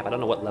bandit camp. I don't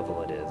know what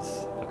level it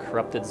is. A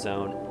corrupted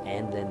zone.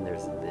 And then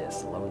there's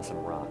this.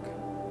 Lonesome Rock.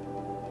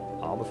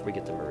 All before we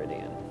get to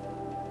Meridian.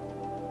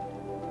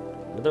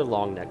 Another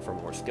long neck for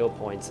more skill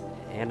points.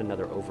 And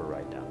another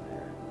override down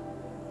there.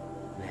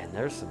 Man,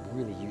 there's some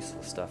really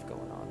useful stuff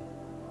going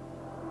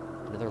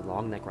on. Another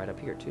long neck right up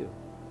here, too.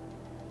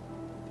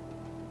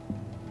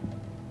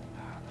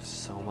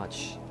 So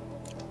much.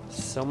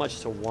 So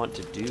much to want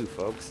to do,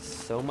 folks.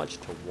 So much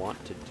to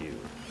want to do.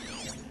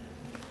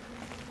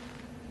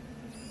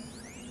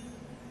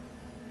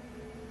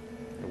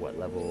 They're what,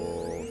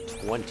 level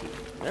 20?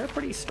 They're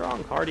pretty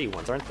strong, hardy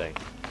ones, aren't they?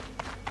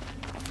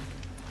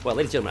 Well,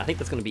 ladies and gentlemen, I think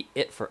that's going to be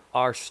it for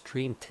our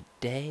stream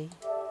today.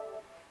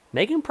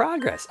 Making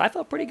progress. I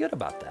felt pretty good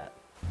about that.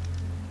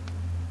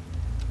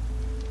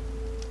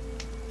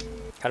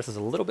 Got us a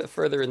little bit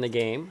further in the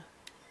game.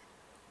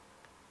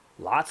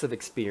 Lots of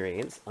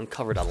experience.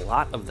 Uncovered a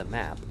lot of the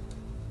map.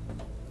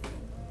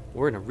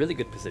 we're in a really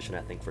good position,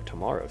 I think, for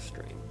tomorrow's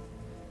stream.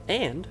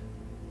 And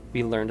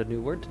we learned a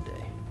new word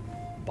today.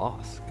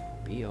 Bosk.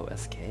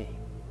 B-O-S-K.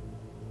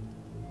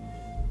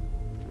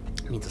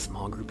 It means a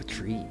small group of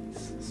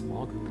trees.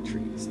 Small group of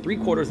trees.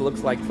 3/4 it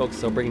looks like, folks,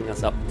 so bringing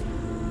us up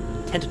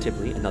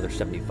tentatively another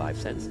 75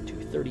 cents to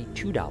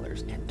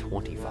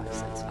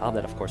 $32.25. I'll have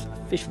that, of course,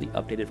 officially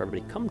updated for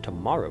everybody come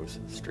tomorrow's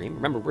stream.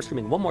 Remember, we're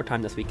streaming one more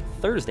time this week,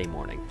 Thursday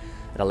morning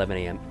at 11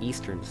 a.m.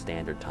 Eastern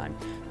Standard Time.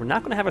 We're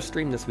not going to have a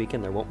stream this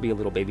weekend. There won't be a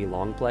little baby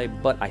long play,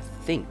 but I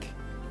think,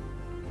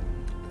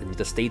 and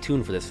just stay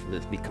tuned for this to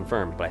be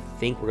confirmed, but I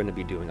think we're going to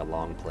be doing a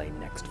long play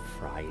next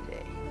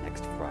Friday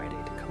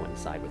to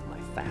coincide with my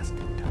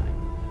fasting time.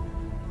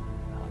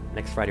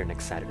 Next Friday or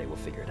next Saturday, we'll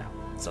figure it out.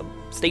 So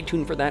stay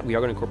tuned for that. We are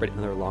going to incorporate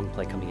another long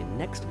play coming in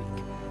next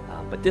week.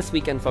 But this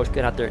weekend, folks,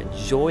 get out there,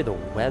 enjoy the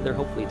weather.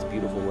 Hopefully it's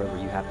beautiful wherever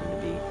you happen to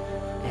be.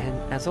 And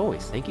as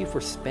always, thank you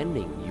for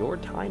spending your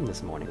time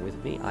this morning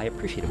with me. I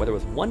appreciate it. Whether it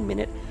was 1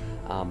 minute,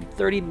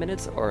 30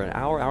 minutes, or an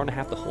hour, hour and a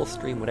half, the whole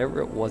stream, whatever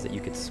it was that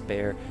you could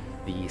spare,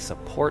 the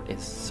support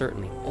is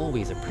certainly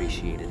always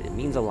appreciated. It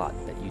means a lot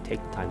that you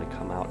take the time to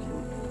come out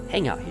and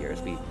hang out here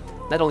as we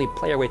not only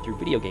play our way through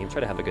video games,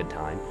 try to have a good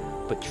time,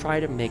 but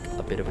try to make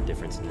a bit of a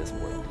difference in this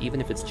world,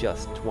 even if it's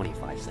just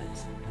 25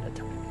 cents at a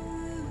time.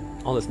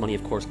 All this money,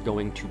 of course,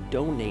 going to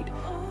donated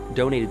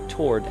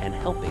toward and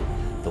helping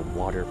the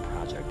water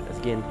project. As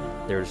again,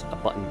 there's a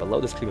button below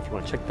the stream if you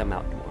want to check them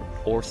out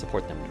or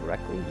support them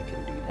directly. You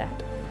can do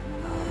that.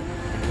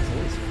 And as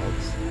always,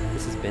 folks,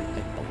 this has been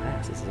a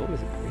blast. This is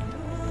always a great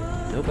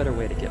time. No better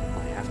way to get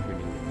my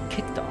afternoon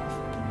kicked off,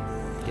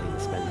 getting to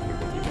spend here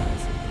with you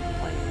guys and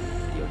playing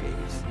video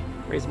games.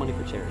 Raise money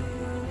for charity.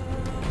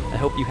 I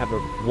hope you have a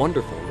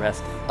wonderful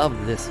rest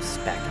of this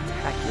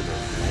spectacular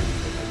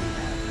Wednesday that we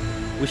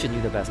have. Wishing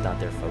you the best out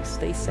there, folks.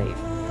 Stay safe.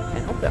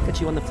 And hope I'll catch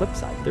you on the flip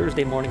side,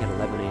 Thursday morning at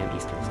 11 a.m.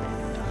 Eastern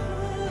Standard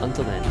Time.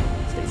 Until then,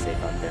 stay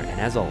safe out there.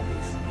 And as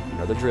always, you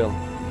know the drill.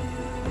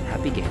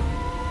 Happy gaming.